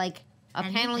have like a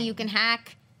panel you can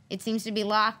hack. It seems to be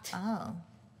locked. Oh.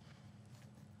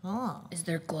 Oh. Is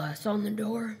there glass on the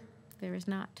door? There is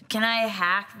not. Can I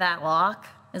hack that lock?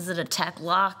 Is it a tech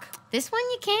lock? This one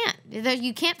you can't.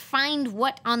 You can't find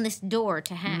what on this door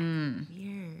to hack.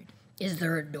 Weird. Is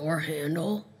there a door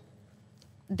handle?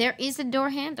 There is a door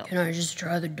handle. Can I just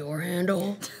try the door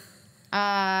handle?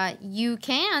 You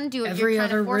can do it. Every You're trying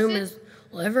to other force room it? is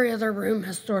every other room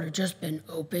has sort of just been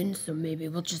opened, so maybe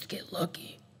we'll just get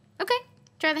lucky. Okay,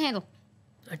 try the handle.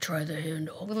 I try the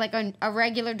handle. With like a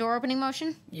regular door opening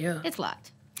motion. Yeah. It's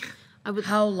locked.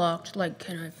 How locked? Like,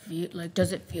 can I feel? Like,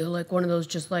 does it feel like one of those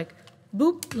just like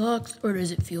boop locks, or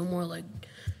does it feel more like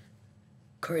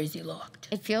crazy locked?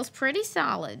 It feels pretty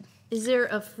solid. Is there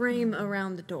a frame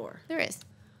around the door? There is.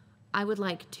 I would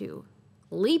like to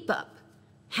leap up,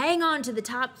 hang on to the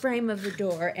top frame of the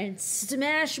door, and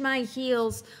smash my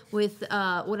heels with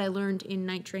what I learned in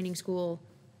night training school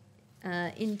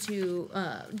into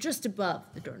just above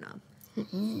the doorknob.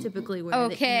 Typically where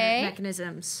the Okay. inner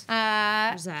mechanisms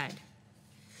reside.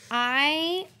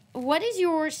 What is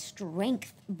your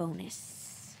strength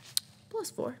bonus?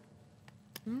 +4. All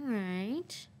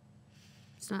right.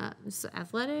 It's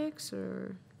athletics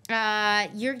or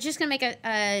You're just gonna make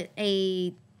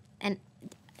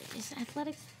is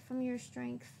athletics from your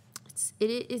strength?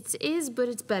 it is, but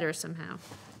it's better somehow.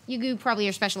 You probably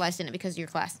are specialized in it because of your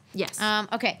class. Yes.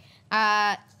 Okay.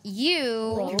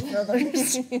 You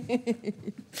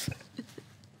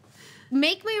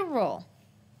make me a roll.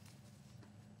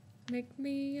 Make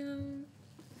me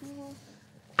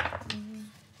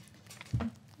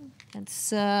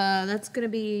that's gonna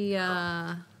be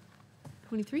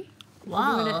 23.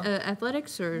 Wow.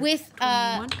 Athletics or With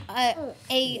 21?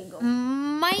 a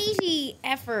mighty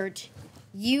effort,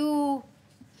 you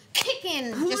kick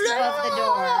in just above the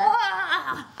door.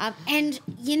 And,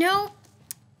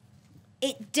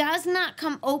 it does not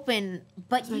come open,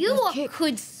 but you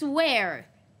could swear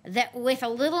that with a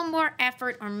little more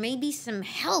effort or maybe some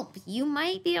help, you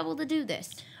might be able to do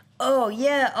this. Oh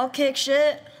yeah, I'll kick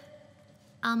shit.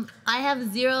 I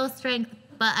have 0 strength,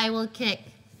 but I will kick.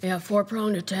 Yeah,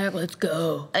 4-pronged attack. Let's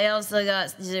go. I also got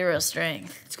 0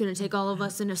 strength. It's gonna take all of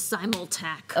us in a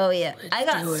simultac. Oh yeah, I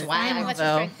got do it. swag What's your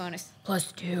though. strength bonus?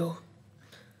 +2.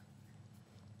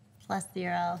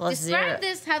 +0. Describe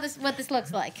what this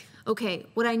looks like. Okay,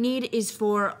 what I need is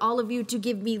for all of you to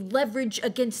give me leverage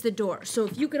against the door. So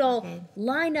if you could all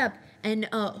line up and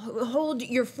hold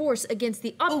your force against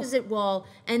the opposite wall,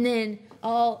 and then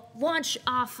I'll launch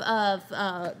off of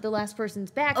the last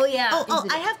person's back. Oh, yeah. Oh,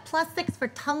 I have +6 for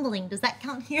tumbling. Does that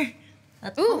count here?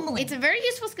 That's Ooh, tumbling. it's a very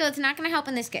useful skill. It's not going to help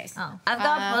in this case. Oh. I've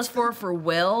got +4 for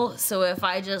will, so if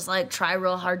I just like try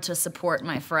real hard to support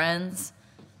my friends.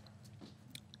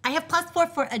 I have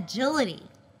 +4 for agility.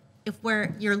 If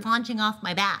you're launching off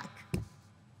my back.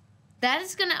 That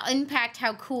is going to impact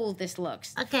how cool this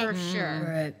looks. Okay. For sure.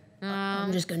 Right.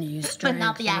 I'm just gonna use strength.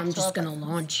 not the and I'm actual just gonna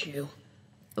launch you.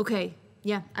 Okay,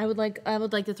 yeah, I would like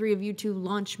the three of you to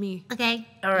launch me Okay.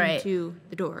 All right. into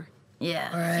the door. Yeah.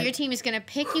 All So right. your team is going to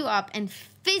pick you up and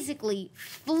physically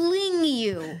fling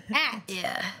you at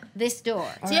Yeah. this door.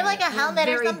 Do you have like a helmet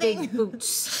or Very something? big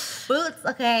boots. Boots.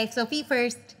 Okay. So feet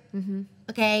first.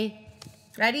 Okay.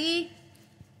 Ready?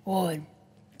 1,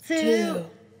 2. 2,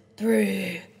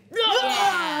 3.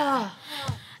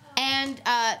 And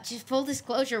just full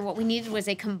disclosure, what we needed was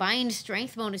a combined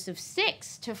strength bonus of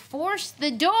 6 to force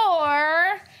the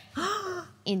door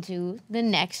into the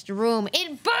next room.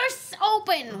 It bursts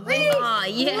open with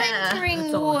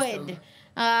splintering wood.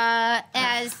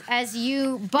 As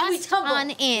you bust on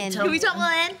in. Can we tumble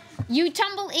in? You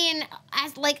tumble in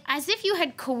as if you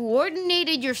had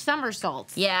coordinated your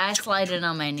somersaults. Yeah, I slide in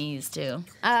on my knees too.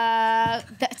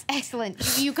 That's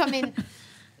excellent. You come in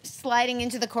sliding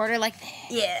into the corner like this.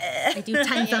 Yeah. I do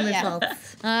 10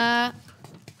 somersaults. I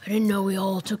didn't know we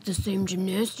all took the same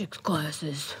gymnastics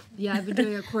classes. Yeah, I've been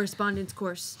doing a correspondence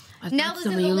course. I thought Nelda's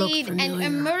some in of the you looked lead and familiar.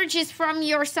 emerges from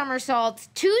your somersaults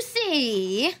to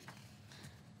see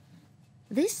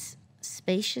this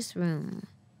spacious room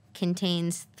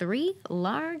contains 3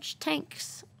 large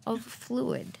tanks of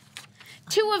fluid.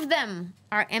 2 of them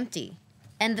are empty,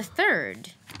 and the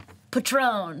third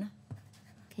Patron.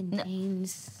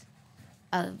 contains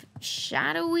a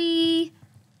shadowy,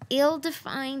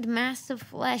 ill-defined mass of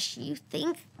flesh. You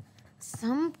think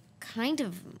some kind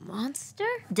of monster?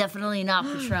 Definitely not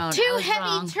Patron. I 2 was heavy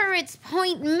wrong. turrets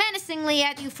point menacingly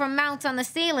at you from mounts on the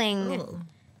ceiling. Ooh.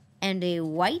 And a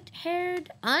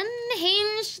white-haired,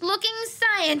 unhinged-looking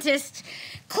scientist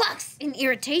clucks in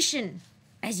irritation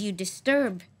as you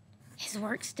disturb his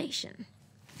workstation.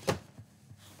 Who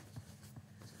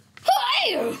are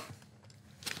you?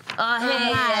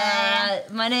 Hey,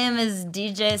 my name is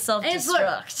DJ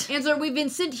Self-Destruct. Answer, we've been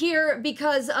sent here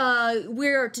because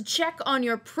we're to check on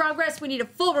your progress. We need a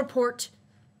full report.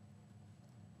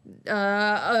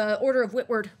 Order of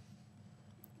Whitward.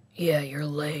 Yeah, you're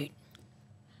late.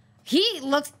 He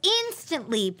looks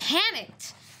instantly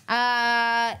panicked.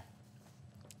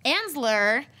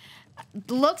 Ansler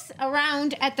looks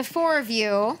around at the 4 of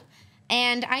you,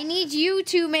 and I need you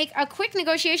to make a quick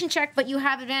negotiation check, but you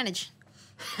have advantage.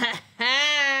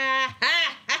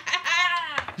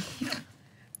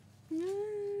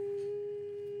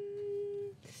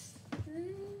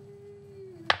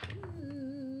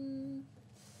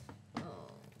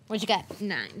 What you got?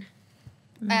 9.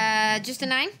 Just a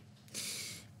 9?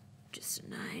 Just a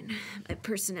 9. My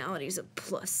personality's a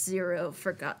 +0.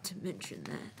 Forgot to mention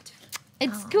that.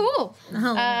 It's cool.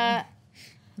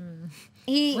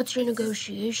 He What's your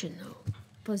negotiation, though?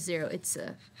 +0. It's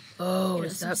a Oh,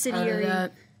 is that part of subsidiary.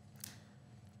 that?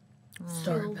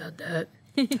 Sorry about that.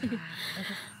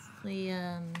 We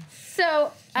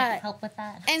so help with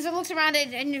that. Enzo looks around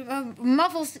and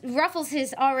ruffles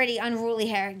his already unruly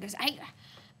hair and goes,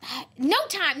 no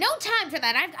time for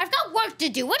that. I've got work to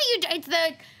do. What do you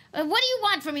what do you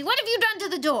want from me? What have you done to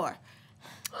the door?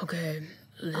 Okay,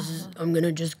 I'm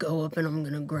gonna just go up and I'm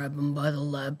gonna grab him by the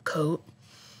lab coat.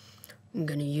 I'm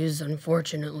gonna use,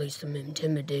 unfortunately, some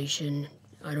intimidation.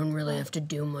 I don't really have to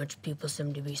do much. People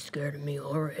seem to be scared of me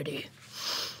already.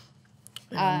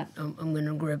 And I'm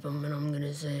gonna grip him and I'm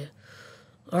gonna say,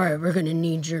 all right, we're gonna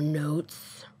need your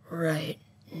notes right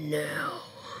now.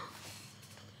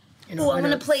 And Oh, I'm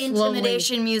gonna play slowly-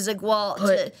 intimidation music while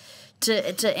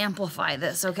to amplify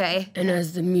this, okay? And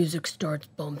as the music starts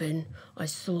bumping, I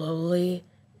slowly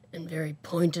and very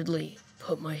pointedly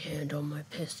put my hand on my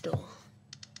pistol.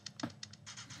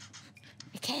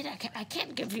 I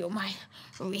can't give you my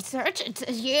research. It's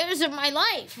years of my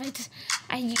life.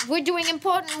 We're doing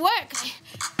important work.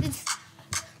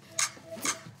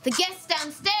 The guests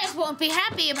downstairs won't be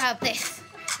happy about this.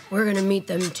 We're gonna meet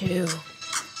them too.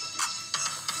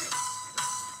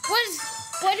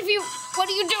 What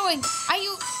are you doing? Stop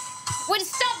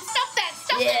that!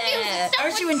 Stop the music! Stop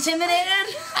Aren't you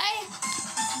intimidated?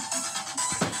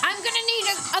 I'm gonna need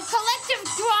a collective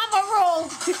drama roll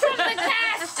from the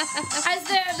cast as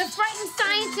the frightened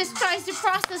scientist tries to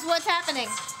process what's happening.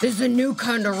 There's a new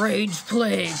kind of rage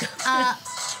plague.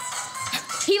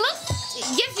 He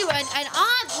gives you an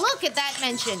odd look at that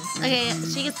mention. Okay,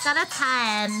 she's got a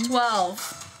 10.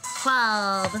 12.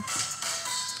 12.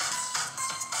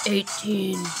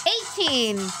 18.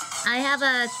 18. I have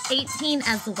a 18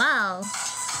 as well.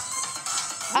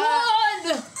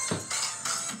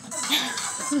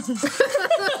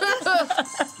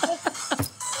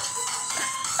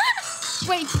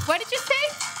 Wait, what did you say?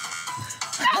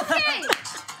 Okay.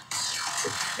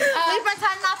 We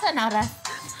pretend not to notice.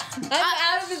 I'm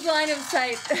out of his line of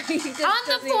sight. On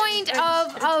the point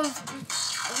of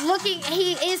looking,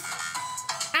 he is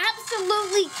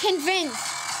absolutely convinced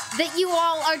that you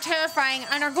all are terrifying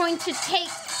and are going to take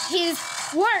his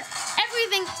work,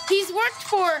 everything he's worked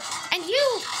for, and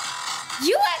you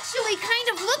actually kind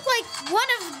of look like one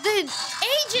of the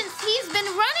agents he's been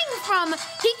running from.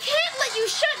 He can't let you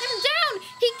shut him down.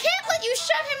 He can't let you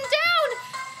shut him down.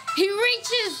 He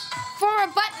reaches for a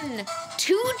button. 2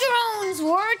 drones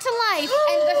whir to life,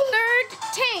 and the third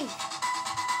tank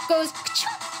goes.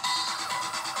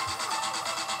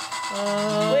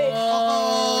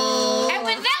 And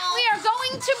with that, we are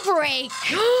going to break.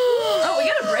 Oh, we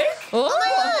got a break? Oh my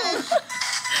gosh.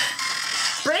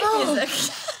 Break music.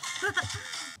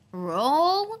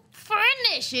 Roll for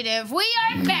initiative. We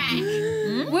are back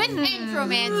with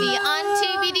Entromancy on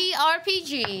TBD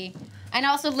RPG. And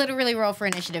also literally roll for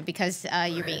initiative because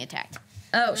you're being attacked.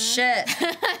 Oh, shit.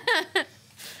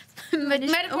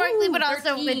 Metaphorically, but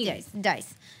also 13. with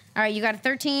dice. All right, you got a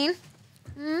 13.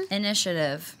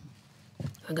 Initiative.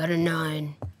 I got a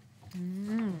 9.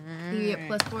 You get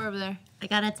 +4 over there. I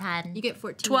got a 10. You get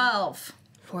 14. 12.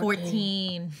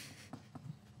 14.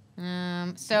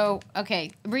 So,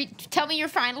 okay. Tell me your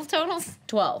final totals.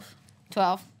 12.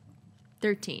 12,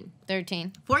 13.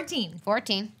 13, 14.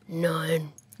 14,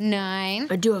 9. 9.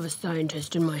 I do have a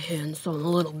scientist in my hands, so I'm a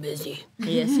little busy.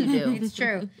 Yes, you do. It's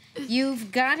true.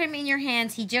 You've got him in your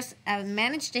hands. He just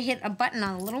managed to hit a button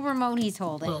on a little remote he's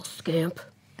holding. Little scamp.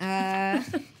 And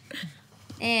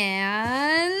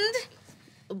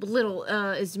Little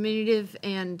is diminutive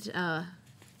and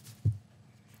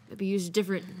maybe use a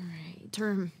different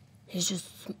term. He's just...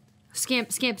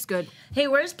 Scamp's good. Hey,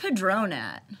 where's Padron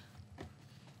at?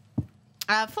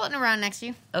 floating around next to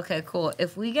you. Okay, cool.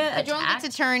 If we get Padron attacked,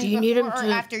 gets a turn Do you need him before or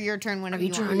to- after your turn whenever Are you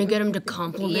you trying want. to get him to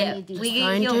compliment the we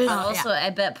can heal. scientist? Also, I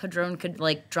bet Padron could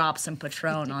like drop some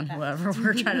Patron on whoever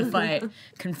we're trying to fight.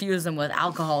 Confuse them with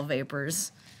alcohol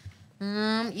vapors.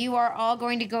 You are all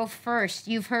going to go first.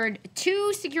 You've heard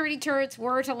 2 security turrets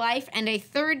whir to life, and a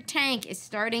 3rd tank is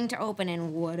starting to open,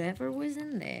 and whatever was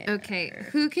in there. Okay,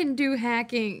 who can do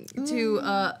hacking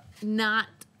to not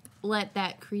let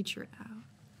that creature out?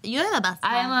 You're the best.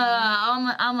 I'm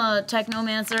a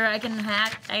technomancer. I can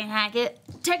hack it.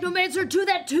 Technomancer to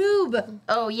that tube!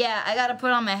 Oh yeah, I gotta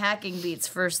put on my hacking beats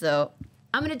first though.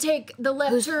 I'm gonna take the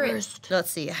left Who's turret. first?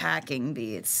 Let's see, hacking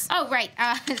beats. Oh, right.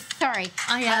 Sorry.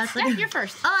 Oh, yeah. Steph, you're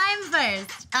first. Oh, I'm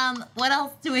first. What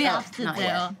else do we have to not do?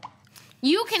 yet.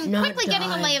 You can Not quickly get in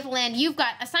the die. lay of the land. You've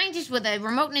got a scientist with a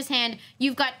remote in his hand.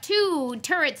 You've got 2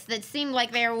 turrets that seem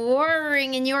like they're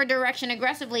whirring in your direction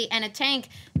aggressively, and a tank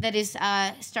that is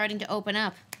starting to open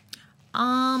up.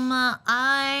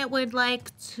 I would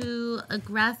like to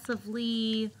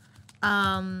aggressively,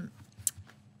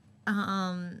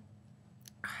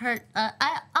 hurt.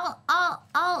 I'll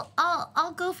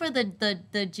go for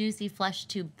the juicy flesh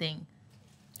tube thing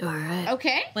All right.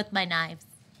 Okay. with my knives.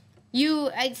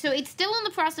 So it's still in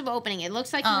the process of opening. It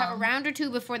looks like you have a round or 2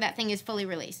 before that thing is fully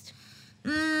released.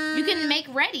 You can make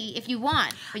ready if you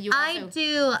want, but you I also...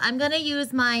 do. I'm gonna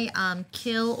use my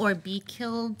kill or be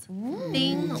killed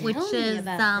thing, which tell me is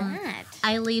about that.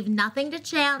 I leave nothing to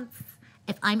chance.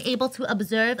 If I'm able to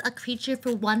observe a creature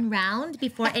for 1 round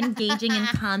before engaging in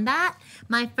combat,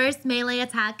 my first melee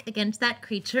attack against that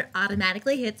creature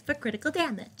automatically hits for critical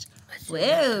damage.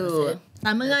 Whoa.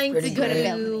 I'm going to pretty good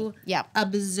ability. Yep.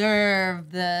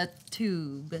 observe the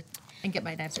tube and get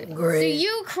my knife ready. So Great.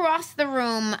 you cross the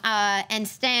room and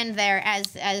stand there as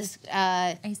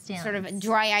stand sort of a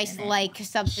dry ice-like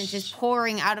substance is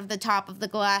pouring out of the top of the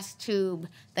glass tube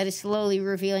that is slowly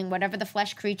revealing whatever the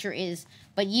flesh creature is.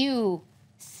 But you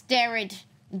stare it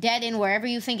dead in wherever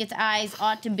you think its eyes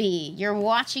ought to be. You're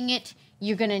watching it.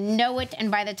 You're gonna know it,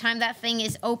 and by the time that thing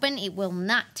is open, it will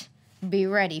not be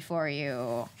ready for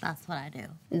you. That's what I do.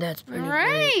 That's pretty All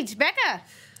great. right, Becca.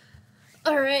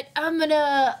 All right, I'm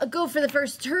gonna go for the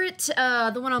first turret,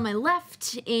 the one on my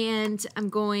left, and I'm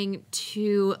going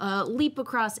to leap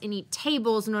across any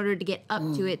tables in order to get up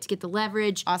to it to get the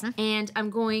leverage. Awesome. And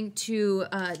I'm going to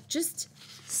just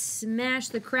smash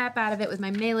the crap out of it with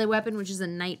my melee weapon, which is a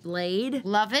night blade.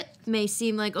 Love it. May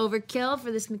seem like overkill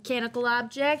for this mechanical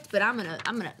object, but I'm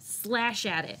gonna slash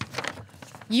at it.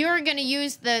 You're gonna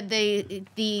use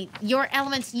your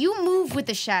elements. You move with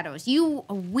the shadows. You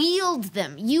wield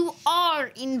them. You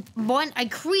are a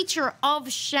creature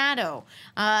of shadow.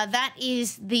 That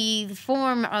is the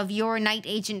form of your night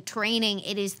agent training.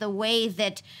 It is the way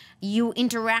that you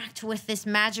interact with this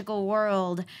magical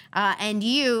world. And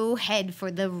you head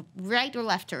for the right or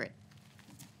left turret.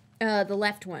 The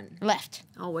left one. Left.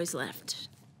 Always left.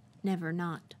 Never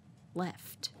not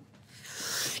left.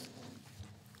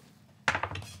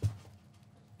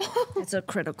 It's a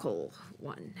critical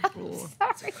one.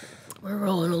 Sorry. We're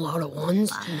rolling a lot of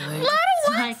ones tonight. A lot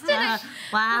of ones today.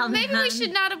 Wow. Maybe we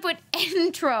should not have put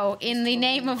intro in the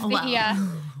name of the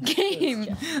game.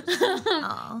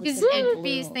 Because it would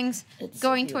be things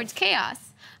going towards chaos.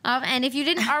 And if you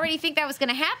didn't already think that was going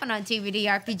to happen on TBD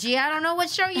RPG, I don't know what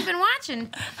show you've been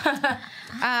watching.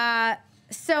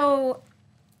 So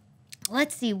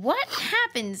let's see. What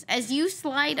happens as you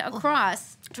slide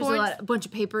across There's a bunch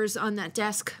of papers on that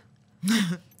desk.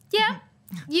 Yeah,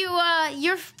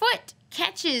 your foot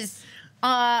catches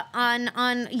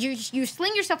on you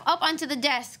sling yourself up onto the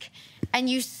desk, and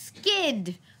you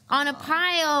skid on a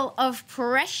pile of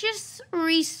precious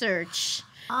research.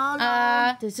 Oh,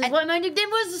 no. This is why my nickname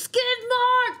was Skid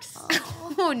Marks.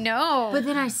 Oh no! But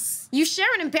then You share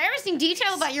an embarrassing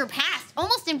detail about your past,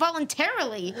 almost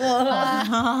involuntarily.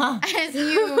 As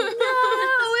you... No,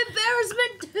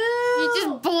 embarrassment too! You're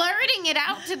just blurting it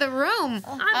out to the room.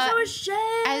 I'm so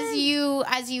ashamed!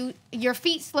 As your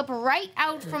feet slip right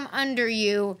out from under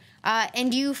you,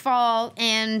 and you fall,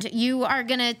 and you are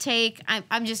gonna take,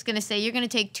 I'm just gonna say, you're gonna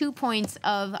take 2 points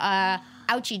of,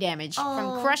 ouchie damage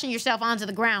from crushing yourself onto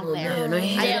the ground there. Man, I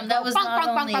hate Damn, that was not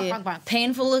only bonk.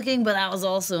 painful looking, but that was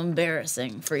also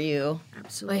embarrassing for you.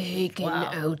 I hate getting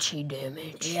ouchie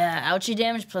damage. Yeah, ouchie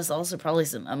damage plus also probably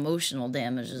some emotional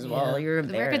damage as well. You're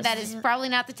The record, embarrassed. that is probably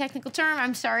not the technical term.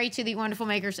 I'm sorry to the wonderful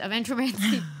makers of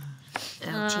Entromancy.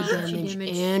 Ouchie damage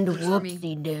and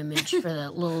whoopsie damage for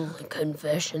that little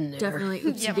confession there. Definitely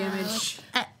oopsie damage.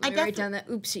 I Write guess down that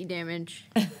oopsie damage.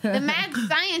 The mad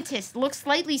scientist looks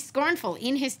slightly scornful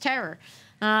in his terror.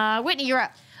 Whitney, you're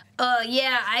up.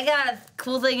 Yeah, I got a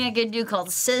cool thing I could do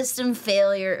called system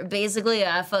failure. Basically,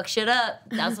 I fuck shit up.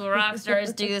 That's what rock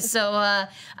stars do. So, I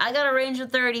got a range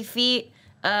of 30 feet,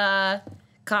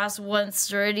 cost 1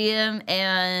 Ceridium,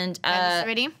 and,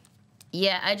 Ready?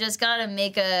 yeah, I just gotta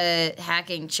make a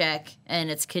hacking check,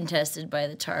 and it's contested by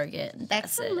the target. And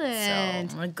that's Excellent. It. So I'm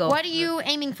gonna go. What are you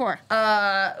aiming for?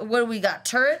 What do we got?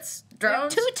 Turrets?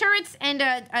 Drones? 2 turrets and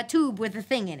a tube with a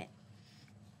thing in it.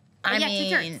 I yeah, 2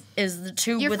 mean, turrets. is the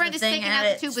tube Your with friend the is thing taking at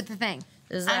out it? the tube with the thing.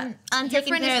 Is that I'm Your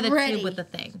taking friend care is of the ready. tube with the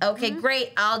thing. okay?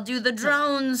 Great. I'll do the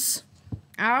drones.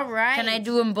 All right. Can I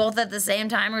do them both at the same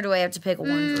time, or do I have to pick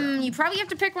one drone? You probably have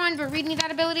to pick one, but read me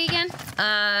that ability again.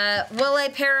 Well, I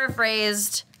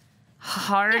paraphrased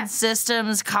hard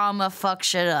systems, comma, fuck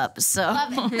shit up. So,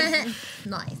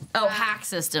 Nice. oh, hack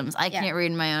systems. I can't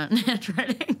read my own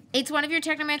handwriting. It's one of your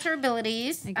Technomancer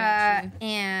abilities. I got you.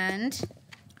 And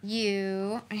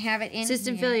I have it in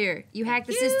System here. failure. You hack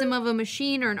the system of a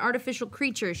machine or an artificial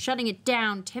creature, shutting it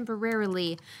down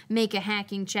temporarily. Make a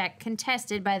hacking check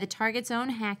contested by the target's own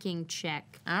hacking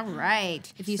check. All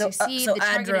right. If you So, succeed, so the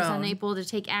add target is drone. unable to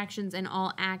take actions, and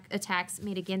all attacks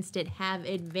made against it have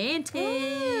advantage.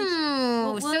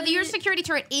 Ooh, so your security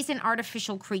turret is an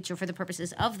artificial creature for the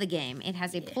purposes of the game. It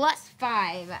has a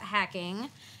 +5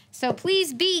 hacking. So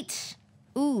please beat,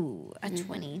 a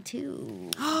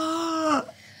 22.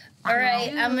 All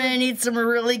right, I'm gonna need some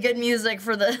really good music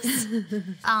for this.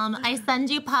 I send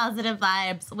you positive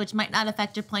vibes, which might not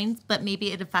affect your points, but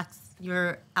maybe it affects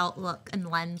your outlook and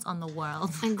lens on the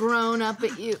world. And grown up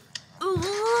at you. You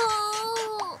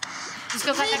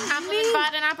still got that compliment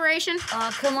bot in operation? Oh,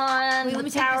 come on, let the me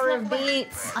take power this of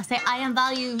beats. I say I am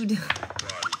valued.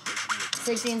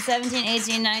 16, 17,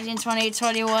 18, 19, 20,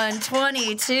 21,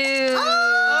 22. What is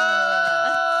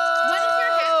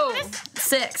your hack bonus?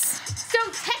 6. So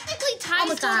technically ties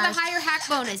to the gosh. higher hack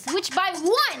bonus, which by 1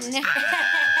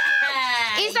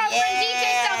 is our friend DJ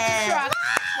Self-Destruct.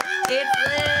 It's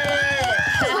lit.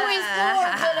 Who is more,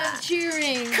 but I'm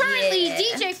cheering. Currently,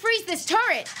 DJ frees this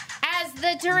turret as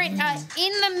the turret,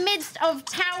 in the midst of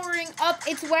powering up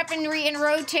its weaponry and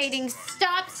rotating,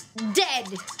 stops dead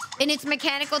in its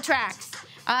mechanical tracks.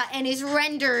 and is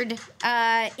rendered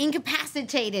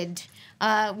incapacitated.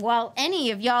 While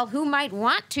any of y'all who might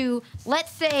want to,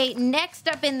 let's say next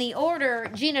up in the order,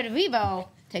 Gina DeVivo,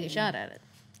 take a shot at it.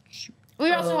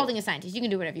 We're also holding a scientist. You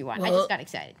can do whatever you want. I just got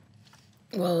excited.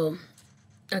 Well,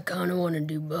 I kind of want to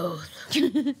do both.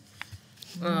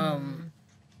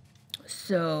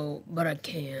 But I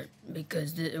can't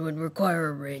because it would require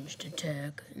a ranged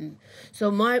attack. And so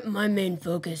my main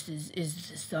focus is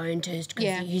the scientist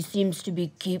because he seems to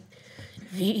be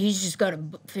he's just got a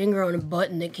finger on a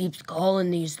button that keeps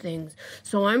calling these things.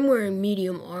 So I'm wearing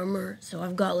medium armor, so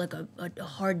I've got like a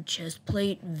hard chest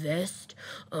plate vest.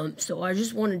 So I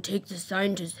just want to take the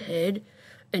scientist's head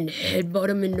and headbutt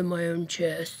him into my own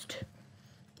chest.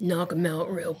 Knock him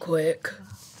out real quick.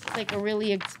 Like a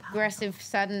really aggressive,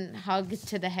 sudden hug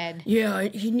to the head. Yeah,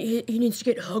 he needs to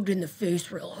get hugged in the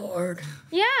face real hard.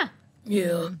 Yeah.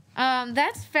 Yeah.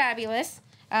 That's fabulous.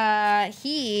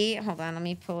 Hold on, let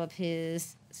me pull up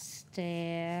his stats,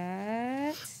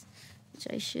 which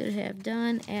I should have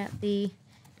done at the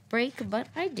break, but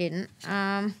I didn't.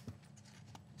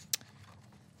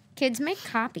 Kids, make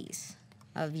copies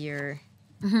of your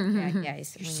bad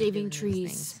guys. You're saving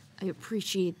trees. I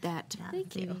appreciate that.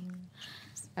 Thank you.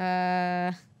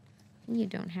 You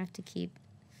don't have to keep.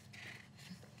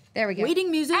 There we go.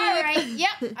 Waiting music. All right.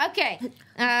 Yep. Okay.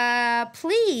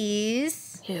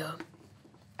 Please. Yeah.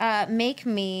 Make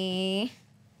me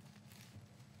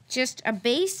just a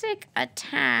basic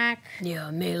attack. Yeah,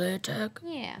 melee attack.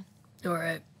 Yeah. All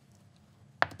right.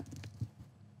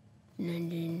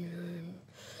 19,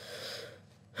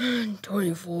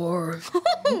 24.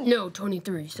 No,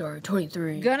 23. Sorry,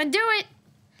 23. Gonna do it.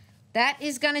 That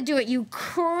is gonna do it. You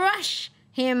crush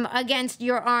him against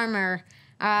your armor.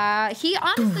 He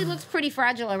honestly looks pretty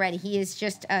fragile already. He is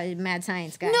just a mad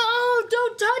science guy. No,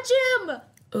 don't touch him!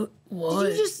 What?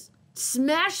 Did you just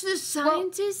smash the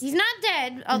scientist? He's not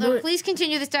dead, although please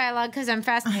continue this dialogue because I'm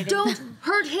fascinated. Don't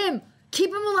hurt him! Keep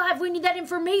him alive. We need that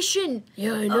information.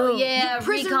 Yeah, I know. Oh, yeah, The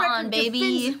prison recon, record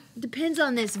baby. depends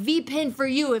on this. V-pin for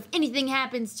you if anything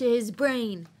happens to his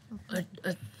brain.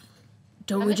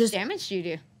 Don't How we much just... damage do you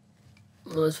do?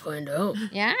 Well, let's find out.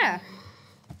 Yeah.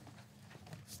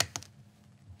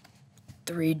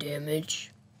 3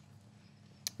 damage.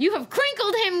 You have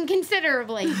crinkled him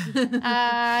considerably.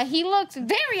 He looks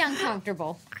very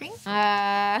uncomfortable.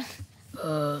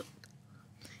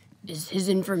 Is his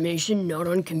information not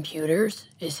on computers?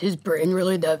 Is his brain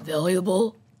really that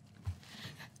valuable?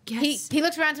 Yes. He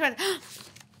looks around to it.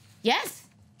 Yes.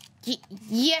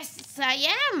 Yes, I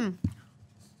am.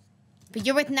 But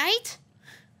you're with Knight?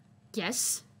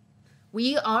 Yes.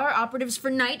 We are operatives for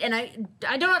Knight, and I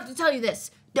don't have to tell you this.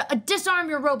 Disarm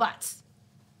your robots.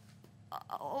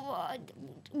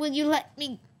 Will you let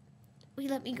me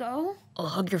go? I'll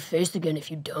hug your face again if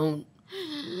you don't.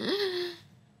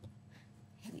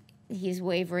 He's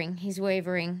wavering.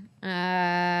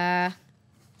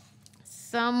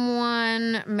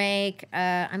 Someone make.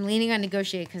 I'm leaning on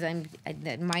negotiate because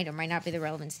that might or might not be the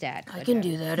relevant stat. I can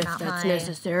do that if that's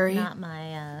necessary. Not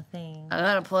my thing. I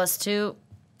got a +2.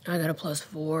 I got a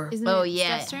 +4. Isn't Oh, it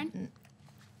yeah. Steph's turn?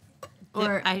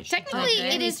 Or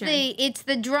Technically, it's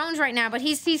the drones right now, but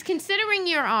he's considering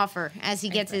your offer as he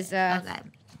gets his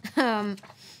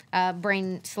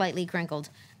brain slightly crinkled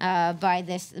by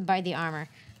the armor.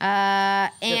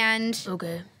 And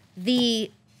Okay.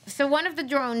 So one of the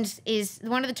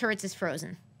turrets is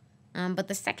frozen, but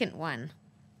the second one,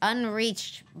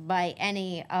 unreached by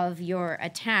any of your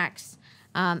attacks,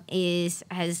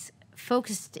 has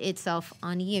focused itself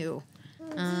on you,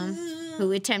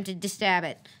 who attempted to stab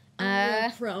it.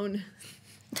 Prone.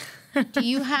 Do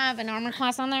you have an armor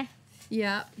class on there?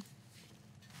 Yeah.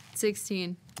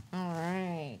 16. All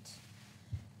right.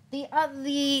 The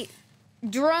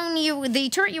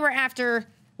turret you were after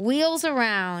wheels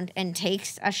around and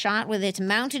takes a shot with its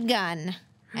mounted gun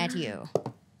at you.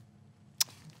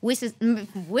 Whisses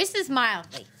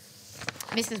mildly.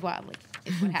 Misses wildly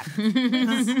is what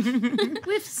happens.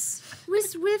 Whiffs.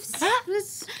 Whiffs.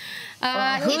 Who's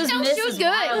It sounds Mrs. too good.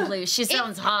 Wildly? She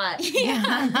sounds hot.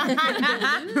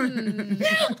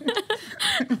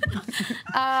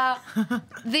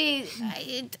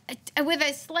 With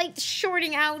a slight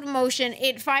shorting out motion,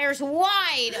 it fires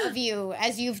wide of you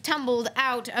as you've tumbled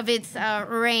out of its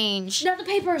range. Not the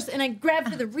papers, and I grab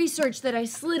for the research that I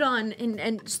slid on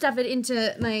and stuff it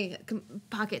into my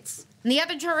pockets. The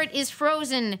other turret is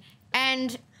frozen,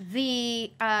 and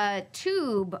the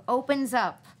tube opens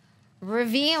up,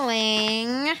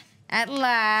 revealing, at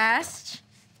last,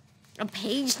 a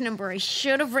page number I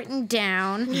should have written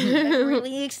down. I'm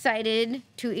really excited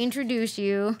to introduce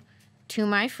you to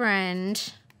my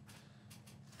friend,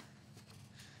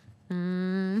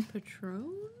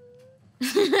 Patron?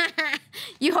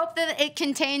 You hope that it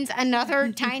contains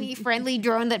another tiny friendly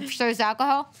drone that serves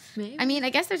alcohol? Maybe. I mean, I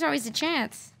guess there's always a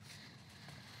chance.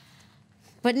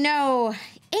 But no,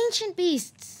 ancient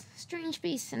beasts, strange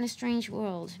beasts in a strange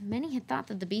world. Many had thought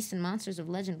that the beasts and monsters of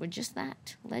legend were just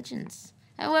that, legends.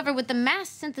 However, with the mass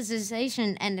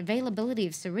synthesization and availability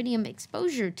of ceridium,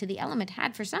 exposure to the element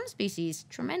had for some species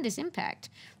tremendous impact,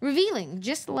 revealing,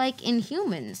 just like in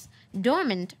humans,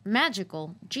 dormant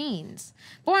magical genes.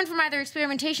 Born from either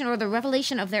experimentation or the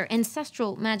revelation of their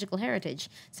ancestral magical heritage,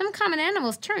 some common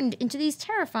animals turned into these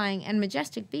terrifying and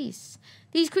majestic beasts.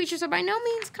 These creatures are by no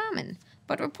means common,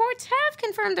 but reports have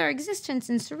confirmed their existence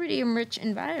in ceridium-rich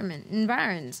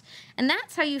environs. And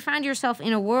that's how you find yourself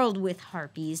in a world with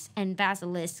harpies and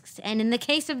basilisks, and in the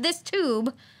case of this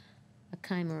tube, a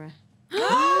chimera.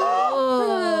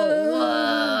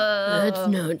 That's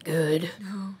not good.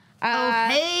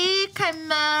 Hey,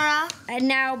 Chimera. And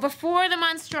now, before the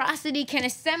monstrosity can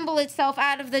assemble itself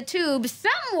out of the tube,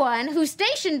 someone who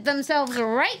stationed themselves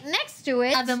right next to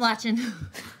it I've been watching.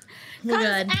 comes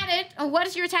at it. What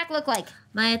does your attack look like?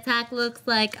 My attack looks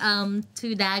like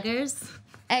 2 daggers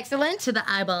Excellent. to the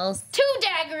eyeballs. 2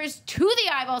 daggers to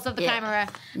the eyeballs of the chimera.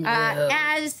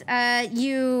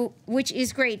 Which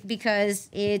is great because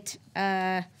it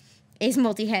is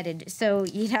multi-headed, so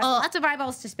you have lots of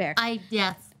eyeballs to spare.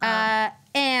 Yes.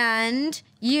 And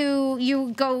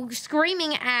you go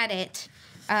screaming at it.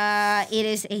 It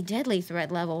is a deadly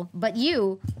threat level, but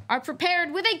you are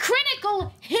prepared with a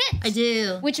critical hit. I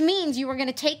do. Which means you are going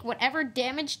to take whatever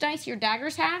damage dice your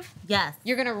daggers have. Yes.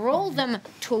 You're going to roll them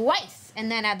twice and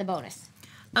then add the bonus.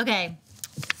 Okay.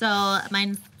 So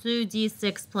mine's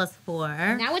 2d6 plus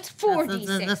 4. Now it's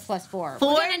 4d6 plus 4. We're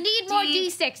 4 going to need more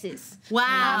d6s.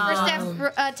 Wow. For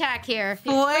Steph's attack here.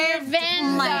 4 your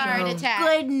Vanguard attack.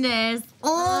 Goodness.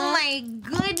 Oh my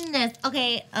goodness.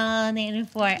 Okay, negative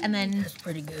 4, and then. That's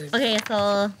pretty good. Okay,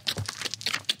 so.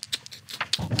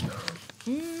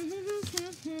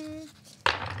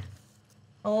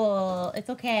 Oh, it's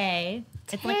okay.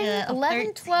 It's like a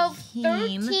 11, 12,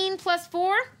 13 plus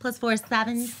 4. Plus 4,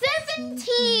 7.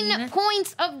 17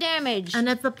 points of damage. And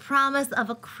it's a promise of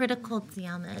a critical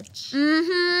damage.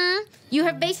 Mm-hmm. You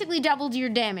have basically doubled your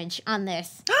damage on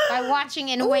this by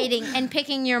watching and waiting and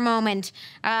picking your moment.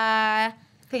 Fantastic.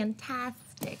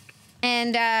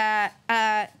 And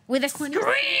with a scream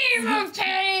of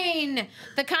pain,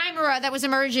 the chimera that was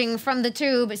emerging from the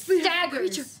tube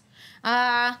staggers.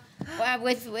 I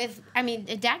mean,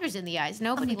 daggers in the eyes.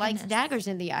 Nobody likes daggers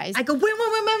in the eyes. I go wham, wham,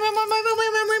 wham, wham, wham, wham, wham,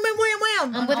 wham, wham, wham,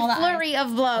 wham. And with a flurry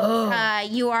of blows,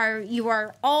 you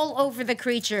are all over the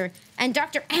creature. And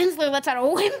Dr. Ansler lets out a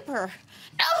whimper.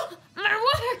 No, my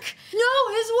work.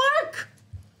 No, his work.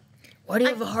 Why do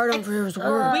you have a hard on for his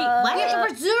work? Wait, what? We have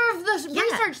to preserve this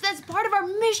research. That's part of our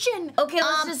mission. Okay,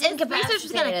 let's just Research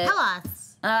is gonna incapacitate kill it.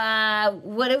 us.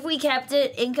 What if we kept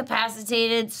it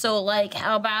incapacitated? So, like,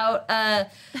 how about,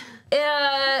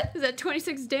 Is that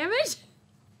 26 damage?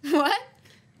 What?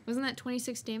 Wasn't that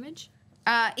 26 damage?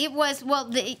 It was, well,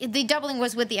 the doubling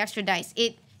was with the extra dice.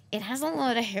 It has a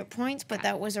lot of hit points, but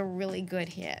that was a really good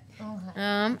hit.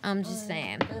 I'm just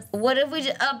saying. what if we,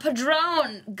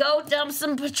 Padron, go dump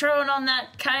some Patron on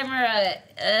that chimera.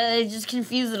 Just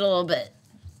confuse it a little bit.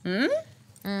 I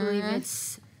believe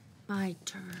it's my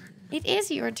turn. It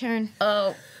is your turn.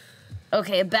 Oh,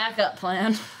 okay, backup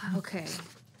plan. Okay.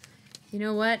 You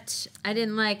know what? I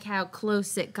didn't like how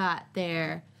close it got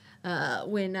there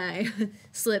when I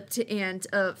slipped and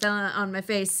fell on my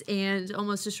face and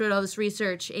almost destroyed all this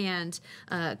research and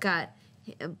got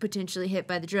potentially hit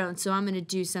by the drone. So I'm going to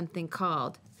do something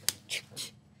called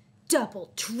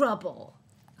Double Trouble.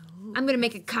 I'm going to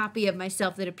make a copy of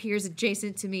myself that appears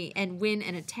adjacent to me, and when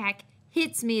an attack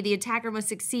hits me, the attacker must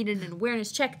succeed in an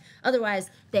awareness check.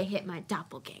 Otherwise, they hit my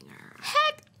doppelganger.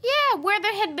 Heck yeah, where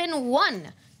there had been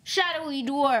one shadowy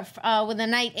dwarf with a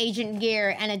night agent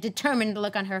gear and a determined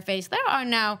look on her face, there are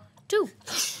now 2.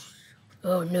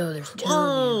 Oh no, there's 2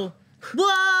 of you.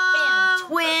 Whoa!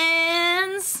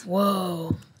 Twins!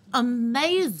 Whoa.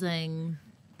 Amazing.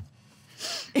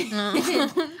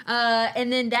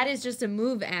 And then that is just a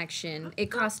move action. It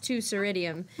costs 2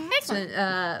 ceridium.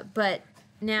 So, but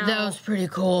now, That was pretty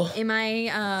cool. am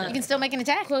I You can still make an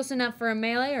attack. close enough for a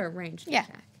melee or a ranged Yeah.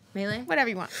 attack? Melee? Whatever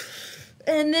you want.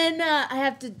 And then I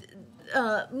have to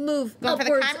move Going for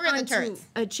the upwards chimera or the onto turrets?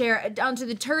 a chair, onto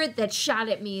the turret that shot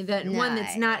at me, that one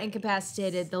that's not Nice.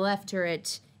 incapacitated, the left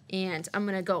turret, and I'm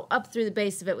gonna go up through the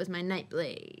base of it with my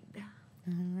Nightblade.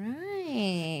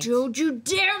 Right. Don't you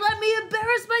dare let me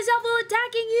embarrass myself while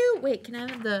attacking you! Wait, can I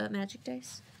have the magic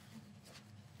dice?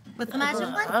 What's the magic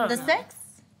one? The 6?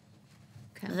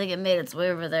 I think it made its way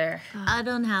over there. I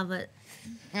don't have it.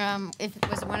 If it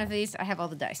was one of these, I have all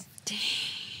the dice.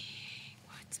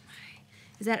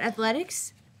 Is that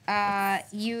athletics? I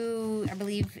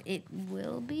believe it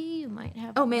will be. You might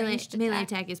have. Oh, a melee ranged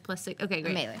attack is +6. Okay,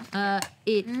 great. Melee.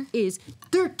 It is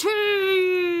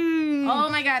 13. Oh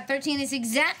my god, 13 is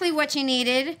exactly what you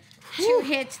needed to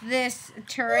hit this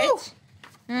turret.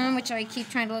 Which I keep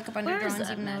trying to look up under Where is drones,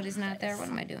 that even though it is not there. What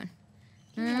am I doing?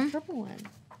 Purple one.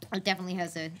 It definitely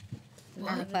has a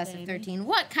armor class of 13.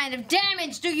 What kind of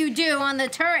damage do you do on the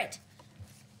turret?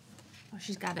 Oh,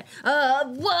 she's got it.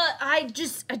 What? I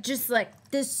just like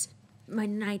this. My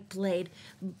night blade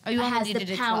has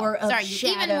the power of Sorry, shadows.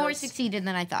 you even more succeeded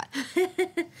than I thought.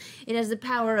 It has the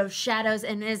power of shadows,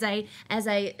 and as I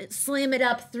slam it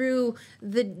up through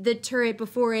the turret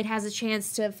before it has a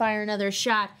chance to fire another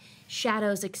shot,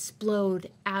 shadows explode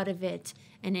out of it,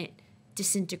 and it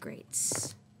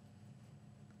disintegrates.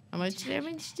 How much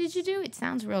damage did you do? It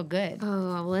sounds real good.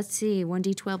 Oh, well, let's see.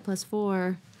 1d12 plus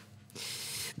 4.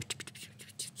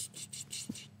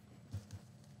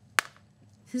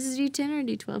 This is d10 or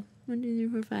d12? 1, 2,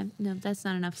 3, 4, 5. No, that's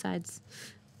not enough sides.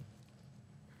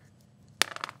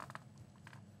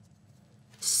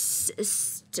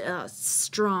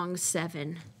 Strong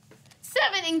 7.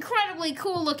 7 incredibly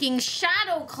cool-looking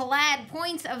shadow-clad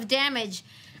points of damage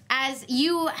as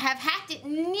you have hacked it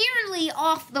nearly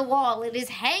off the wall. It is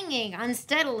hanging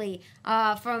unsteadily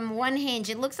from one hinge.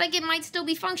 It looks like it might still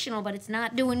be functional, but it's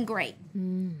not doing great.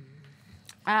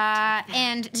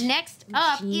 And next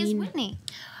up is Whitney.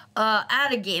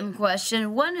 Add a game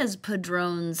question. When is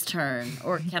Padron's turn?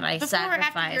 Or can I Before or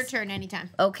sacrifice? after your turn, anytime.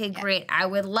 Okay, great. I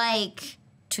would like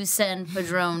to send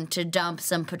Padron to dump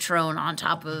some Patron on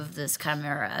top of this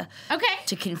chimera. Okay.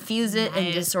 To confuse it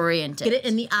and disorient it. Get it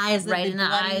in the eyes. Right in the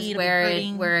eyes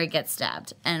where it gets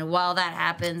stabbed. And while that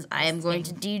happens, I am going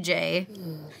to DJ.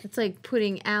 It's like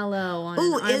putting aloe on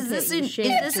Ooh, an armpit.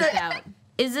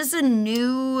 Is this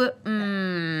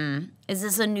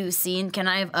a new scene? Can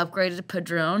I have upgraded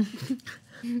Padron?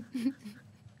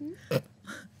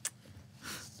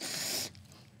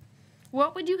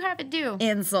 What would you have it do?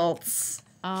 Insults.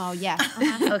 Oh, yes.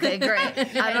 Okay,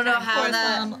 great. I don't know how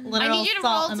that. I need you to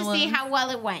roll to see how well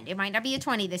it went. It might not be a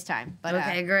 20 this time, but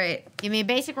Okay, great. give me a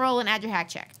basic roll and add your hack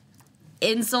check.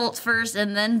 Insult first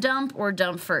and then dump, or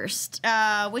dump first?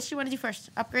 Which do you want to do first?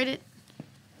 Upgrade it?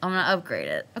 I'm gonna upgrade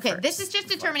it. Okay, first. this is just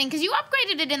determining, because you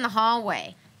upgraded it in the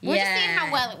hallway. We're just seeing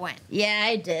how well it went. Yeah,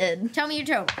 I did. Tell me your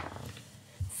total.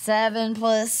 7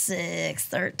 plus 6,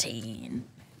 13.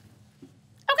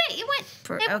 Okay, it went.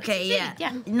 Okay, succeeded,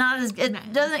 yeah. Not as good.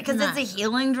 It doesn't, because it's a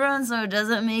healing drone, so it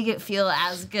doesn't make it feel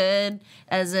as good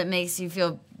as it makes you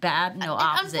feel bad. No,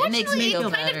 opposite. It makes me feel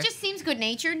it kind better. of just seems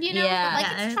good-natured, you know? Yeah. Like,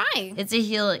 it's trying. It's a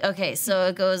healing. Okay, so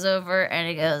it goes over and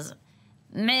it goes,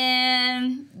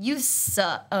 man, you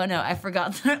suck. Oh no, I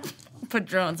forgot the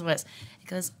Padron's voice. It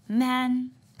goes,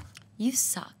 man, you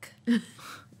suck.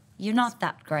 You're not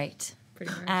that great.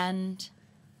 Pretty much. And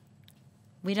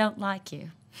we don't like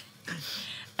you.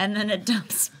 And then it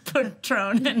dumps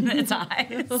Patron in its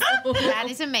eyes. That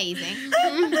is amazing.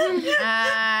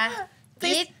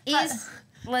 It is,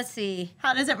 let's see.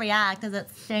 How does it react? Is it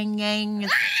singing?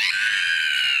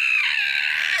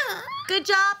 Good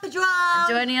job, Padron.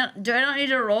 Do I not need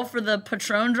to roll for the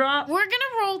Patron drop? We're going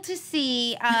to roll to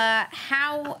see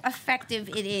how effective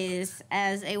it is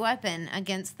as a weapon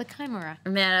against the Chimera.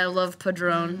 Man, I love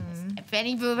Padron. If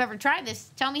any of you have ever tried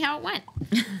this, tell me how it went.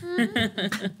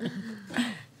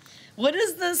 What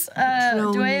is this?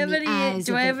 Do I have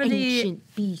any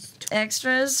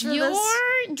extras for Your this?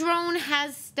 drone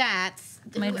has stats.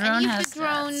 My Do drone any of has the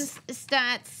drone's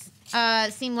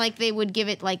stats seem like they would give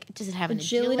it, like, does it have an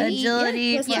agility? Agility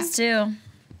Yeah, plus 2.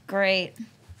 Great.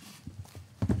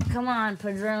 Come on,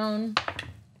 Padron.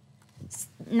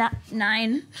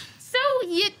 9. So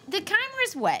the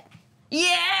Chimera's wet.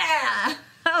 Yeah!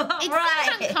 It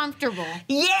sounds uncomfortable.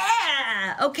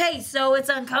 Yeah! Okay, so it's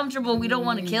uncomfortable. We don't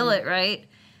want to kill it, right?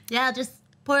 Yeah, just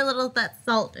pour a little of that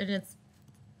salt in its.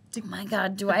 Oh my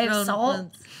god, do I have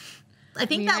salt? I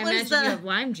think that was you the. have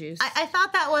lime juice. I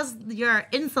thought that was your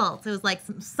insult. It was like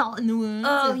some salt in the wound.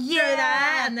 Oh, You yeah. throw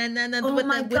that, and then Oh with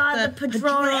my the, god, the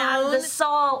Padron and the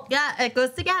salt. Yeah, it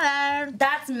goes together.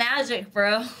 That's magic,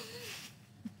 bro.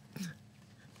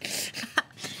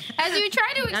 As you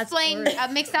try to explain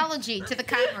mixology to the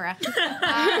Chimera,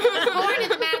 born in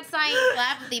the mad science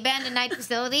lab of the abandoned night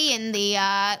facility in the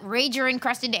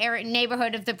rager-encrusted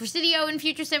neighborhood of the Presidio in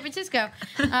future San Francisco,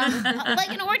 like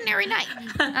an ordinary night.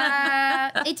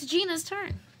 It's Gina's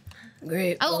turn.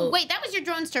 Great. Oh, wait, that was your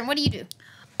drone's turn. What do you do?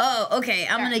 Oh, okay,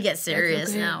 I'm gonna get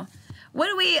serious now. What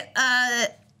do we,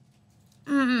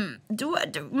 Do I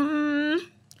do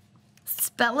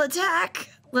spell attack?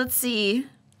 Let's see.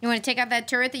 You want to take out that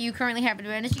turret that you currently have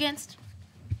advantage against?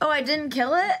 Oh, I didn't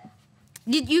kill it?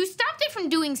 You stopped it from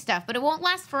doing stuff, but it won't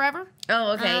last forever.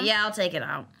 Oh, okay. Yeah, I'll take it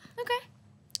out. Okay.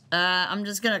 I'm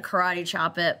just gonna karate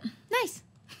chop it. Nice.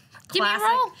 Give me a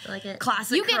roll. I like it.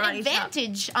 Classic You get karate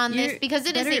advantage on this because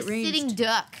it is better a at ranged. sitting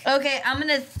duck. chop. Okay, I'm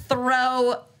gonna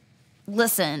throw.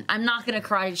 Listen, I'm not gonna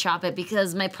karate chop it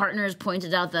because my partner has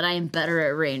pointed out that I am better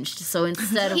at ranged. So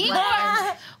instead of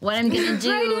what I'm gonna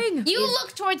do, You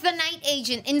look towards the night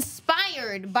agent,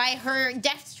 inspired by her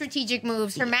deft strategic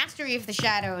moves, her mastery of the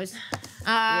shadows,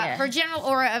 her general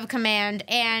aura of command,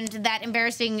 and that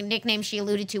embarrassing nickname she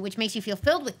alluded to, which makes you feel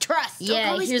filled with trust.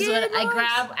 yeah. Here's what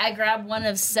I grab one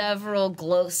of several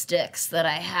glow sticks that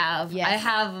I have. Yes. I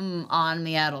have them on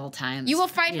me at all times. You will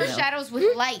fight her know. shadows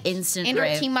with light, Instant and or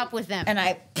rave. team up with them. And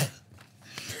I.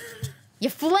 You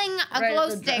fling a Right glow at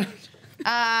the stick,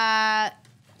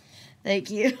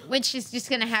 Thank you. which is just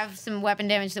gonna have some weapon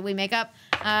damage that we make up.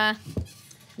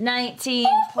 19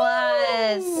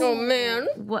 plus. Oh man.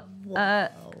 What?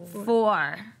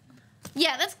 4.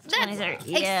 Yeah, that's 23,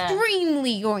 yeah.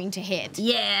 extremely going to hit.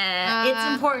 Yeah,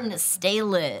 it's important to stay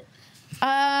lit.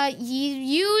 You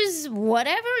use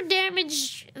whatever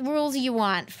damage rules you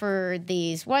want for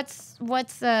these. What's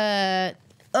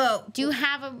Oh, do you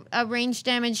have a range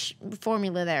damage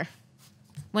formula there?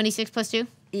 1d6 plus 2?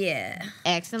 yeah.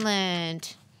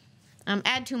 Excellent.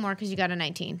 Add 2 more because you got a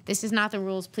 19. This is not the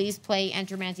rules. Please play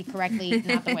Entromancy correctly,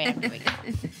 not the way I'm doing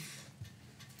it.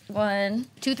 1.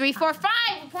 2, 3, 4, 5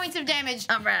 points of damage.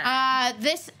 All right.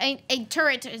 A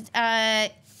turret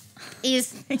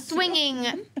is swinging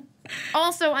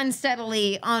also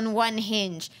unsteadily on one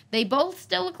hinge. They both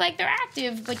still look like they're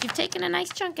active, but you've taken a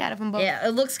nice chunk out of them both. Yeah, it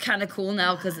looks kind of cool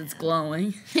now because it's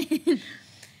glowing.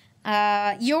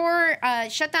 Your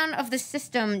shutdown of the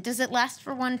system, does it last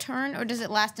for 1 turn, or does it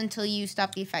last until you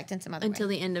stop the effect in some other Until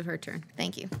way? the end of her turn.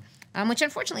 Thank you. Which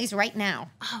unfortunately is right now.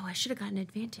 Oh, I should have gotten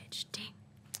advantage. Dang.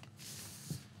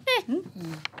 Eh,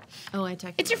 Oh, I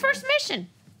attacked. it's your first mission.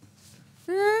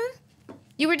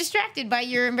 You were distracted by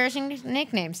your embarrassing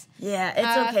nicknames. Yeah,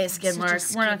 it's okay, Skidmark.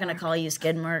 such a We're not going to call you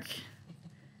Skidmark.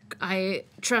 I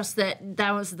trust that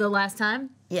was the last time.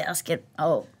 Yeah, Skid.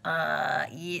 Oh,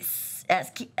 yes.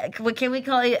 What can we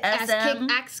call you? SM?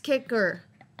 Axe kicker.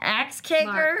 Axe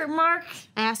kicker, Mark?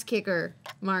 Ass kicker.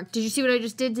 Mark, did you see what I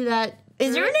just did to that?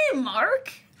 Is your name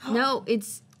Mark? No,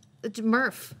 it's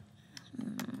Murph.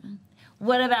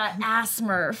 What about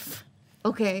Assmurf?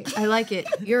 Okay, I like it.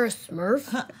 You're a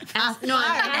Smurf? No,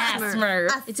 I'm Assmurf.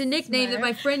 Assmurf. It's a nickname that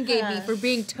my friend gave me for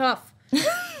being tough. Yeah,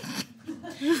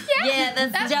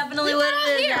 that's definitely what it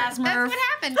is, Here, Assmurf. that's what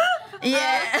happened.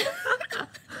 Yeah.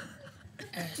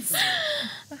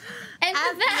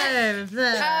 And with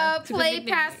that, play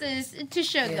nickname. passes to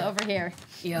Shoga over here.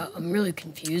 Yeah, I'm really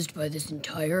confused by this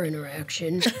entire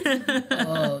interaction.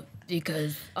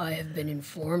 Because I have been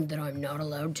informed that I'm not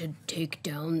allowed to take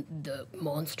down the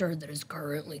monster that is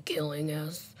currently killing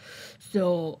us.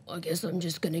 So I guess I'm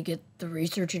just gonna get the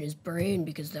research in his brain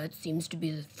because that seems to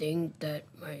be the thing that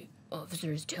my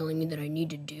officer is telling me that I need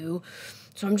to do.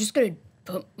 So I'm just gonna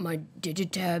put my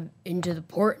digitab into the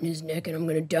port in his neck and I'm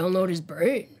gonna download his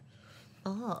brain.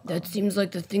 Oh. That seems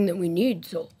like the thing that we need,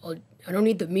 so I don't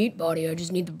need the meat body, I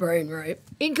just need the brain, right?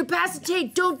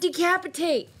 Incapacitate, don't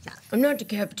decapitate. I'm not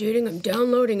decapitating, I'm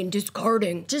downloading and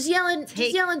discarding. Just yelling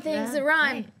things that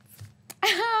rhyme.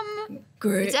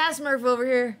 Great. It's Assmurf over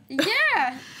here.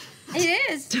 Yeah,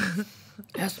 it is.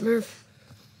 Smurf.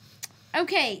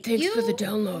 Okay, Thanks you for the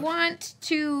download. want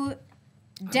to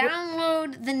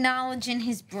download the knowledge in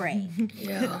his brain.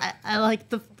 Yeah. I like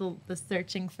the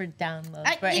searching for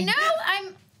download. You know,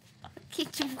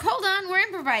 hold on, we're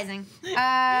improvising.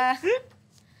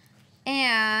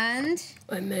 And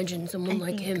I imagine someone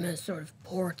like him has sort of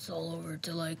ports all over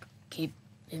to like keep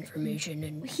information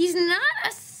and he's not a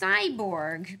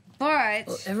cyborg,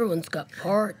 but everyone's got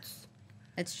parts.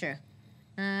 that's true.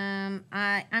 I'm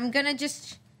gonna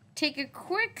just take a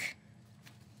quick.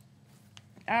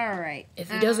 All right.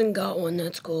 If he doesn't got one,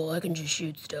 that's cool. I can just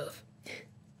shoot stuff.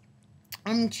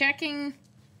 I'm checking.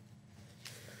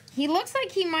 He looks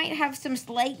like he might have some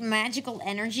slight magical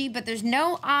energy, but there's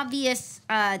no obvious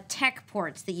tech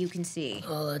ports that you can see.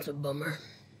 Oh, that's a bummer.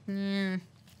 Hmm.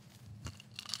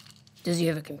 Does he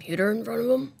have a computer in front of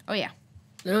him? Oh, yeah.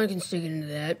 Then I can stick it into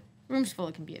that. Room's full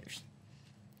of computers.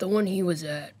 The one he was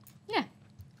at. Yeah.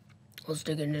 I'll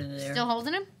stick it into there. Still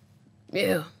holding him?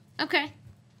 Yeah. Okay.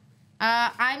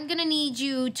 I'm gonna need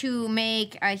you to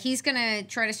make. He's gonna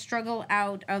try to struggle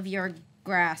out of your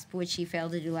grasp, which he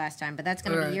failed to do last time. But that's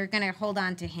gonna be. Alright. You're gonna hold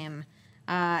on to him.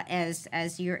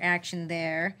 as your action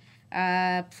there.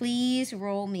 Please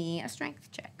roll me a strength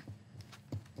check.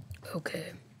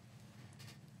 Okay.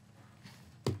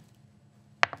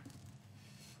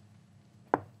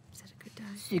 Is that a good die?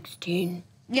 16.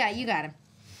 Yeah, you got him.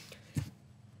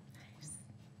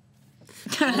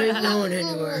 I ain't going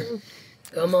anywhere.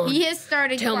 Come on. He has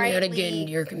started Tell me how to get quietly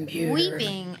into your computer.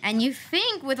 weeping, and you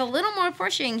think with a little more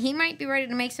pushing, he might be ready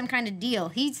to make some kind of deal.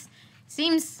 He's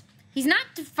not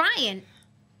defiant.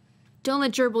 Don't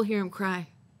let Gerbil hear him cry.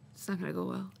 It's not gonna go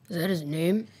well. Is that his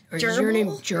name? Or is your name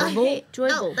Gerbil?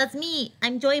 No, that's me.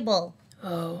 I'm Joyble.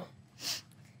 Oh.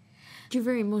 You're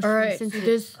very All emotionally right.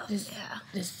 sensitive.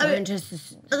 This scientist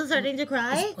is. Is it starting to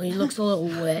cry? Well, he looks a little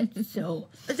wet, so.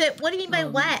 What do you mean by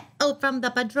wet? Oh, from the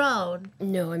padrone.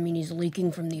 No, I mean he's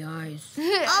leaking from the eyes.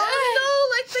 Oh no,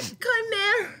 like the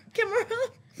chimera.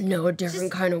 No, a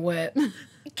different kind of wet.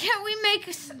 Can we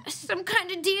make some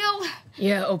kind of deal?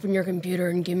 Yeah, open your computer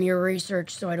and give me your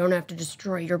research so I don't have to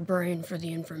destroy your brain for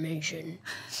the information.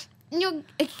 You'll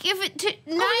give it to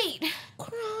Night.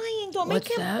 Crying. Don't What's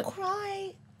make him that?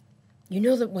 cry. You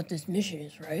know that what this mission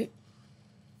is, right?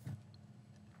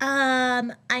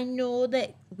 I know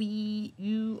that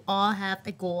you all have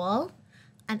a goal,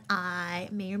 and I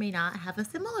may or may not have a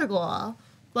similar goal.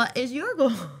 What is your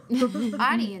goal?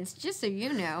 Audience, just so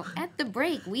you know, at the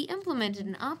break, we implemented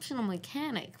an optional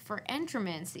mechanic for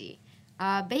Entromancy.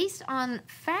 Based on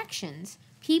factions,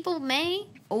 people may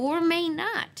or may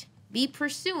not be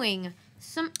pursuing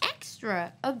some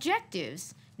extra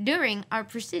objectives during our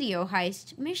Presidio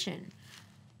heist mission.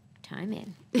 Time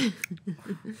in.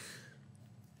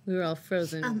 We were all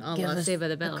frozen, all Give lost us Saved by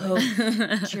the the Bell. code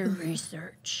to your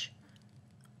research.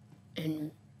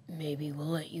 And maybe we'll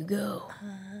let you go.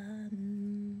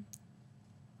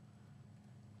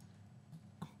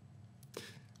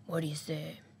 What do you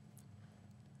say?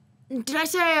 Did I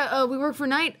say we work for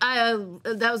Night?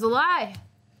 That was a lie.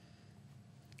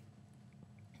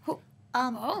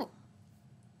 Oh.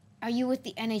 Are you with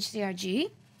the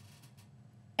NHCRG?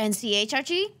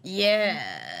 NCHRG? Yeah.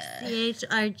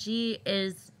 CHRG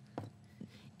is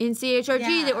In CHRG,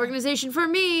 Yeah. the organization for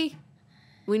me.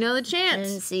 We know the chance.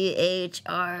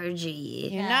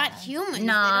 NCHRG. You're not human. They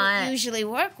Not. don't usually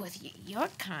work with your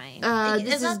kind.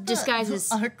 This is disguised as...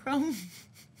 Archrome.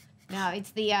 No,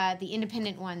 it's the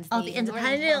independent ones. Oh, the Northern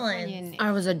independent Californian- ones.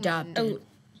 I was adopted.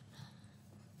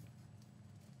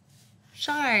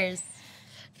 Shars.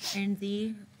 And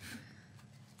this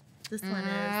one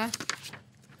is.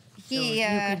 So if you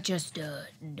could just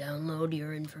download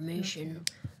your information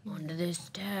onto this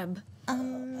tab. I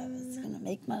was gonna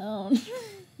make my own.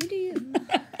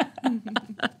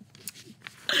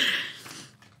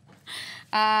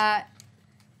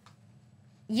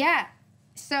 Yeah.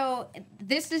 So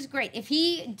this is great. If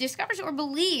he discovers or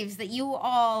believes that you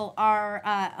all are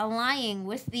allying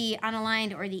with the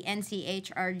unaligned or the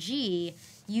NCHRG,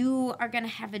 you are going to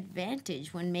have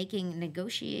advantage when making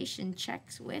negotiation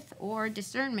checks with or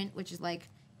discernment, which is like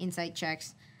insight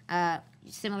checks,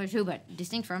 similar to but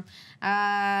distinct from,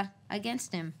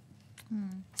 against him.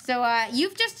 So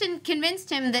you've just convinced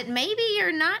him that maybe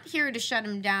you're not here to shut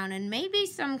him down, and maybe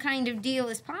some kind of deal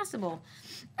is possible.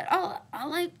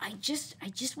 I just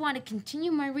want to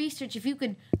continue my research. If you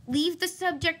could leave the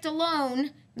subject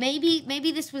alone,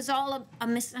 maybe this was all a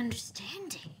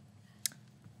misunderstanding.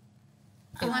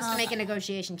 He wants to make a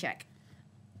negotiation check.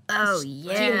 Oh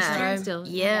yeah. Still.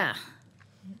 Yeah.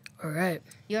 All right.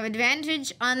 You have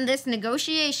advantage on this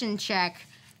negotiation check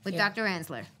with Yeah. Dr.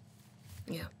 Ansler.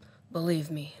 Yeah.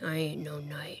 Believe me, I ain't no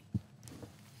knight.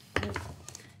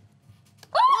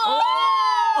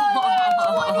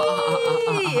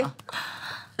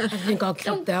 I think I'll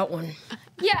keep that one.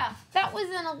 Yeah, that was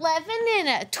an 11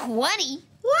 and a 20.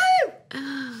 Woo!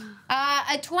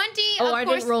 A 20, Oh, of I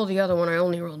course. didn't roll the other one. I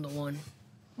only rolled the one.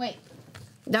 Wait.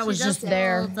 That was just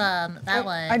there. That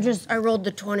one. I rolled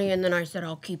the 20 and then I said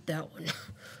I'll keep that one.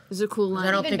 This is a cool line.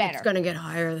 I don't Even think it's better. gonna get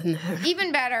higher than that.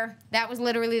 Even better, that was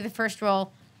literally the first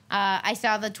roll. I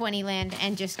saw the 20 land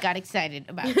and just got excited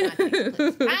about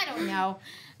it. I don't know.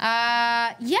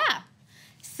 Yeah.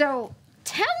 So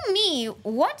tell me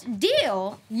what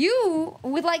deal you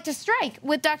would like to strike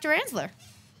with Dr. Ansler.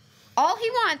 All he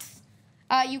wants,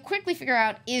 you quickly figure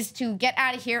out, is to get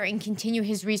out of here and continue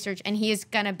his research, and he is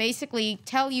going to basically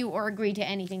tell you or agree to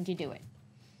anything to do it.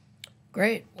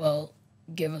 Great. Well,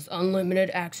 give us unlimited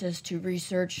access to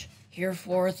research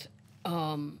hereforth.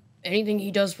 Anything he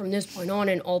does from this point on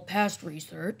and all past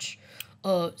research.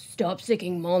 Stop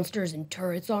sicking monsters and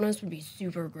turrets on us would be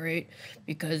super great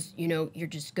because, you know, you're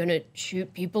just gonna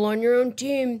shoot people on your own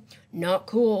team. Not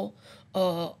cool.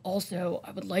 Also,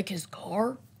 I would like his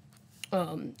car.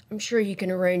 I'm sure he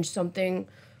can arrange something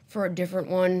for a different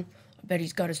one. I bet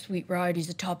he's got a sweet ride. He's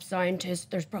a top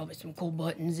scientist. There's probably some cool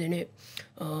buttons in it.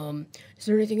 Is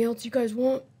there anything else you guys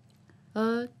want?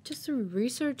 Just some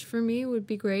research for me would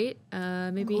be great.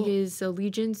 Maybe his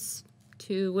allegiance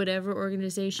to whatever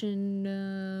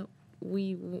organization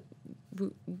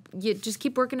just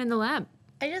keep working in the lab.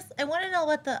 I want to know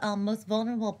what the most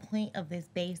vulnerable point of this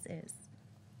base is.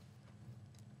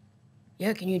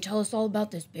 Yeah, can you tell us all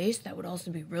about this base? That would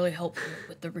also be really helpful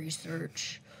with the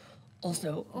research.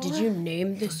 Also, did you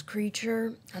name this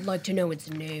creature? I'd like to know its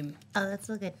name. Oh, that's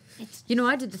so good. You know,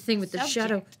 I did the thing with the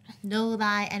shadow. Know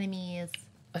thy enemies.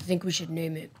 I think we should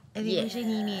name it I think we should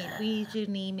name it. We should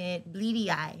name it Bleedy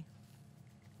Eye.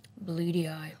 Bleedy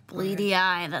Eye. Bleedy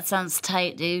eye. That sounds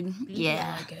tight, dude. I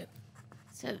Yeah. like it.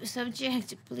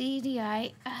 Subject, bleedy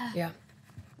eye. Yeah.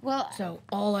 Well, So,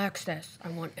 all access. I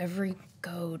want every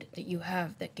code that you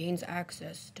have that gains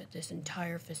access to this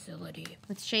entire facility.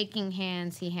 with shaking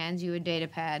hands, he hands you a data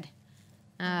pad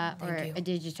or you. a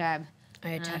digitab I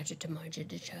attach it to my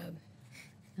digitab.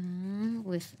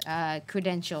 with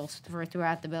credentials for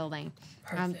throughout the building.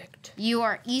 Perfect. You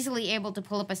are easily able to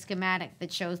pull up a schematic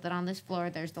that shows that on this floor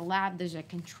there's the lab, there's a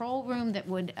control room that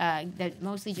would that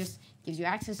mostly just gives you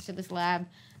access to this lab.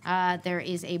 There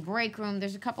is a break room.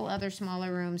 There's a couple other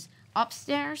smaller rooms.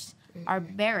 Upstairs are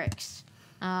barracks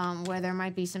where there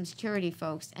might be some security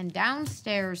folks, and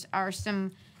downstairs are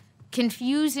some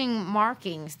confusing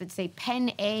markings that say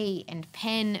Pen A and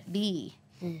Pen B.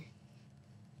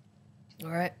 All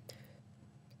right.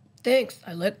 Thanks.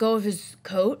 I let go of his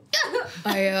coat.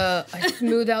 I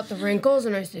smooth out the wrinkles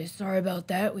and I say, sorry about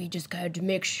that. We just had to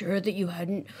make sure that you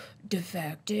hadn't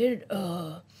defected.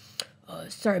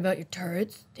 Sorry about your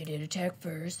turrets. They did attack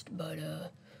first, but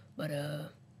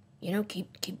you know,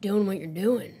 keep doing what you're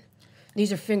doing.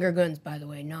 These are finger guns, by the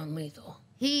way, non-lethal.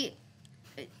 He,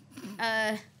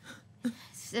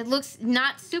 it looks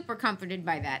not super comforted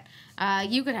by that.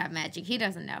 You could have magic. He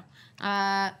doesn't know.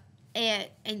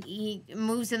 And he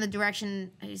moves in the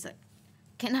direction. He's like,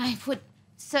 "Can I put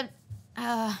subject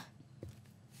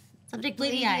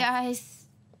Bleedy Eye. eyes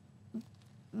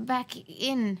back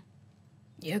in?"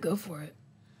 Yeah, go for it.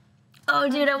 Oh,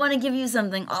 dude, I want to give you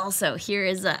something. Also, here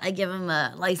is I give him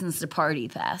a license to party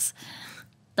pass.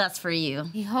 That's for you.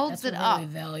 He holds That's it really up.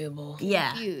 valuable.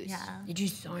 Yeah. Confused. Yeah. Did you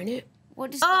sign it?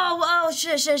 What is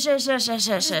Shush.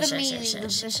 the meaning of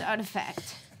this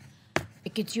artifact?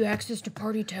 It gets you access to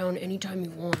Party Town anytime you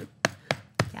want.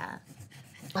 Yeah.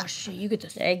 Oh shit, you get the.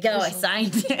 There you go. I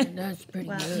signed it. That's pretty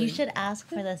Well, good. you should ask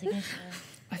for the signature.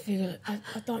 I figured. I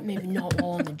thought maybe not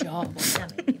while on the job. Yeah,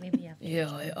 maybe yeah.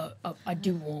 Yeah, I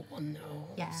do want one though.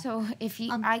 Yeah. So if he,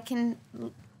 I can.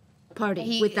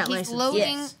 Party with that he's license.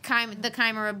 loading Yes. the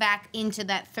chimera back into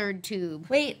that third tube.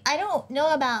 Wait, I don't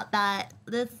know about that.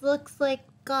 This looks like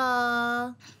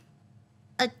a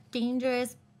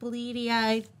dangerous bleedy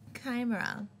eye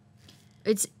chimera.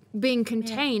 It's being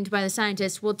contained by the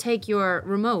scientists. We'll take your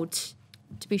remote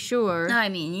to be sure I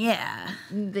mean, yeah.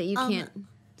 that you can't.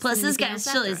 Plus, send this anything guy's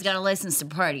else chill. after He's us. got a license to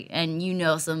party, and you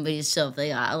know somebody's chill if they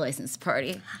got a license to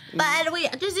party. But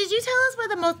wait, did you tell us where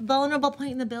the most vulnerable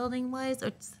point in the building was?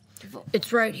 Or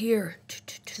It's right here.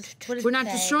 what does We're it not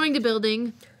say? destroying the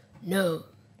building. No.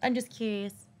 I'm just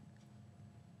curious.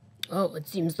 Oh, it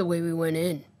seems the way we went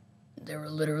in. There were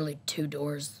literally 2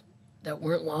 doors that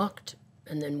weren't locked,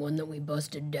 and then one that we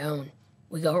busted down.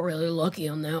 We got really lucky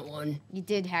on that one. You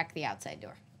did hack the outside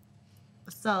door.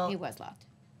 So It was locked.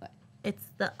 But it's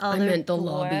the other meant the door.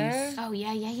 lobbies. oh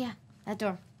yeah. That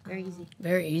door. Very easy.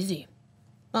 Very easy.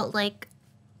 But like,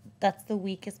 that's the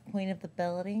weakest point of the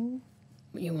building.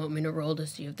 You want me to roll to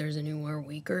see if there's anywhere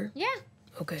weaker? Yeah.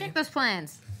 Okay. Check those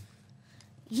plans.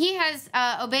 He has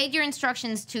obeyed your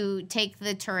instructions to take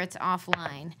the turrets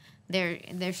offline.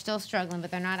 They're still struggling,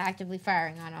 but they're not actively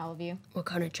firing on all of you. What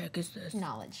kind of check is this?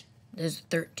 Knowledge. This is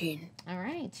 13. All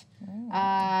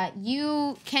right.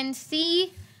 You can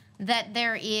see that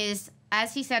there is,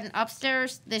 as he said, an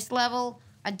upstairs, this level,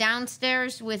 a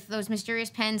downstairs with those mysterious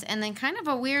pens, and then kind of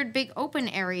a weird big open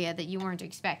area that you weren't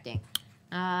expecting.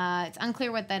 It's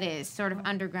unclear what that is, sort of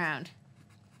underground.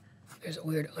 There's a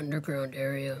weird underground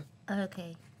area.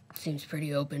 Okay. Seems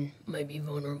pretty open. Might be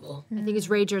vulnerable. I think it's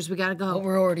Ragers. We gotta But go.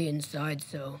 we're already inside,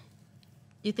 so.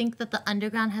 You think that the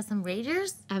underground has some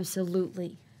ragers?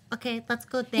 Absolutely. Okay, let's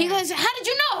go there. He goes, how did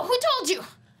you know? Who told you?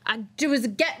 It was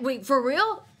wait, for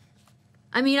real?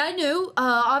 I mean, I knew,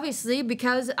 obviously,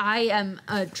 because I am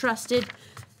a trusted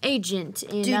agent.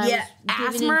 And Dude, I yeah,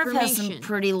 was given Asmurf has some information.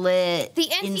 pretty lit The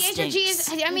NCHRG is,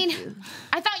 instincts. I mean,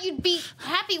 I thought you'd be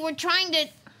happy. We're trying to...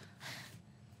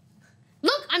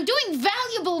 Look, I'm doing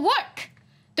valuable work.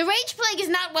 The rage plague is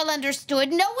not well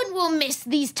understood. No one will miss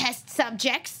these test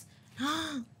subjects.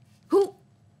 Who?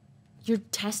 You're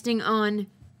testing on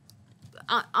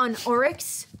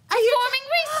Oryx? Performing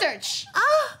research.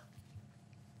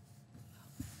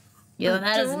 Yo,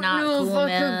 that is not cool, I don't know if I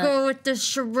man. could go with this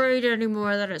charade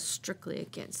anymore. That is strictly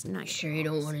against night. Sure you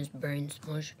don't want his brain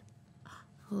smushed?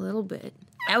 A little bit.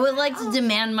 I would like to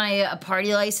demand my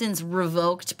party license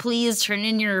revoked. Please turn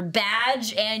in your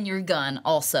badge and your gun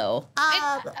also.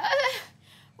 I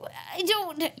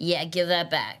don't. Yeah, give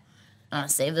that back.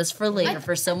 Save this for later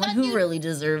for someone who really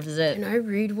deserves Can it. I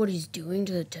read what he's doing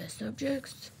to the test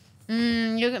subjects?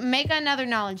 You make another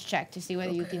knowledge check to see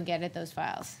whether you can get at those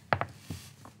files.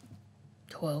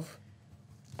 12.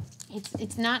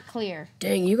 It's not clear.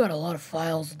 Dang, you got a lot of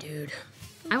files, dude.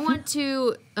 I want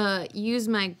to use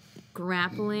my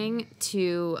grappling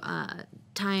to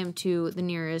tie him to the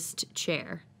nearest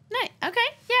chair. Nice. Okay.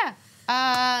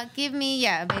 Yeah. Give me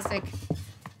a basic.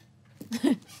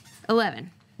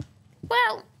 11.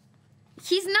 Well,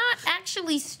 he's not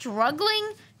actually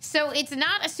struggling, so it's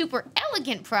not a super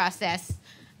elegant process.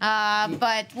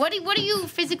 But what are you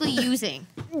physically using?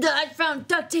 I found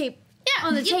duct tape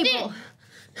on the you table.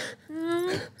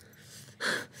 Did.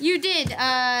 You did.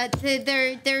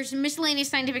 There's miscellaneous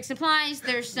scientific supplies.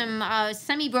 There's some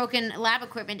semi-broken lab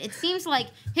equipment. It seems like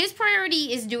his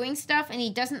priority is doing stuff, and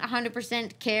he doesn't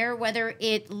 100% care whether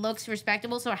it looks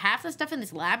respectable. So half the stuff in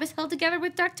this lab is held together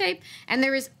with duct tape, and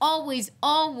there is always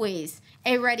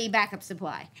a ready backup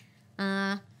supply.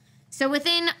 So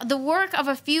within the work of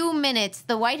a few minutes,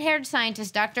 the white-haired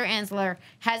scientist, Dr. Ansler,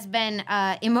 has been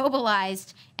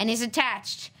immobilized and is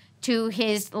attached to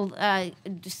his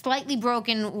slightly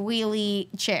broken wheelie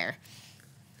chair.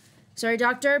 Sorry,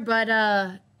 doctor,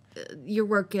 but your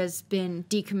work has been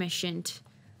decommissioned.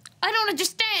 I don't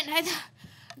understand. I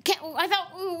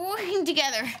thought we were working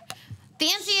together. The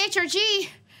NCHRG.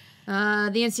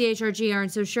 The NCHRG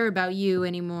aren't so sure about you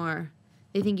anymore.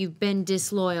 They think you've been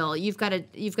disloyal. You've got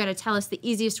to tell us the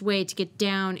easiest way to get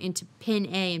down into pin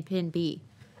A and pin B.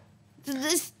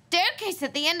 The staircase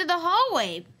at the end of the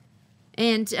hallway.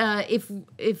 And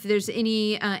if there's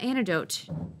any antidote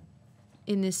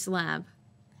in this lab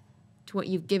to what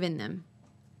you've given them.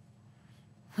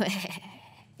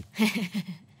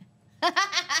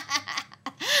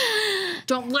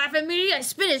 Don't laugh at me. I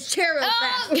spin his chair real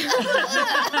fast.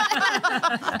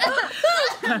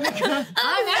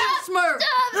 I'm half Smurf.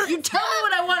 Stop. You tell me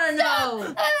what I want to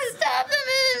know. Stop them,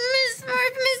 Miss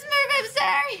Smurf. Miss Smurf, I'm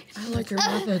sorry. I like your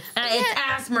methods. It's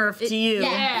Asmurf to you.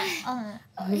 Yeah.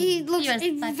 He looks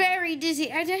very dizzy.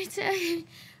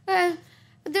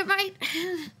 There might.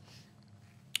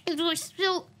 It was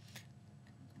still.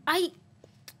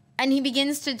 And he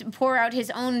begins to pour out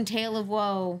his own tale of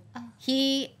woe.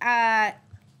 He, and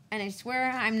I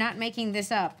swear I'm not making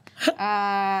this up,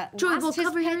 Gerbil, lost his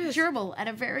cover your pet ears. gerbil at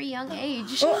a very young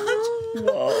age.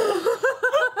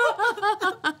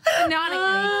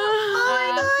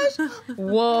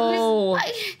 Whoa.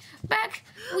 Back,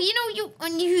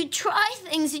 when you try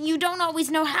things and you don't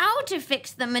always know how to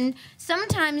fix them, and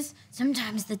sometimes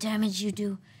the damage you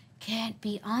do can't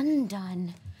be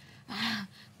undone.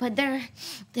 But there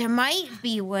might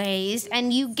be ways,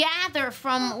 and you gather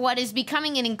from what is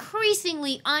becoming an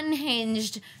increasingly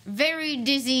unhinged, very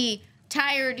dizzy,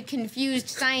 tired, confused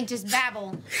scientist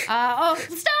babble. Stop!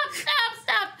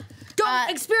 Don't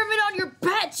experiment on your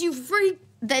pets, you freak.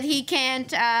 That he can't.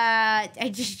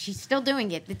 She's still doing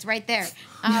it. It's right there.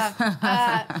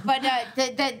 But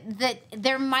that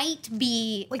there might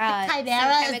be Like the some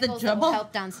chimera is the chemicals that will gerbil?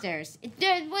 help downstairs.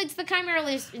 It's the chimera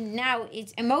is now.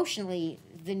 It's emotionally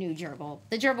the new gerbil.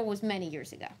 The gerbil was many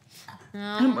years ago.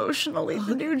 Emotionally,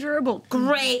 the new gerbil.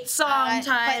 Great song But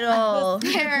title.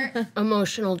 there,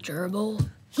 Emotional gerbil.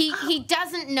 he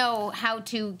doesn't know how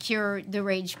to cure the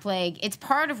rage plague. It's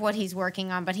part of what he's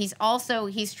working on, but he's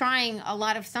trying a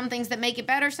lot of some things that make it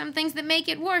better, some things that make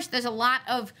it worse. There's a lot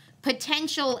of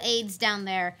potential aids down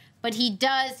there, but he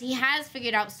has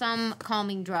figured out some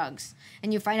calming drugs.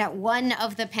 And you find out one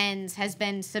of the pens has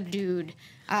been subdued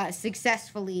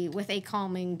successfully with a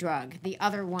calming drug. The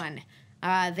other one,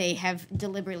 they have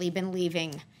deliberately been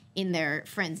leaving in their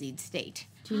frenzied state.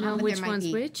 Do you know But which there might one's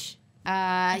be- which?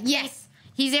 Yes.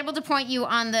 He's able to point you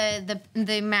on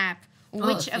the map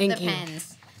which of the thank you.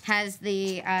 pens has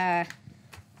the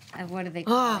what are they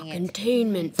calling it?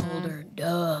 Containment folder.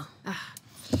 Duh.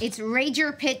 It's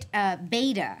Rager Pit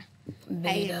Beta.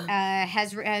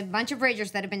 has a bunch of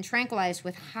ragers that have been tranquilized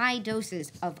with high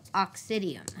doses of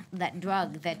oxidium, that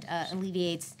drug that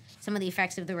alleviates some of the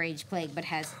effects of the rage plague, but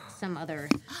has some other.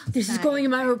 This is going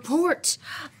in my report.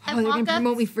 I They're walk gonna up-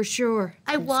 promote me for sure.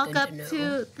 I walk good up to know.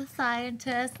 to the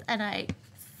scientist and I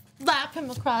slap him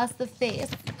across the face.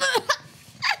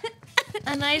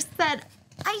 And I said,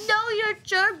 I know you're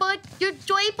sure, but your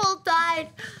Joyful died,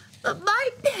 but my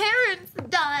parents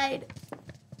died.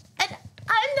 And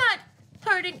I'm not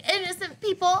hurting innocent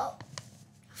people.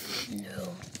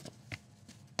 No.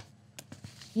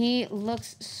 He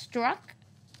looks struck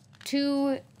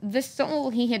to the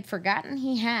soul he had forgotten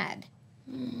he had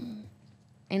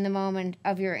in the moment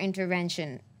of your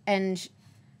intervention. And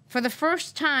for the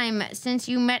first time since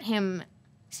you met him,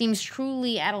 seems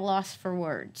truly at a loss for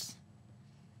words.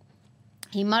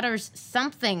 He mutters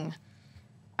something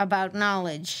about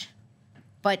knowledge,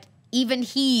 but even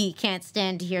he can't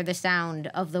stand to hear the sound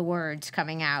of the words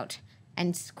coming out,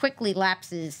 and quickly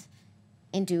lapses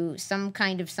into some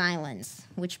kind of silence,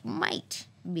 which might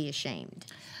be ashamed.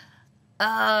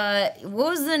 What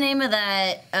was the name of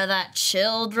that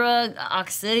chill drug?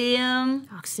 Oxidium?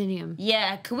 Oxidium.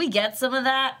 Yeah, could we get some of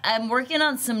that? I'm working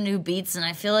on some new beats, and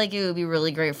I feel like it would be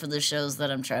really great for the shows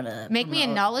that I'm trying to Make me a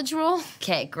promote. knowledge roll.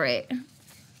 Okay, great.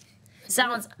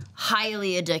 Sounds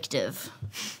highly addictive.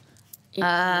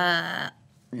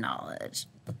 Knowledge.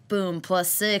 Boom,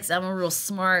 +6. I'm a real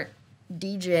smart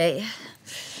DJ.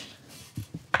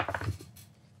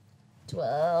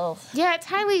 12. Yeah, it's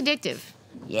highly addictive.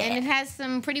 Yeah. And it has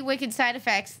some pretty wicked side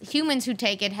effects. Humans who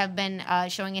take it have been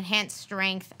showing enhanced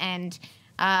strength and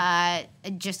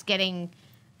just getting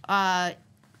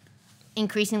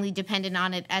increasingly dependent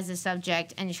on it as a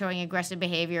subject and showing aggressive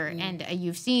behavior. And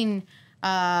you've seen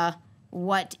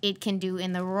what it can do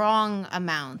in the wrong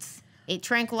amounts. It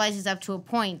tranquilizes up to a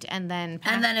point and then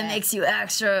past And then it that- makes you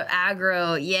extra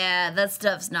aggro. Yeah, that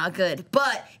stuff's not good.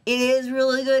 But it is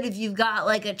really good if you've got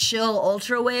like a chill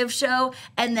ultra wave show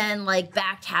and then like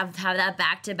have that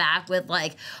back to back with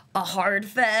like a hard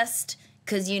fest.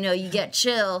 Cause you know you get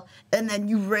chill and then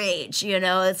you rage. You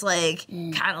know it's like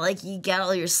kind of like you get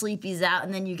all your sleepies out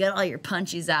and then you get all your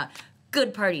punchies out.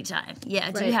 Good party time. Yeah.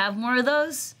 Do you have more of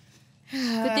those?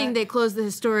 Good thing they closed the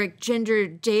historic gender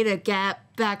data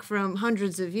gap back from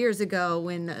hundreds of years ago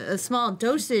when a small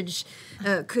dosage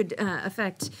could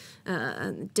affect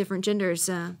different genders,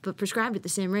 but prescribed at the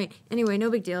same rate. Anyway, no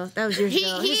big deal. That was your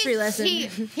history lesson.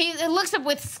 He looks up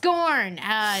with scorn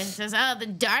and says, "Oh, the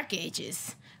Dark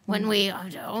Ages, when we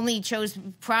only chose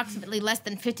approximately less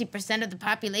than 50% of the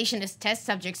population as test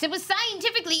subjects. It was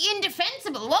scientifically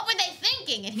indefensible. What were they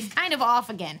thinking?" And he's kind of off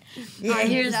again. Yeah,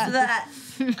 here's that.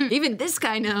 Even this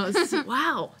guy knows.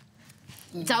 Wow.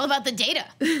 It's all about the data.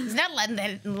 He's not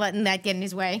letting that get in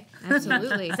his way.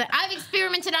 Absolutely. So I've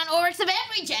experimented on oryx of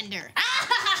every gender.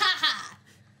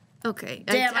 Okay.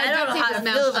 Damn, I don't know take how to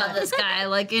this feel mouth about this guy.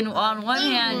 Like, on one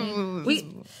hand, he's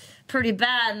pretty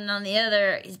bad, and on the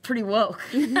other, he's pretty woke.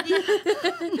 Am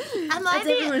I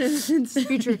the, in the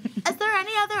future. is there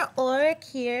any other Auric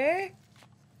here?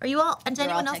 Are you all? And We're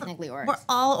anyone all else? technically Aurics. We're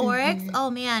all Aurics? Oh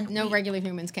man. No regular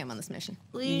humans came on this mission.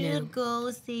 We should go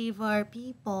save our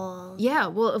people. Yeah,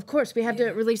 well, of course, we have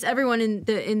to release everyone in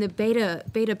the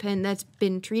beta pen that's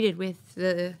been treated with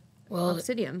the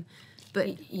oxidium.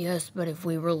 But Yes, but if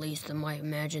we release them, I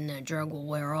imagine that drug will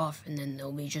wear off, and then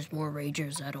there'll be just more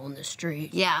ragers out on the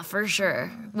street. Yeah, for sure.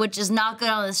 Which is not good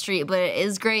on the street, but it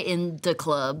is great in the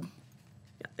club.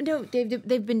 no,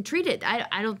 they've been treated.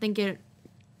 I don't think it.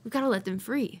 We've got to let them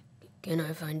free. Can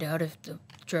I find out if the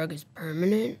drug is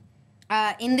permanent?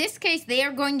 In this case, they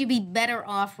are going to be better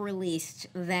off released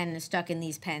than stuck in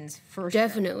these pens, for sure.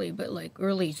 Definitely, but like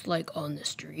released like on the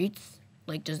streets.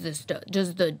 Like, does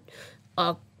the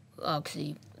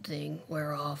oxy thing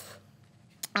wear off?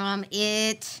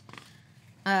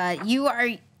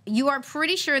 You are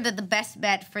pretty sure that the best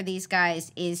bet for these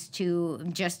guys is to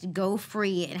just go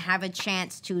free and have a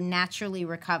chance to naturally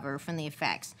recover from the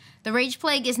effects. The rage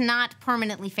plague is not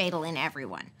permanently fatal in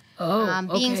everyone. Being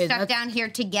okay, stuck that's- down here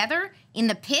together in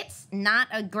the pits, not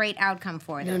a great outcome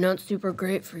for No, them. not super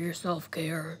great for your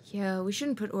self-care. Yeah, we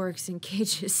shouldn't put oryx in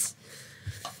cages.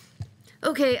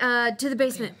 Okay, to the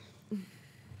basement.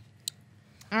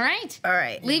 All right. All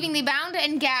right. Leaving the bound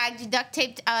and gagged,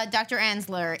 duct-taped Dr.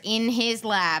 Ansler in his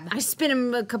lab. I spin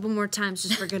him a couple more times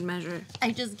just for good measure.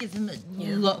 I just give him a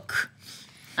look.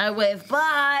 I wave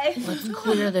bye. Let's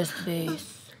clear this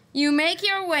base. You make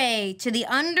your way to the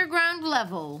underground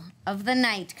level of the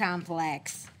night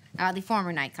complex, the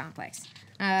former night complex.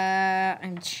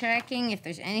 I'm checking if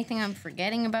there's anything I'm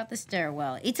forgetting about the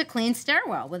stairwell. It's a clean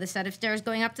stairwell with a set of stairs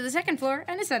going up to the second floor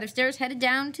and a set of stairs headed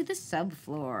down to the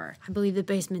subfloor. I believe the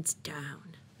basement's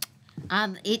down.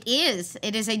 It is.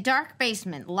 It is a dark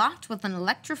basement locked with an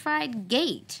electrified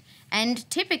gate and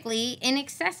typically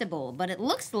inaccessible. But it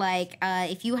looks like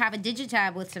if you have a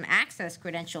digitab with some access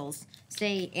credentials,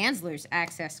 say Ansler's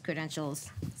access credentials.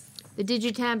 The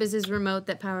digitab is his remote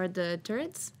that powered the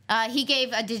turrets? He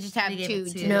gave a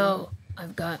digitab to. No,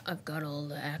 I've got all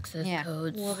the access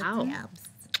codes. Wow.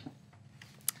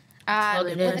 Plug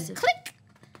it in. With a click,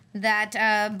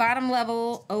 that bottom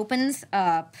level opens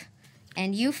up,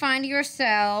 and you find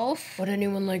yourself. Would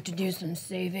anyone like to do some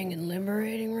saving and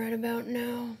liberating right about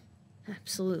now?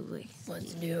 Absolutely.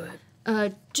 Let's do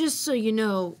it. Just so you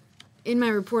know, in my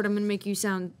report, I'm going to make you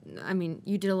sound... I mean,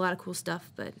 you did a lot of cool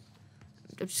stuff, but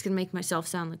I'm just going to make myself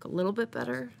sound like a little bit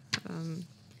better.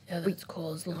 Yeah, that's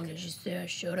cool. As long as you say I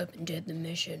showed up and did the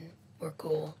mission, we're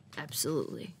cool.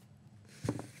 Absolutely.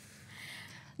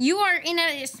 You are in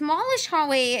a smallish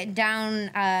hallway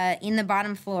down in the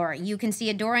bottom floor. You can see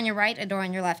a door on your right, a door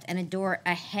on your left, and a door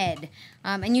ahead.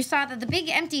 And you saw that the big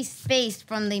empty space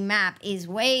from the map is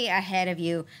way ahead of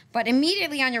you. But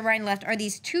immediately on your right and left are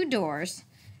these two doors.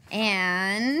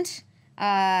 And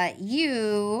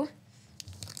the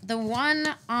one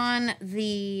on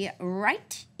the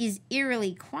right is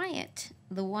eerily quiet.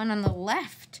 The one on the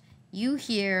left, you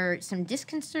hear some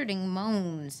disconcerting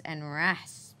moans and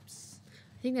rasps.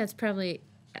 I think that's probably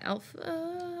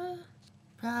Alpha.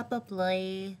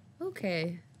 Probably.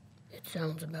 Okay. It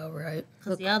sounds about right.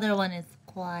 Because the other one is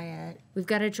quiet. We've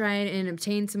got to try and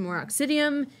obtain some more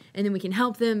Oxidium, and then we can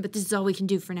help them, but this is all we can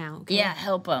do for now, okay? Yeah,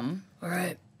 help them. All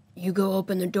right. You go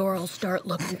open the door. I'll start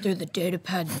looking through the data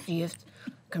pad to see if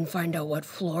I can find out what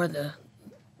floor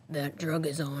that drug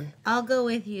is on. I'll go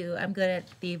with you. I'm good at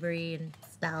thievery and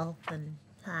stealth and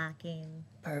hacking.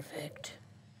 Perfect.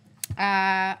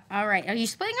 All right. Are you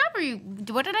splitting up, or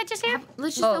what did I just hear?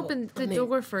 Let's just open the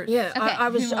door first. Yeah,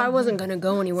 Okay. I wasn't gonna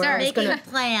go anywhere. Sorry. I was Making a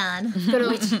plan.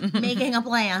 Making a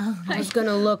plan. I was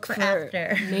gonna look for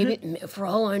after. maybe, for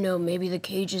all I know, maybe the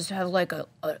cages have like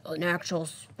an actual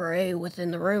spray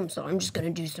within the room. So I'm just gonna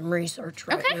do some research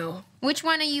right now. Which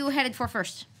one are you headed for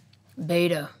first?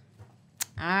 Beta.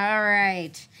 All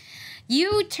right.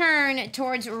 You turn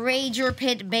towards Rager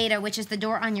Pit Beta, which is the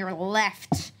door on your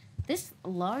left. This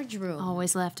large room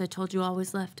Always left. I told you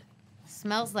always left.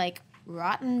 smells like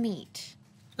rotten meat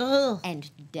Ugh. and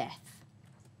death.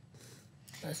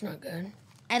 That's not good.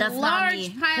 And That's not large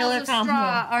me. piles Killer of combo.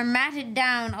 straw are matted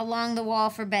down along the wall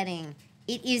for bedding.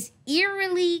 It is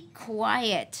eerily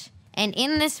quiet. And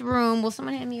in this room, will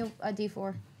someone hand me a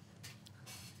D4?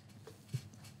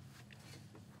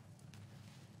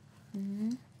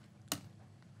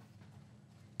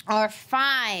 Are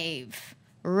 5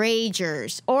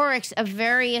 ragers, oryx of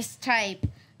various type,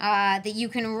 that you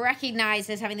can recognize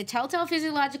as having the telltale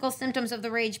physiological symptoms of the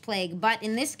rage plague, but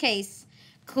in this case,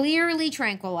 clearly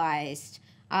tranquilized,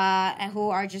 who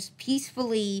are just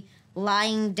peacefully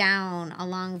lying down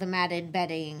along the matted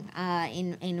bedding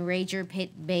in Rager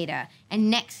Pit Beta. And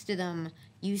next to them,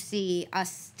 you see a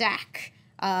stack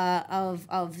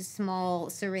of small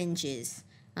syringes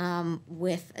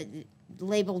with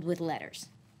labeled with letters.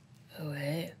 Oh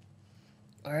hey.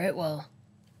 All right. Well,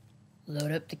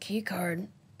 load up the key card.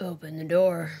 Open the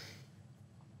door.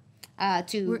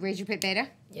 To Rager Pit Beta.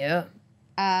 Yeah.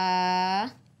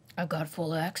 That's I've got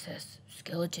full access.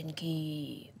 Skeleton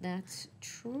key.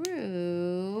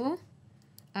 true.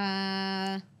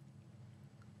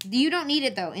 You don't need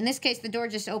it though. In this case, the door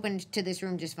just opened to this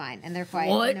room just fine, and they're quiet.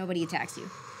 What? Nobody attacks you.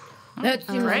 That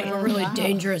seems like a really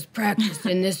dangerous practice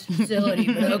in this facility,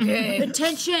 but okay.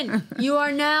 Attention! You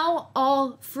are now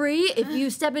all free. If you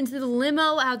step into the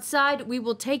limo outside, we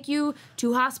will take you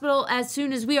to hospital as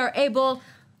soon as we are able.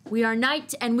 We are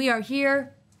Knight, and we are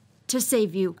here to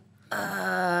save you.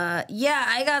 Yeah,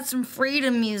 I got some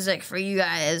freedom music for you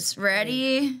guys.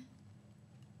 Ready?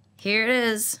 Here it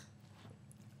is.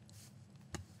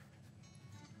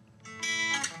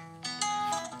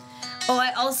 Oh,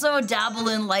 I also dabble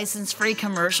in license-free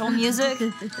commercial music.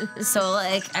 So,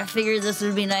 like, I figured this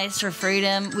would be nice for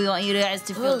freedom. We want you guys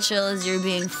to feel chill as you're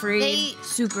being free. They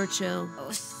Super chill.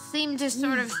 seem to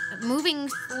sort of moving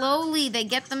slowly. They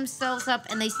get themselves up,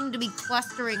 and they seem to be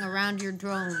clustering around your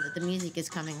drone that the music is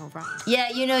coming from.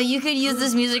 Yeah, you know, you could use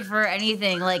this music for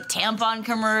anything, like tampon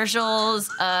commercials,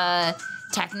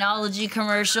 technology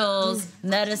commercials,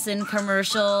 medicine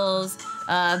commercials,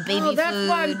 baby Oh, that's food.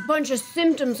 why a bunch of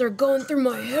symptoms are going through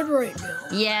my head right now.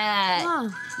 Yeah. Huh.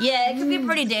 Yeah, it could be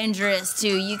pretty dangerous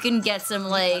too. You can get some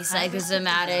like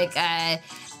psychosomatic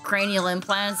cranial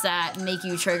implants that make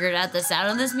you triggered at the sound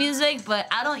of this music, but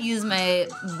I don't use my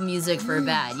music for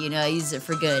bad, you know, I use it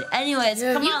for good. Anyways,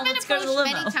 come on, let's go to the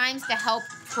limo. Many times to help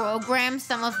program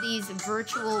some of these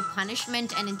virtual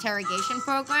punishment and interrogation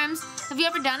programs. Have you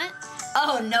ever done it?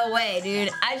 Oh, no way,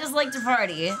 dude. I just like to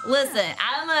party. Listen,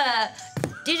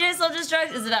 DJ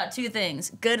Self-Destruct is about two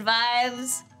things. Good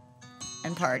vibes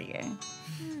and partying.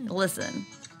 Listen.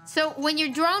 So when your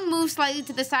drone moves slightly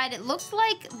to the side, it looks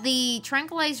like the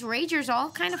tranquilized ragers all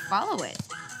kind of follow it.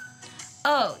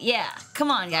 Oh, yeah.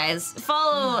 Come on, guys.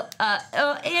 Follow,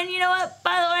 and you know what?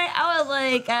 By the way, I would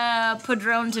like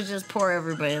Padron to just pour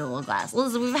everybody a little glass.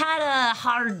 Listen, we've had a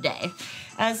hard day.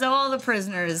 So all the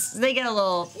prisoners, they get a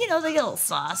little, you know, they get a little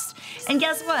sauced. And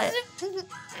guess what?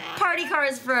 Party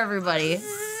cards for everybody.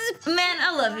 Man,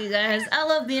 I love you guys. I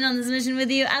love being on this mission with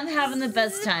you. I'm having the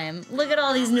best time. Look at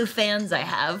all these new fans I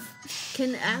have.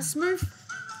 Can Asmurf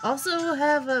also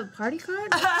have a party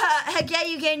card? Heck yeah,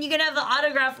 you can. You can have the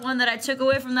autographed one that I took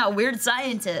away from that weird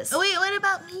scientist. Oh, wait, what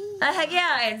about me? Heck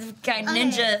yeah, I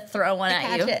ninja throw one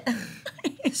at you.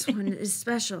 This one is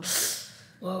special.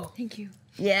 Whoa. Thank you.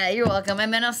 Yeah, you're welcome. I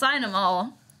mean, I'll sign them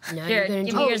all. Now Here, you're gonna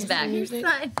give do me yours back.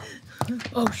 Fine.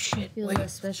 Oh shit! Feels Wait.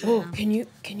 less special Oh, now. can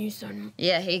you sign?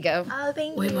 Yeah, here you go. Oh,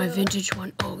 thank Wait, you. my vintage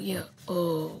one. Oh yeah.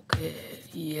 Okay.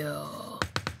 Yeah. Oh,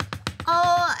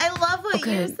 I love what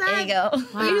Okay, you said. There you go.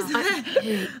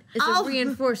 Hey, It's a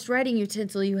reinforced writing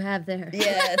utensil you have there.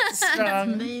 Yeah, it's a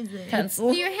strong Amazing.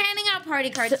 pencil. You're handing out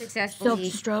party cards successfully.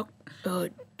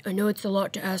 self-destruct. I know it's a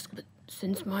lot to ask, but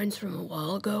since mine's from a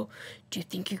while ago, do you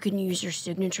think you can use your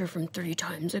signature from 3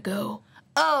 times ago?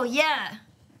 Oh, yeah.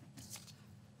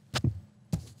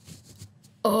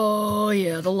 Oh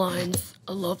yeah, the lines.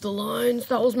 I love the lines.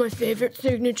 That was my favorite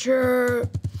signature.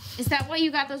 Is that why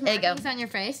you got those There you go. markings on your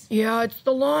face? Yeah, it's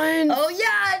the lines. Oh,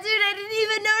 yeah, dude, I didn't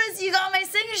even notice you got my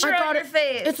signature on your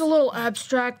face. It's a little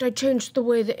abstract. I changed the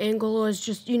way the angle was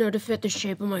just, you know, to fit the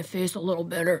shape of my face a little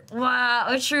better. Wow,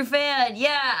 a true fan.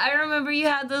 Yeah, I remember you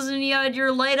had those when you had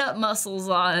your light up muscles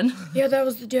on. Yeah, that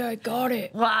was the day I got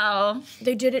it. Wow.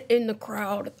 They did it in the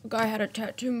crowd. The guy had a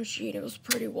tattoo machine. It was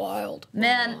pretty wild.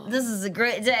 Man, this is a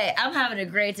great day. I'm having a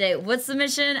great day. What's the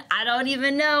mission? I don't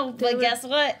even know. But guess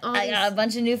what? I got a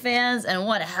bunch of new fans, and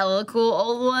what a hella cool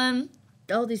old one.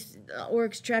 All these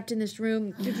orcs trapped in this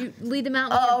room. Could you lead them out?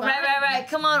 With Oh, your bot? right.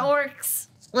 Come on, orcs.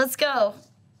 Let's go.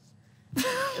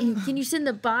 Can you send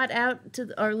the bot out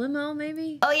to our limo,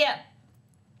 maybe? Oh, yeah.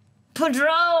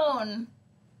 Padron.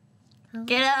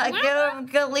 Get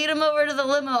out. Go lead him over to the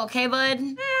limo, okay, bud?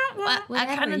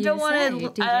 I kind of don't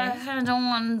want to. I kind of don't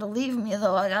want him to leave me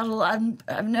though.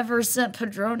 I've never sent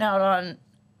Padron out on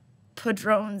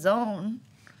Padron's own.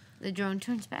 The drone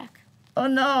turns back. Oh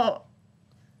no.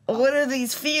 What are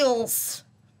these feels?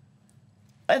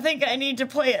 I think I need to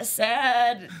play a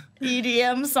sad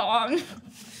EDM song.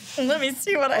 Let me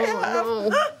see what I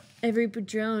have. Every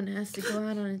padrone has to go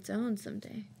out on its own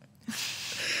someday.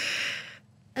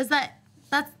 Is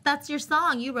that's your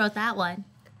song? You wrote that one.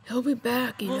 He'll be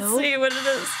back, you know? Let's see what it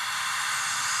is.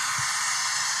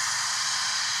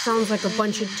 Sounds like a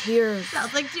bunch of tears.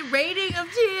 Sounds like the rating of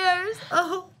tears.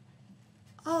 Oh.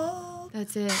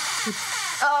 That's it.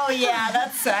 Oh yeah,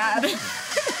 that's sad. Patron.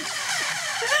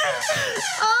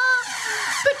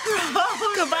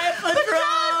 Goodbye,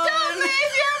 Padron. Don't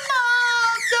leave your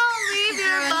mom. Don't leave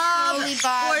your mom. Slowly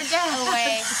bobbed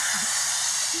away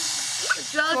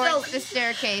Don't. towards the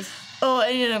staircase, Oh,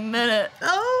 I need a minute.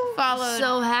 Oh. followed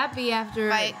So happy after.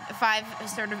 by 5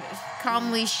 sort of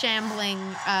calmly shambling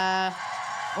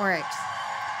oryx.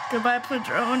 Goodbye,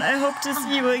 Padron. I hope to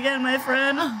see you again, my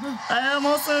friend. I am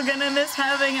also gonna miss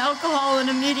having alcohol and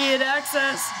immediate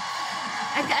access.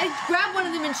 I grab one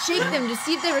of them and shake them to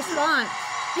see if they respond.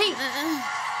 Hey,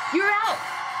 you're out.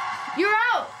 You're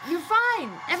out. You're fine.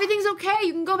 Everything's okay.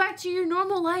 You can go back to your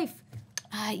normal life.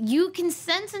 You can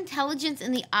sense intelligence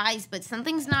in the eyes, but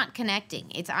something's not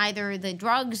connecting. It's either the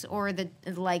drugs or the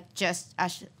just a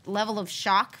level of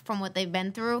shock from what they've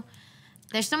been through.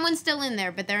 There's someone still in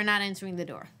there, but they're not answering the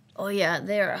door. Oh yeah,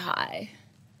 they are high.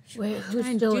 Wait, who's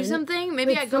Try and still do in? something.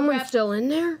 Maybe Wait, I go someone's grab. still in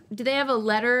there? Do they have a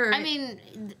letter? Or... I mean,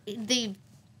 the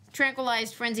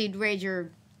tranquilized, frenzied rager,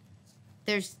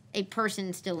 there's a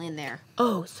person still in there.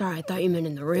 Oh, sorry. I thought you meant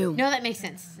in the room. No, that makes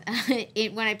sense.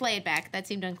 When I play it back, that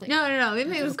seemed unclear. No.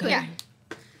 It was clear. Yeah.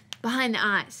 Behind the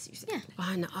eyes. You said. Yeah.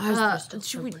 Behind the eyes, there's still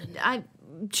Should we? someone in there.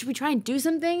 Should we try and do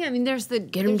something? I mean, there's the.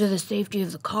 Get him to the safety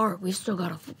of the car. We've still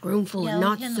got a room full of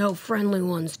not-so-friendly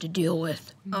ones to deal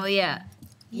with. Oh yeah.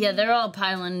 Yeah, they're all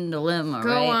piling into limo, Go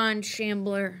right? on,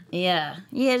 Shambler. Yeah.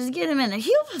 Yeah, just get him in there.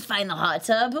 He'll find the hot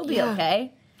tub. He'll be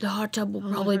okay. The hot tub will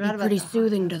probably be pretty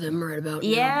soothing to them right about now.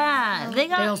 Yeah, they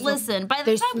got. They also- Listen, by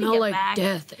the They time we smell get like back,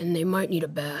 death, and they might need a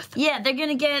bath. yeah, they're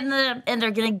gonna get in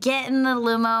the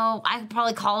limo. I could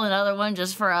probably call another one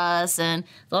just for us, and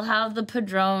they'll have the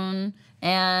Padrone,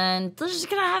 and they're just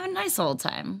gonna have a nice old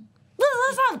time.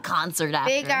 Let's have a concert after.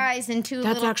 Big eyes and two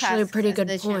That's little actually a tusks pretty as good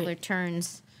the point. Chandler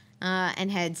turns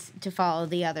and heads to follow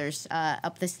the others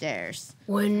up the stairs.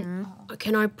 When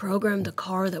can I program the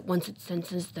car that once it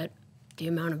senses that the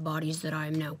amount of bodies that I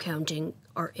am now counting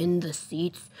are in the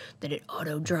seats, that it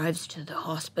auto drives to the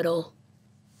hospital?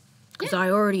 Because I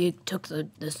already took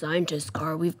the scientist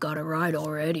car. We've got a ride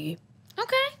already.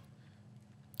 Okay.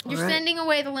 You're All right. sending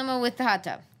away the limo with the hot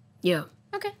tub. Yeah,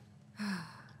 Okay.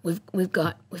 we've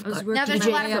got. Now there's a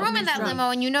lot of DJ room in that right. limo,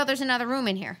 and you know there's another room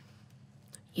in here.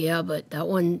 Yeah, but that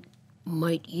one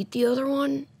might eat the other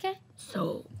one. Okay.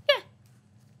 So Yeah.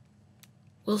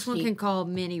 we'll One see. can call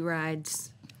mini rides.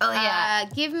 Oh yeah.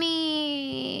 Give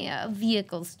me a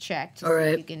vehicles check to All see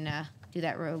right. if you can do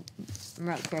that road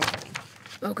programming.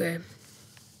 Okay.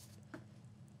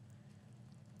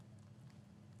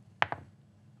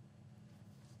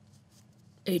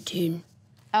 $18.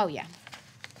 Oh yeah.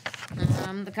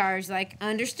 The car's like,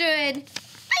 understood.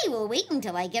 I will wait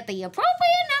until I get the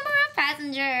appropriate number of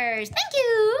passengers. Thank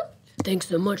you. Thanks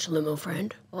so much, limo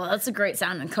friend. Well, that's a great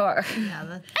sounding car.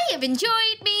 I have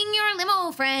enjoyed being your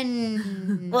limo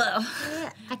friend. Well,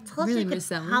 I told Really you it could miss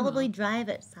that limo. probably drive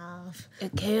itself.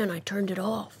 It can. I turned it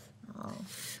off.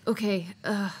 Okay,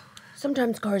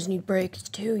 Sometimes cars need brakes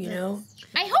too, you know?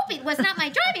 I hope it was not my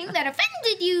driving that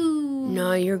offended you.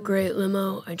 No, you're great,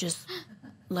 limo. I just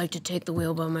like to take the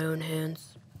wheel by my own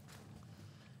hands.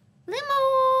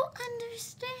 Limo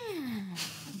understand.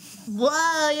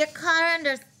 Whoa, your car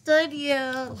understood you.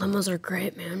 Limos are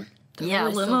great, man. They're yeah,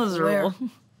 really limos self-aware. rule.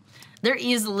 They're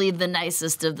easily the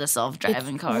nicest of the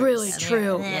self-driving cars. Really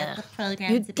true. Yeah.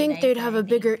 You'd think they'd have a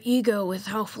bigger ego with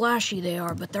how flashy they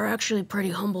are, but they're actually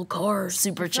pretty humble cars.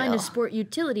 Super find chill. a sport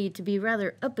utility to be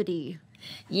rather uppity.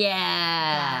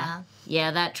 Yeah.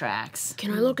 Yeah, that tracks.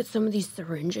 Can I look at some of these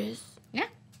syringes? Yeah.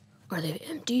 Are they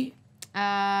empty?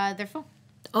 They're full.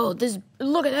 Oh,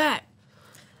 look at that.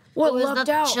 What Was lucked that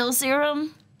out? the chill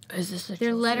serum? Is this a They're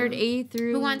chill lettered serum? A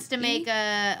through. Who wants to make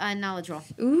a knowledge roll?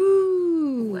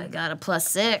 Ooh. I got a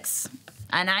 +6.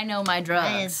 And I know my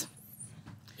drugs.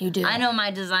 You do. I know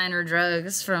my designer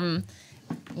drugs from,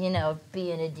 being a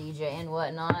DJ and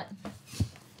whatnot.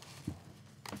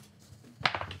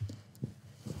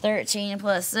 13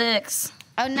 +6.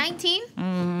 Oh,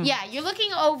 19? Yeah, you're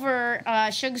looking over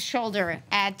Shug's shoulder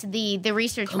at the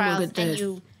research Come look files, at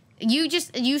and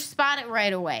this. you spot it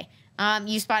right away.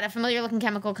 You spot a familiar looking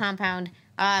chemical compound,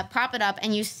 pop it up,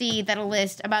 and you see that'll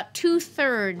list about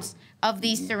 2/3 of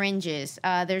these syringes.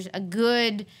 There's a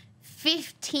good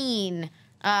 15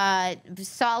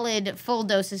 solid full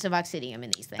doses of oxidium in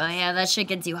these things. Oh yeah, that shit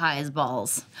gets you high as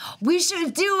balls. We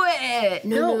should do it.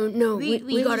 No.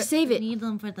 We gotta save it. Need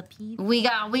them for the people.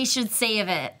 We should save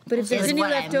it. But if there's is any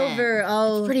what I left meant. over,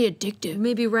 I'll Pretty addictive.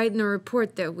 maybe write in the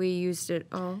report that we used it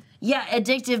all. Yeah,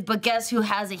 addictive, but guess who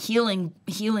has a healing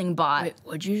bot? Wait,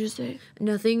 what'd you just say?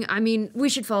 Nothing. I mean, we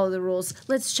should follow the rules.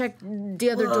 Let's check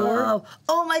the other door.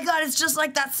 Oh my god, it's just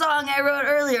like that song I wrote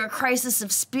earlier, Crisis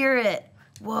of Spirit.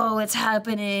 Whoa, it's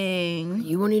happening.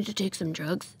 You wanted to take some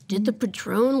drugs? Did the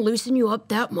Patron loosen you up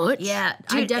that much? Yeah,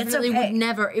 dude, I definitely it's okay. would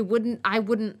never. I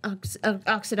wouldn't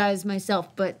oxidize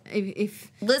myself. But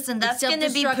if Listen, that's going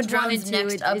to be self-destruct Padron's wanted to,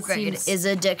 next it upgrade seems- is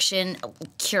addiction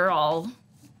cure-all.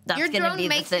 That's Your going to drone be the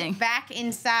makes thing. it back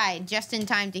inside just in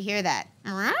time to hear that.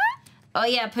 Oh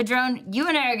yeah, Padron, you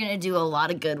and I are going to do a lot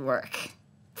of good work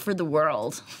for the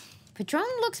world. Patron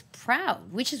looks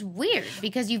proud, which is weird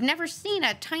because you've never seen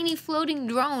a tiny floating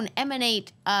drone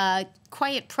emanate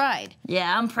quiet pride.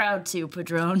 Yeah, I'm proud too,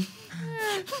 Padron.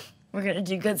 We're going to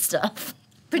do good stuff.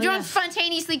 Patron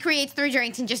spontaneously creates 3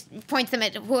 drinks and just points them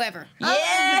at whoever.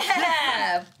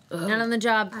 Yeah! not on the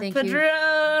job, thank you.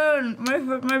 Padron!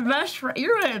 My best friend.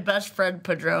 You're my best friend,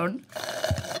 Padron.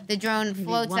 The drone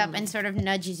floats up and sort of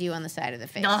nudges you on the side of the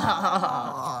face.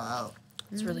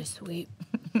 It's really sweet.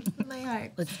 My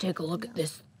heart. Let's take a look at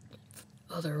this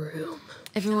other room.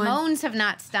 Everyone, Moans have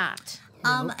not stopped.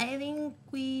 I think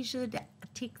we should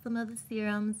take some of the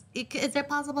serums. Is it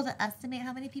possible to estimate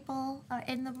how many people are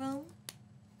in the room?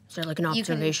 Is there like an can-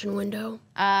 observation window?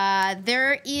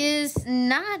 There is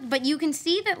not, but you can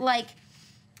see that, like,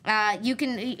 you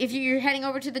can, if you're heading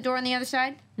over to the door on the other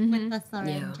side, With the syringe.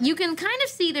 Yeah. you can kind of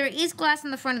see there is glass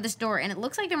in the front of this door, and it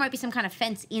looks like there might be some kind of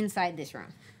fence inside this room.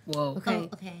 Whoa. okay.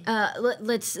 Oh, okay.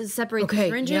 Let's separate the Okay,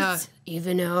 syringes. yeah.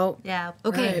 Even out. Yeah.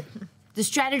 Okay. Right. The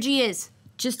strategy is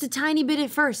Just a tiny bit at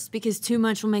first, because too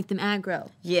much will make them aggro.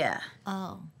 Yeah.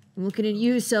 Oh. I'm looking at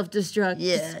you, self-destruct.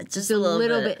 Yeah, just a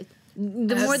little bit.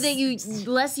 The more that you,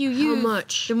 less you use,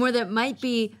 much? the more that might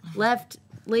be left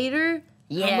later.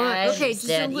 Yeah. Okay, just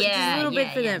a understand. little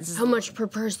bit for them. How much per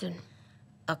person?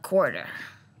 A quarter.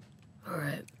 All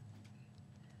right.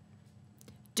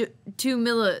 2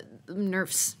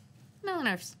 millinerfs.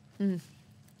 Millinerves.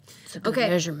 It's a good Okay.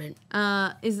 measurement.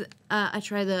 I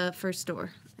try the first door.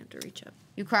 I have to reach up.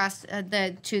 You cross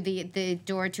the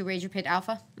door to Razor Pit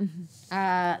Alpha.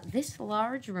 This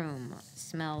large room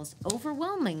smells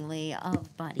overwhelmingly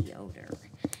of body odor,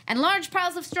 and large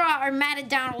piles of straw are matted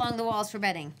down along the walls for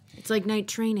bedding. It's like night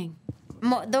training.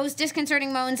 Those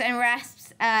disconcerting moans and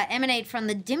rasps emanate from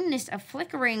the dimness of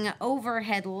flickering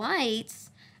overhead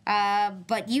lights.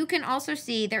 But you can also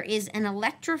see there is an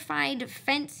electrified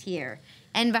fence here,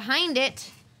 and behind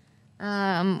it,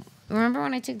 remember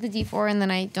when I took the D4 and then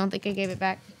I don't think I gave it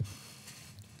back?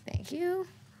 Thank you.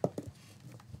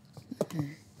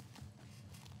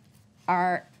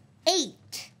 Are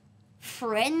 8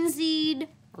 frenzied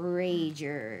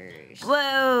ragers.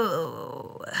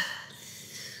 Whoa.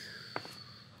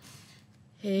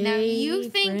 Hey, Now, you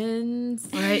think- friends.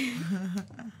 All right.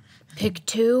 Pick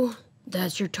 2.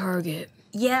 That's your target.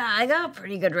 Yeah, I got a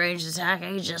pretty good range attack.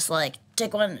 I could just like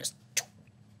take one and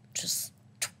just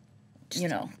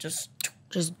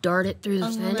Just dart it through the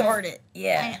fence. dart it.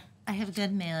 Yeah. I have a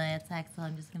good melee attack, so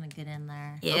I'm just gonna get in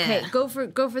there. Yeah. Okay, go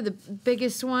for the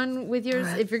biggest one with yours.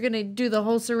 Alright. If you're gonna do the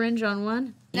whole syringe on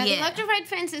one. Now, the Yeah. electrified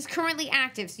fence is currently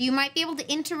active, so you might be able to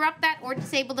interrupt that or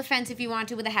disable the fence if you want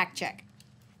to with a hack check.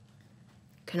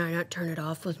 Can I not turn it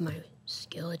off with my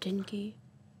skeleton key?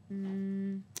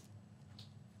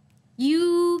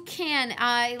 You can.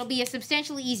 It'll be a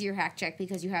substantially easier hack check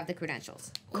because you have the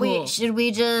credentials. Cool. Wait, should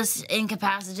we just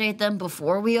incapacitate them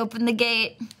before we open the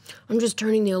gate? I'm just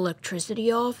turning the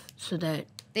electricity off so that...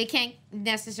 They can't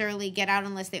necessarily get out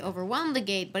unless they overwhelm the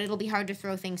gate, but it'll be hard to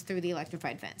throw things through the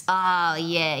electrified fence. Oh,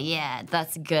 yeah.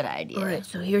 That's a good idea. All right,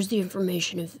 so here's the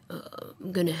information. If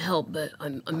I'm gonna help, but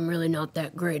I'm really not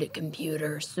that great at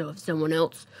computers. So if someone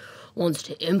else wants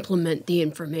to implement the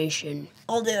information,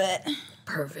 I'll do it.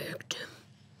 perfect.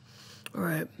 All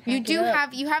right. You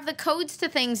have the codes to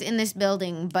things in this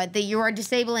building, but you are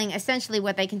disabling essentially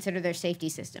what they consider their safety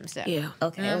system. So Yeah.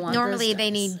 Okay, I want normally those they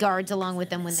dice. need guards along with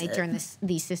them when they turn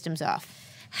these systems off.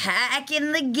 Hack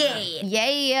in the gate.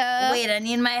 Yeah. Wait, I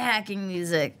need my hacking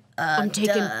music. I'm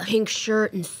taking duh. pink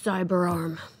shirt and cyber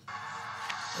arm.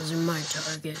 Those are my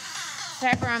target.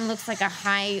 Cyberarm looks like a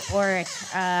high auric,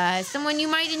 someone you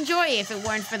might enjoy if it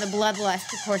weren't for the bloodlust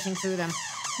coursing through them.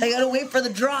 I gotta wait for the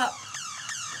drop.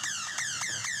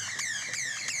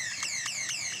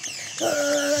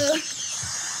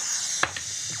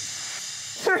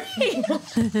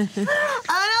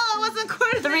 Oh no, it wasn't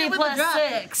quite 3 plus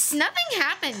 6. Nothing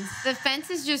happens. The fence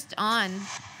is just on.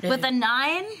 With a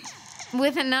 9?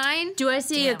 With a 9, Do I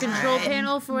see a control right.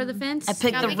 panel for the fence? I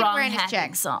picked Now the make a wrong awareness hacking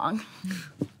check. song.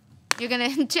 you're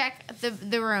gonna check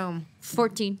the room.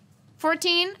 14.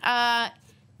 14.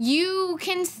 You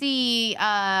can see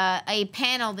a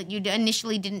panel that you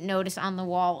initially didn't notice on the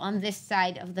wall on this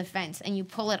side of the fence, and you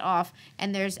pull it off,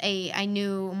 and there's a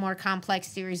new, more complex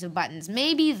series of buttons.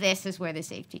 Maybe this is where the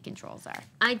safety controls are.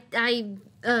 I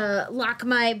lock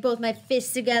both my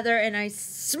fists together and I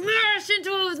smash into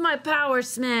it with my power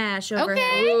smash. Overhead.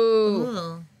 Okay.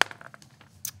 Ooh.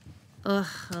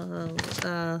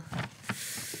 Ooh.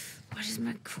 What is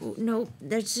my cool? Nope,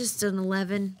 that's just an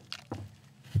 11.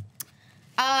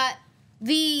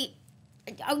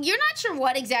 You're not sure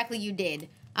what exactly you did.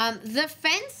 The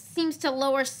fence seems to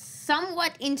lower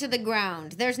somewhat into the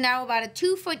ground. There's now about a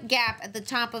 2-foot gap at the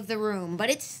top of the room, but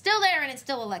it's still there and it's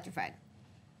still electrified.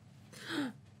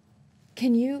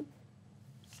 Can you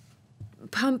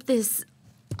pump this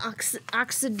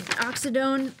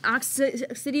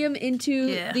oxidium into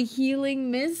Yeah. the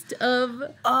healing mist of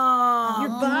Oh, your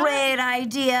body? great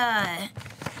idea.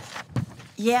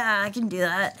 Yeah, I can do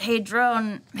that. Hey,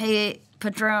 drone. Hey,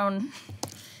 Patron.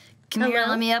 Come here, Hello?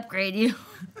 let me upgrade you.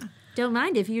 Don't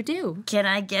mind if you do. Can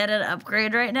I get an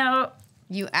upgrade right now?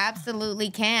 You absolutely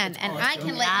can. And I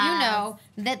can let you know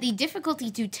that the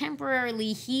difficulty to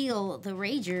temporarily heal the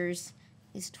Ragers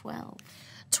is 12.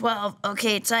 12.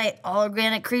 Okay, tight. All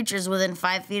organic creatures within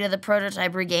 5 feet of the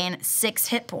prototype regain 6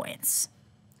 hit points.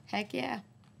 Heck yeah.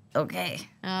 Okay.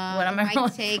 What am I might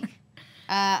rolling? take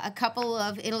a couple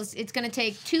of it's going to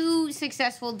take 2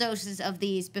 successful doses of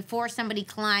these before somebody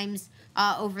climbs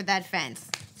over that fence.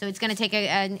 So it's going to take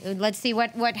let's see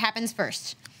what happens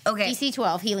first. Okay. DC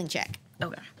 12 healing check.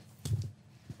 Okay.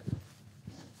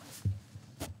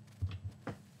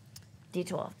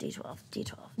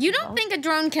 D12. You don't think a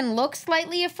drone can look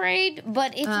slightly afraid,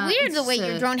 but it's weird the way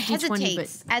your drone D20,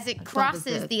 hesitates but as it above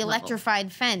crosses the the level.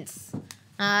 electrified fence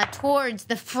towards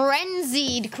the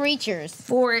frenzied creatures.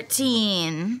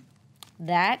 14.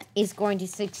 That is going to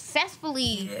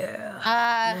successfully.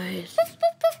 Nice. Poof,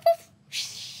 poof, poof, poof.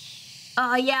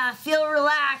 Oh, yeah, feel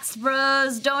relaxed,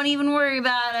 bros. Don't even worry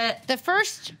about it. The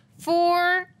first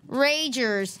 4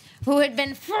 ragers who had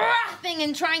been frothing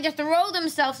and trying to throw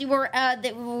themselves,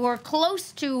 that were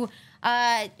close to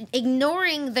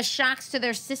ignoring the shocks to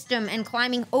their system and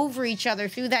climbing over each other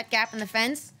through that gap in the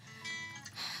fence.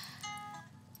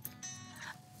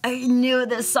 I knew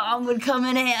this song would come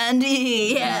in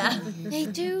handy. Yeah. They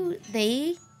do.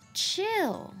 They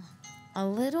chill a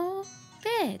little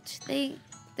bit.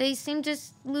 They seem to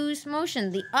lose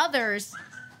motion. The others,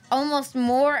 almost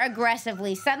more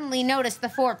aggressively, suddenly notice the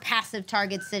 4 passive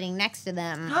targets sitting next to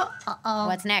them. Uh-oh.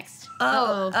 What's next?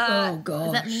 Oh gosh.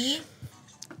 Is that me?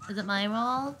 Is it my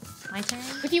roll? My turn?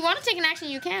 If you want to take an action,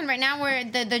 you can. Right now, where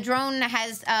the drone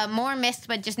has more missed,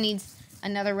 but just needs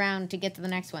another round to get to the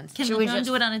next ones. Can Should the we drone just-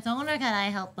 do it on its own, or can I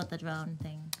help with the drone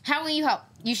thing? How will you help?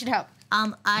 You should help.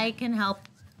 I can help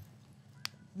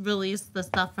release the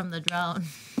stuff from the drone.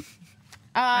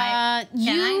 You Can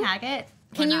I hack it?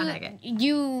 Can or you? not hack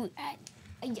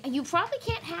it? You probably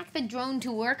can't hack the drone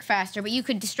to work faster, but you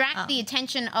could distract the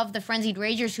attention of the frenzied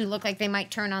ragers who look like they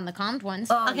might turn on the commed ones.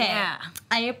 Oh, Okay. yeah.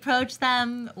 I approach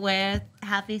them with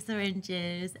happy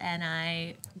syringes, and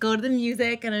I go to the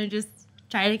music, and I just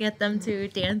try to get them to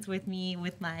dance with me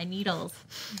with my needles.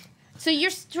 So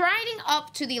you're striding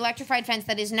up to the electrified fence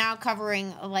that is now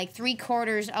covering like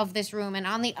 3/4 of this room, and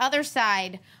on the other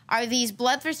side are these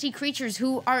bloodthirsty creatures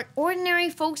who are ordinary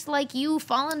folks like you,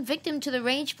 fallen victim to the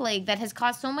rage plague that has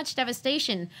caused so much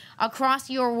devastation across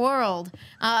your world.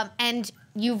 And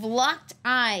you've locked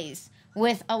eyes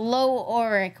with a low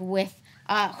Auric with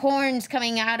horns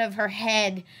coming out of her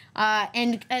head,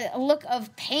 and a look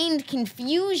of pained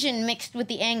confusion mixed with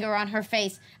the anger on her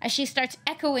face as she starts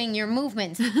echoing your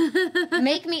movements.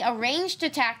 Make me a ranged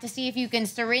attack to see if you can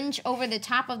syringe over the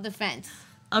top of the fence.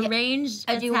 A ranged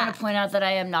I do want attack. to point out that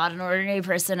I am not an ordinary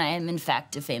person. I am, in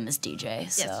fact, a famous DJ.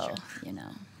 So, you know.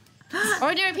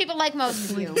 Ordinary people like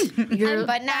most of you,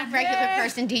 but not regular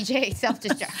person DJ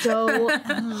self-destruct. So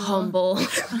humble.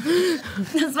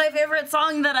 That's my favorite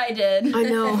song that I did. I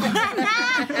know.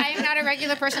 I am not a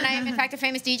regular person. I am, in fact, a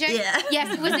famous DJ. Yeah.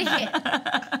 Yes, it was a hit.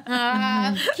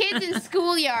 Kids in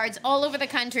schoolyards all over the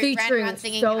country ran Featuring around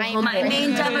singing. so I am My not a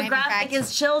main regular person, I am, in demographic fact-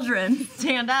 is children.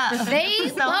 Stand up. They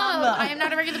love. humble. I am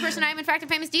not a regular person. I am, in fact, a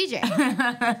famous DJ.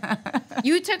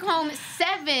 You took home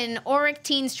 7 Auric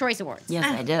Teens Choice Awards. Yes,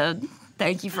 I did.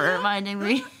 Thank you for reminding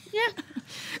me. Yeah.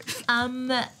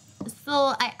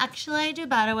 So I do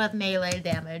better with melee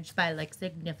damage by like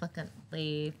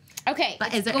significantly. Okay. But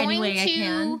it's is there any going way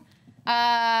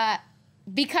I to,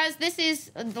 because this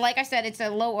is, like I said, it's a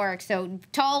low Auric, so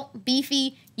tall,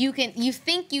 beefy. You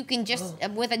think you can just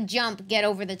with a jump get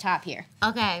over the top here.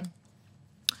 Okay.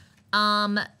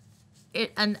 What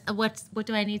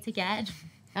do I need to get?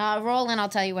 Roll and I'll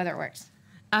tell you whether it works.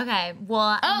 Okay.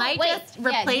 Well, I might wait. just Yeah, you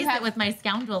replace have- it with my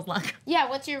scoundrel's luck. Yeah.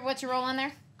 What's your roll on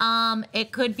there?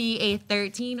 It could be a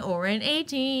 13 or an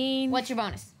 18. What's your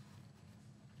bonus?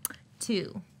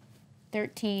 2.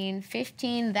 13,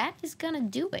 15. That is gonna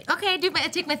do it. Okay,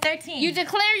 take my 13. You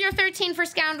declare your 13 for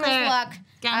Scoundrel's Declare it. Luck.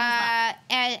 Scoundrel's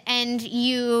And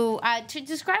you, to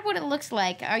describe what it looks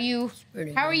like, how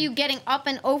are you getting up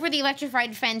and over the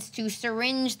electrified fence to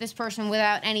syringe this person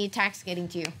without any attacks getting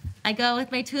to you? I go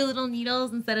with my 2 little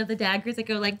needles instead of the daggers. I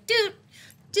go like doot,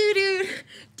 doot, doot,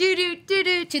 doot, doot, doot,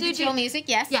 doot. To the chill music,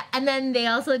 yes? Yeah, and then they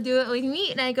also do it with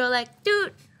me, and I go like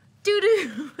doot, doot,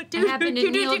 doot, doot. I happen to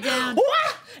doot, kneel doot, down.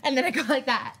 wah! And then I go like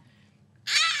that.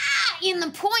 In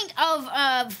the point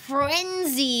of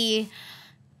frenzy,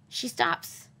 she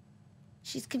stops.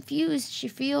 She's confused. She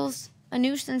feels a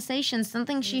new sensation,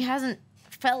 something she hasn't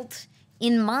felt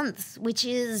in months, which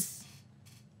is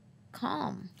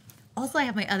calm. Also, I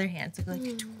have my other hand, so go like.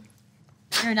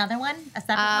 Is there another one? A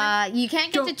separate one? You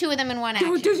can't get the 2 of them in one action.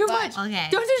 Don't do too but- much. Okay.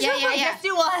 Don't do Yeah, too yeah, much. yeah. Just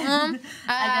do one.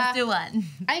 I just do one.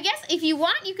 I guess if you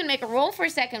want, you can make a roll for a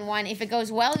second one. If it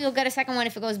goes well, you'll get a second one.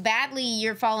 If it goes badly,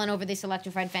 you're falling over this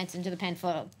electrified fence into the pen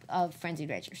full of frenzied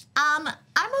ragers. I'm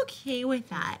okay with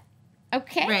that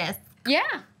Okay. risk. Yeah.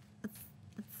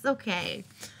 It's okay.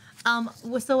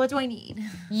 So what do I need?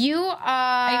 You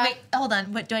Wait, hold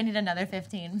on. What do I need? Another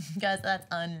 15? Because that's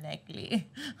unlikely.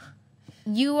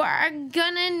 you are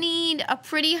gonna need a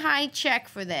pretty high check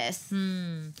for this.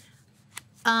 You're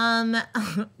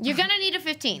gonna need a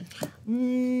 15.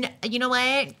 You know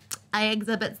what? I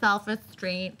exhibit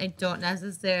self-restraint. I don't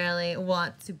necessarily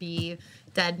want to be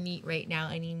dead meat right now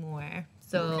anymore.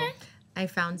 So I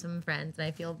found some friends and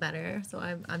I feel better. So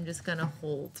I'm just gonna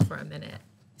hold for a minute.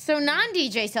 So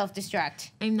non-DJ self-destruct.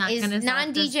 I'm not is gonna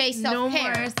non-DJ no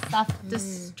self-care more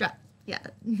self-destruct. Yeah.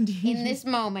 in this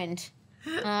moment.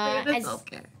 As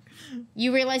self-care.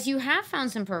 you realize you have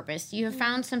found some purpose. You have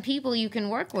found some people you can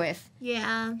work with.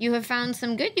 Yeah, You have found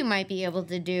some good you might be able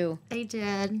to do. I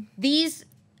did. These,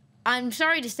 I'm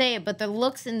sorry to say it, but the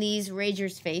looks in these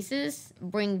Ragers' faces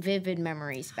bring vivid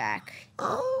memories back.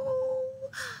 Oh.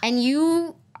 And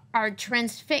you are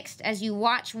transfixed as you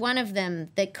watch one of them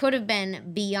that could have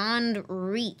been beyond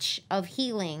reach of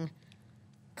healing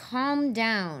calm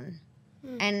down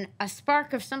and a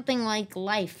spark of something like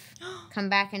life come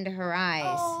back into her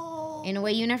eyes in a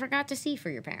way you never got to see for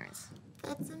your parents.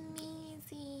 That's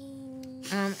amazing.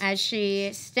 As she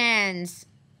stands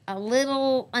a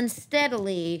little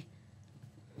unsteadily,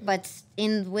 but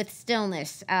with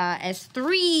stillness, as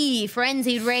 3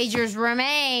 frenzied ragers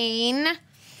remain.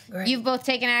 Great. You've both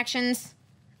taken actions.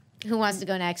 Who wants to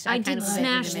go next? I did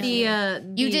smash the.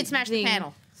 You did smash the thing.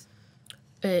 panel.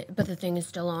 But the thing is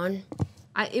still on.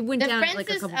 It went The down fence like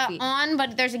a is couple feet. on,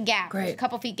 but there's a gap. There's a Great.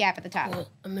 couple feet gap at the top. Well,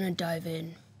 I'm gonna dive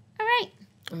in. All right.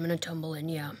 I'm gonna tumble in.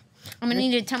 Yeah. I'm gonna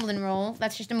need a tumbling roll.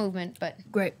 That's just a movement, but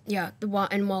Great. Yeah. And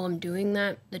while I'm doing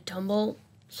that, the tumble,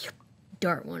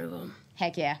 dart one of them.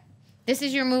 heck yeah. This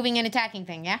is your moving and attacking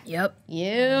thing, yeah? Yep.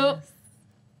 You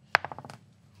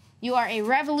are a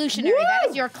revolutionary. That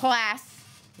is your class.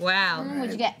 Wow.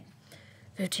 What'd you get?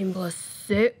 15 plus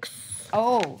 6.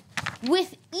 Oh.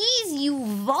 With ease, you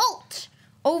vault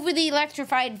over the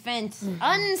electrified fence,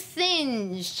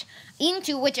 unsinged,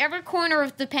 into whichever corner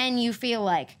of the pen you feel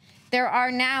like. There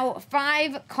are now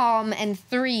 5 calm and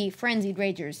 3 frenzied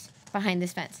ragers behind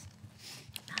this fence.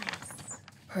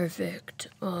 Perfect.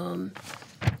 And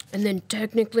then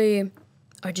technically,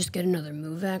 I just get another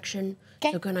move action.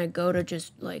 'Kay. So can I go to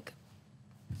just like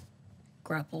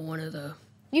grapple one of the?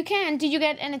 You can. Did you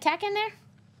get an attack in there?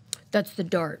 That's the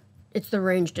dart. It's the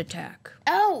ranged attack.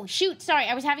 Oh, shoot. Sorry.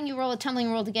 I was having you roll a tumbling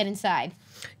roll to get inside.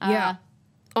 Yeah.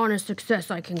 On a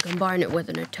success, I can combine it with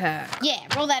an attack. Yeah,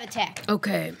 roll that attack.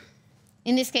 Okay.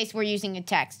 In this case, we're using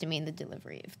attacks to mean the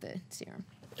delivery of the serum.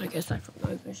 I guess I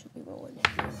forgot I should be rolling it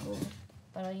here.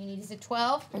 But all you need is a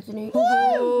 12. That's an 8.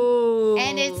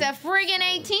 And it's a friggin'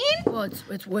 18? Well,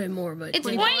 it's way more, but It's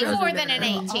way doesn't more than matter.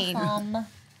 an 18.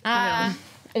 Yeah.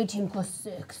 18 plus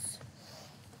 6.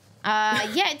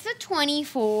 Yeah, it's a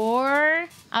 24.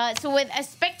 So with a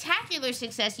spectacular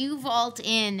success, you vault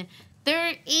in.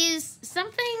 There is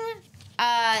something,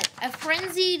 a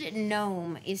frenzied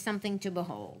gnome is something to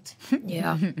behold.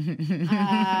 Yeah.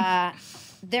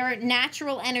 Their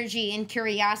natural energy and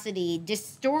curiosity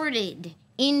distorted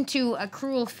into a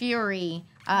cruel fury.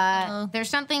 There's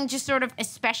something just sort of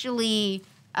especially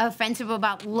offensive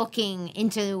about looking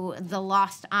into the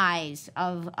lost eyes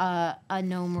of a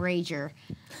gnome rager,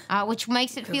 which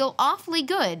makes it feel awfully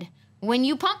good when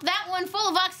you pump that one full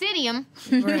of oxidium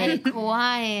and it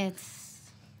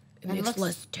quiets. It makes looks-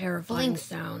 less terrifying blinks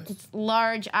sounds. Its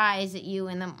large eyes at you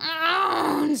and then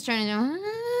it's turning into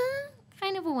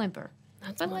kind of a whimper.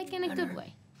 But much like in a good better.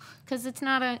 way. Because it's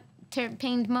not a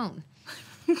pained moan.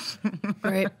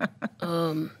 Great.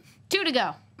 2 to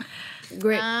go.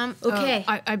 Great. Okay.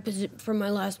 For my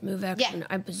last move action,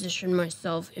 I position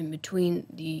myself in between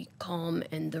the calm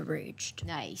and the raged.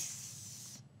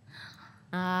 Nice.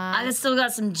 I still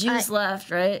got some juice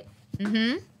left, right?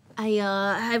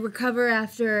 I recover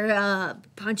after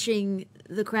punching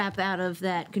the crap out of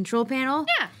that control panel.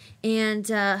 Yeah. And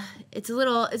it's a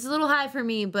little high for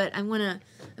me, but I've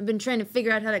been trying to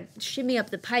figure out how to shimmy up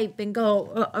the pipe and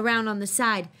go around on the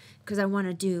side because I want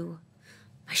to do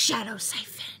my shadow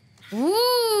siphon.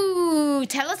 Ooh,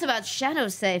 tell us about Shadow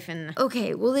Siphon.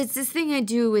 Okay, well, it's this thing I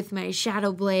do with my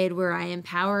shadow blade where I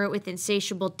empower it with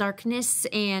insatiable darkness,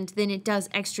 and then it does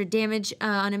extra damage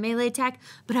on a melee attack,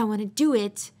 but I want to do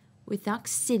it with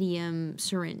oxidium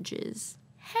syringes.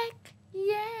 Heck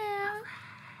yeah.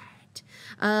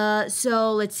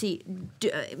 So let's see.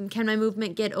 Can my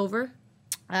movement get over?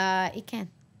 It can.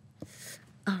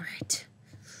 All right.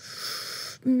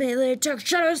 Melee attack,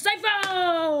 shadow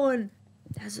siphon.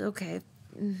 That's okay.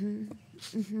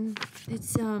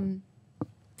 It's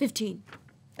 15.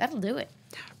 That'll do it.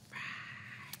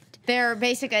 Their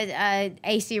basic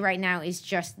AC right now is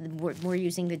just, we're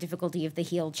using the difficulty of the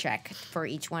heal check for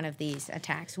each one of these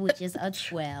attacks, which is a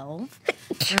 12.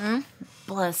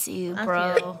 Bless you,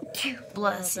 bro.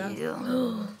 Bless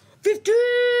you.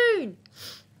 15.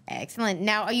 Excellent.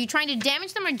 Now, are you trying to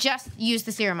damage them or just use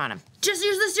the serum on them? Just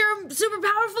use the serum super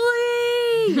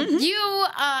powerfully! You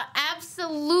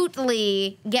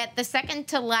absolutely get the second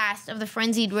to last of the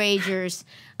frenzied ragers.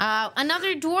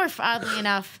 Another dwarf, oddly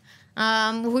enough,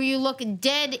 who you look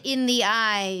dead in the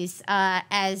eyes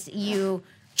as you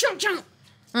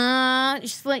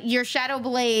your shadow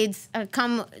blades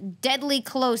come deadly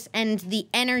close, and the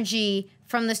energy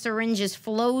from the syringes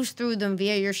flows through them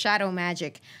via your shadow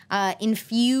magic,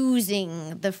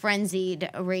 infusing the frenzied,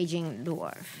 raging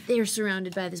dwarf. They're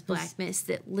surrounded by this black mist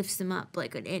that lifts them up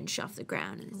like an inch off the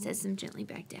ground and it sets them gently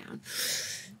back down.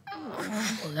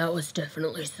 Well, that was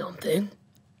definitely something.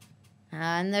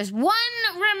 And there's one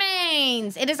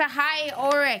remains. It is a high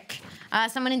auric.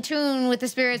 Someone in tune with the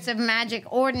spirits of magic.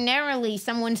 Ordinarily,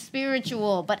 someone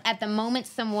spiritual, but at the moment,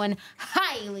 someone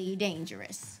highly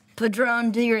dangerous.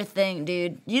 Padron, do your thing,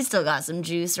 dude. You still got some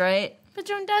juice, right?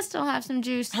 Padron does still have some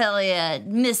juice. Hell yeah.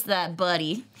 Miss that,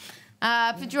 buddy.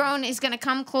 Padron is going to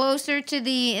come closer to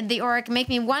the auric. Make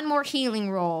me one more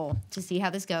healing roll to see how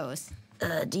this goes.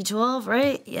 D12,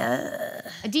 right? Yeah.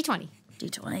 A D20.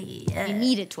 D20, yeah. You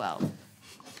need a 12.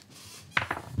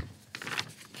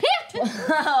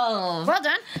 Oh. Well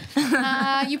done.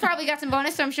 You probably got some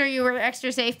bonus, so I'm sure you were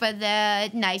extra safe, but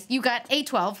nice. You got a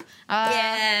 12.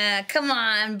 Yeah, come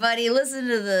on, buddy. Listen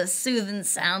to the soothing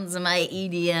sounds of my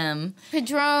EDM.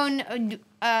 Padron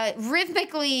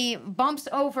rhythmically bumps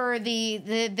over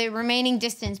the remaining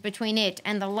distance between it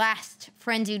and the last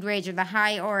frenzied rager, the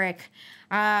high auric,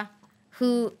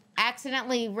 who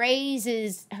accidentally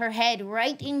raises her head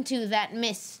right into that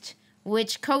mist,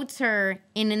 which coats her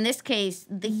in this case,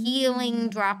 the healing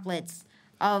droplets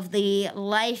of the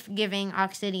life-giving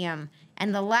oxidium.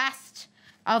 And the last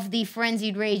of the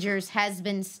frenzied ragers has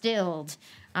been stilled.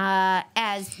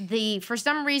 As for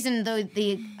some reason,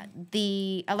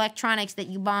 the electronics that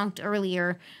you bonked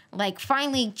earlier, like,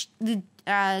 finally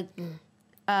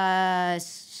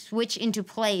switch into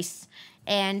place.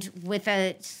 And with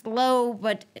a slow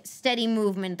but steady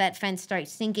movement, that fence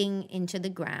starts sinking into the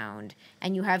ground.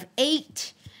 And you have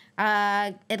 8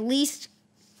 at least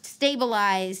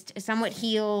stabilized, somewhat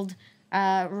healed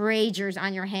ragers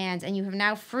on your hands. And you have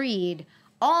now freed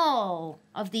all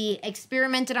of the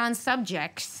experimented on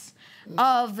subjects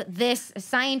of this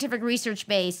scientific research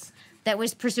base that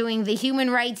was pursuing the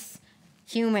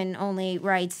human-only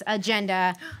rights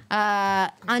agenda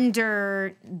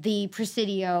under the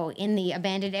Presidio in the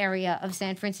abandoned area of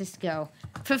San Francisco,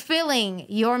 fulfilling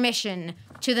your mission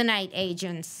to the night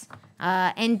agents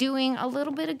and doing a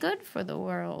little bit of good for the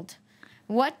world.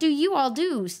 What do you all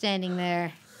do standing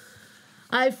there?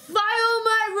 I file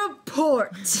my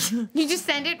report. You just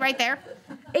send it right there?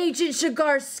 Agent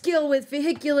Shigar's skill with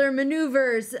vehicular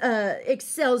maneuvers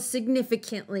excels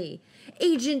significantly.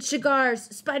 Agent Shigar's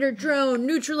spider drone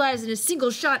neutralized in a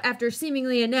single shot after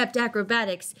seemingly inept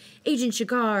acrobatics. Agent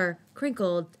Shigar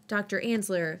crinkled Dr.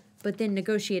 Ansler, but then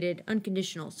negotiated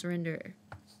unconditional surrender.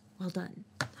 Well done.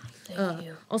 Thank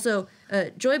you. Also,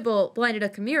 Joybolt blinded a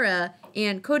chimera,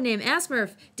 and codename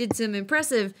Asmurf did some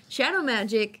impressive shadow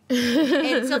magic,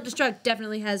 and self-destruct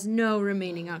definitely has no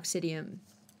remaining oxidium.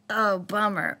 Oh,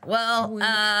 bummer. Well,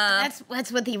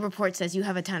 That's what the report says. You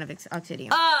have a ton of oxidium.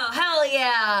 Oh, hell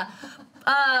yeah.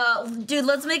 Dude,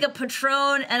 let's make a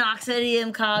Patron and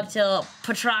Oxidium cocktail,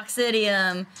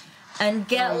 Patroxidium, and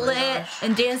get lit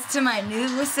and dance to my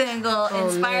new single,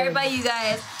 inspired by you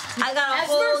guys. I got a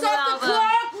whole new album.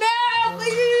 Now,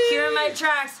 please! Here are my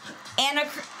tracks.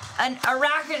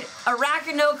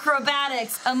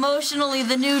 Arachnocrobatics, Emotionally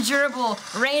the New Gerbil,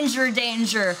 Ranger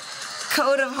Danger,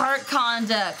 Code of Heart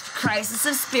Conduct, Crisis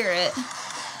of Spirit.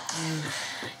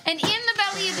 And in the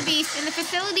belly of the beast, in the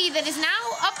facility that is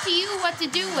now up to you what to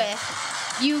do with,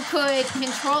 you could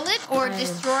control it or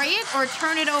destroy it or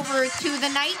turn it over to the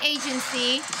night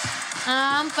agency.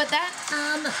 But that...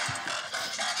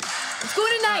 Let's go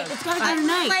tonight. It's gotta go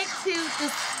tonight. I'd like to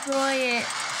destroy it.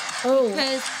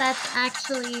 Because that's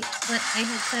actually what I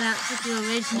had set out to do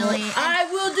originally. I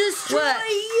will destroy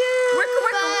you!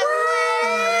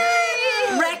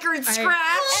 Record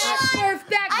scratch.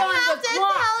 Back I on have the to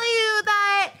clock. tell you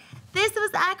that this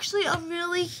was actually a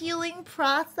really healing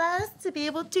process to be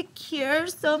able to cure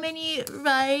so many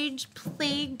rage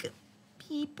plague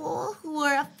people who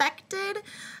were affected.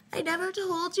 I never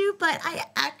told you, but I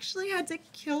actually had to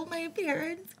kill my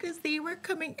parents because they were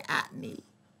coming at me.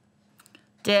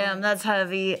 Damn, that's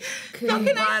heavy. So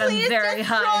can I please very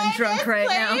high and drunk right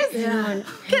now. now?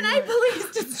 Can I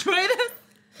please destroy this?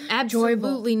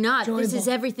 Absolutely not. This is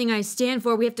everything I stand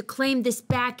for. We have to claim this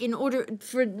back in order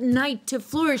for Night to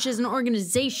flourish as an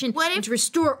organization and to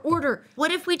restore order.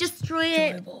 What if we destroy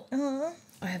it?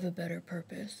 I have a better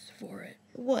purpose for it.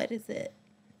 What is it?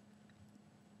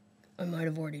 I might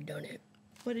have already done it.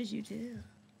 What did you do?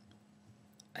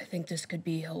 I think this could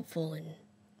be helpful in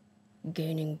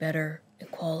gaining better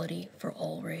equality for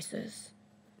all races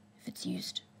if it's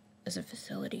used as a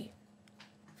facility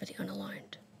for the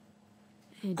unaligned.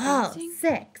 Oh,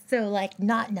 sick. So, like,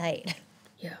 not night.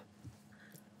 Yeah.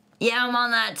 Yeah, I'm on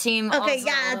that team. Okay, also.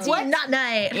 yeah, team not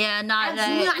night. Yeah, not that.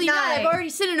 Absolutely not. night. I've already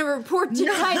sent in a report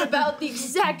tonight about the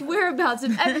exact whereabouts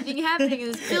of everything happening in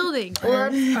this building.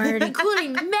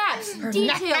 Including maps,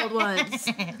 detailed ones.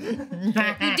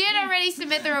 You did already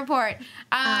submit the report.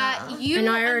 You And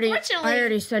I unfortunately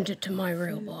already sent it to my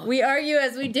real boss. We argue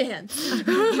as we dance.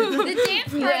 the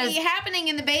dance party happening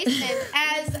in the basement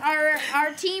as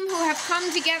our team who have come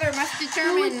together must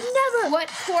determine what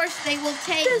course they will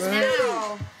take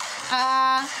now.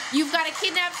 You've got a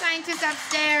kidnapped scientist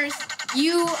upstairs.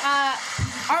 You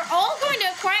are all going to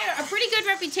acquire a pretty good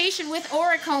reputation with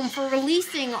Oricombe for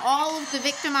releasing all of the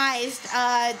victimized,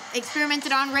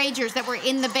 experimented on ragers that were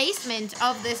in the basement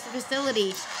of this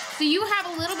facility. So you have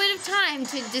a little bit of time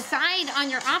to decide on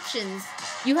your options.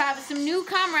 You have some new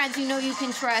comrades you know you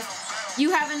can trust.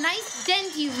 You have a nice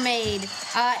dent you've made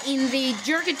in the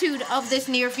jerkitude of this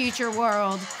near future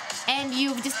world. And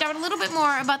you've discovered a little bit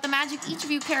more about the magic each of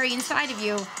you carry inside of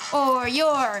you, or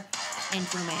your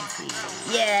Entromancy.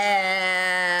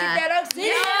 Yeah.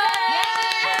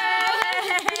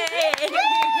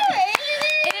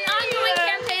 In an ongoing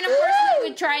campaign, of course, we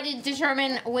would try to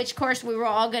determine which course we were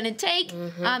all going to take.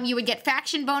 You would get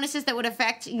faction bonuses that would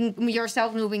affect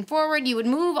yourself moving forward. You would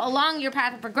move along your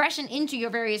path of progression into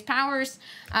your various powers.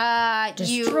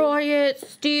 Destroy it,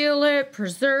 steal it,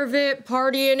 preserve it,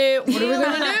 party in it. What are we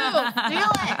gonna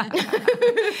do?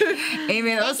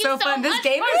 Amy, that was Thank you so fun. so This much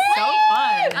game for is so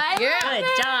fun. playing. Good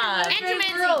job.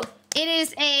 Entromancy. It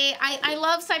is I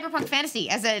love cyberpunk fantasy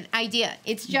as an idea.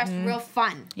 It's just real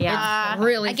fun. Yeah.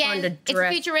 Really Again, fun to it's a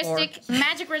dress futuristic,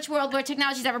 magic-rich world where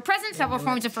technology is ever present, several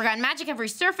forms of forgotten magic have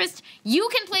resurfaced. You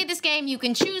can play this game. You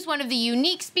can choose one of the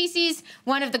unique species,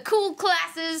 one of the cool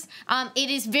classes. It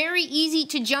is very easy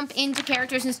to jump into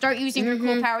characters and start using your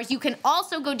cool powers. You can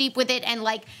also go deep with it and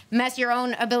like mess your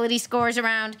own ability scores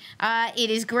around. It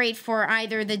is great for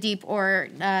either the deep or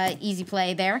easy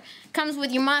play there. Comes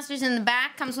with your monsters in the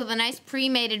back. Comes with a nice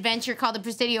pre-made adventure called the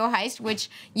Presidio Heist, which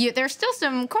there's still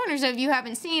some corners of you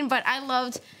haven't seen, but I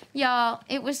loved, y'all.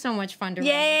 It was so much fun to run.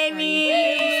 Yay, Amy!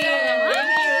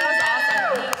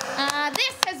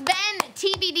 This has been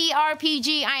TBD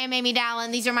RPG. I am Amy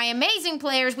Dallen. These are my amazing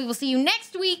players. We will see you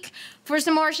next week for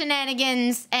some more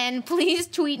shenanigans, and please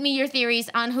tweet me your theories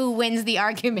on who wins the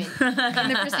argument in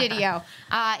the Presidio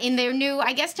in their new,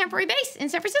 I guess, temporary base in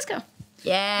San Francisco.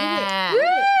 Yeah.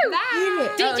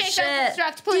 DJ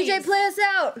self-destruct, please. DJ, play us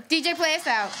out. DJ, play us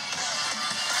out.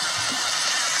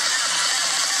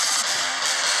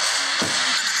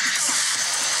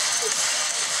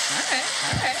 All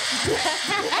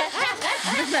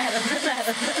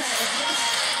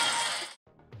right.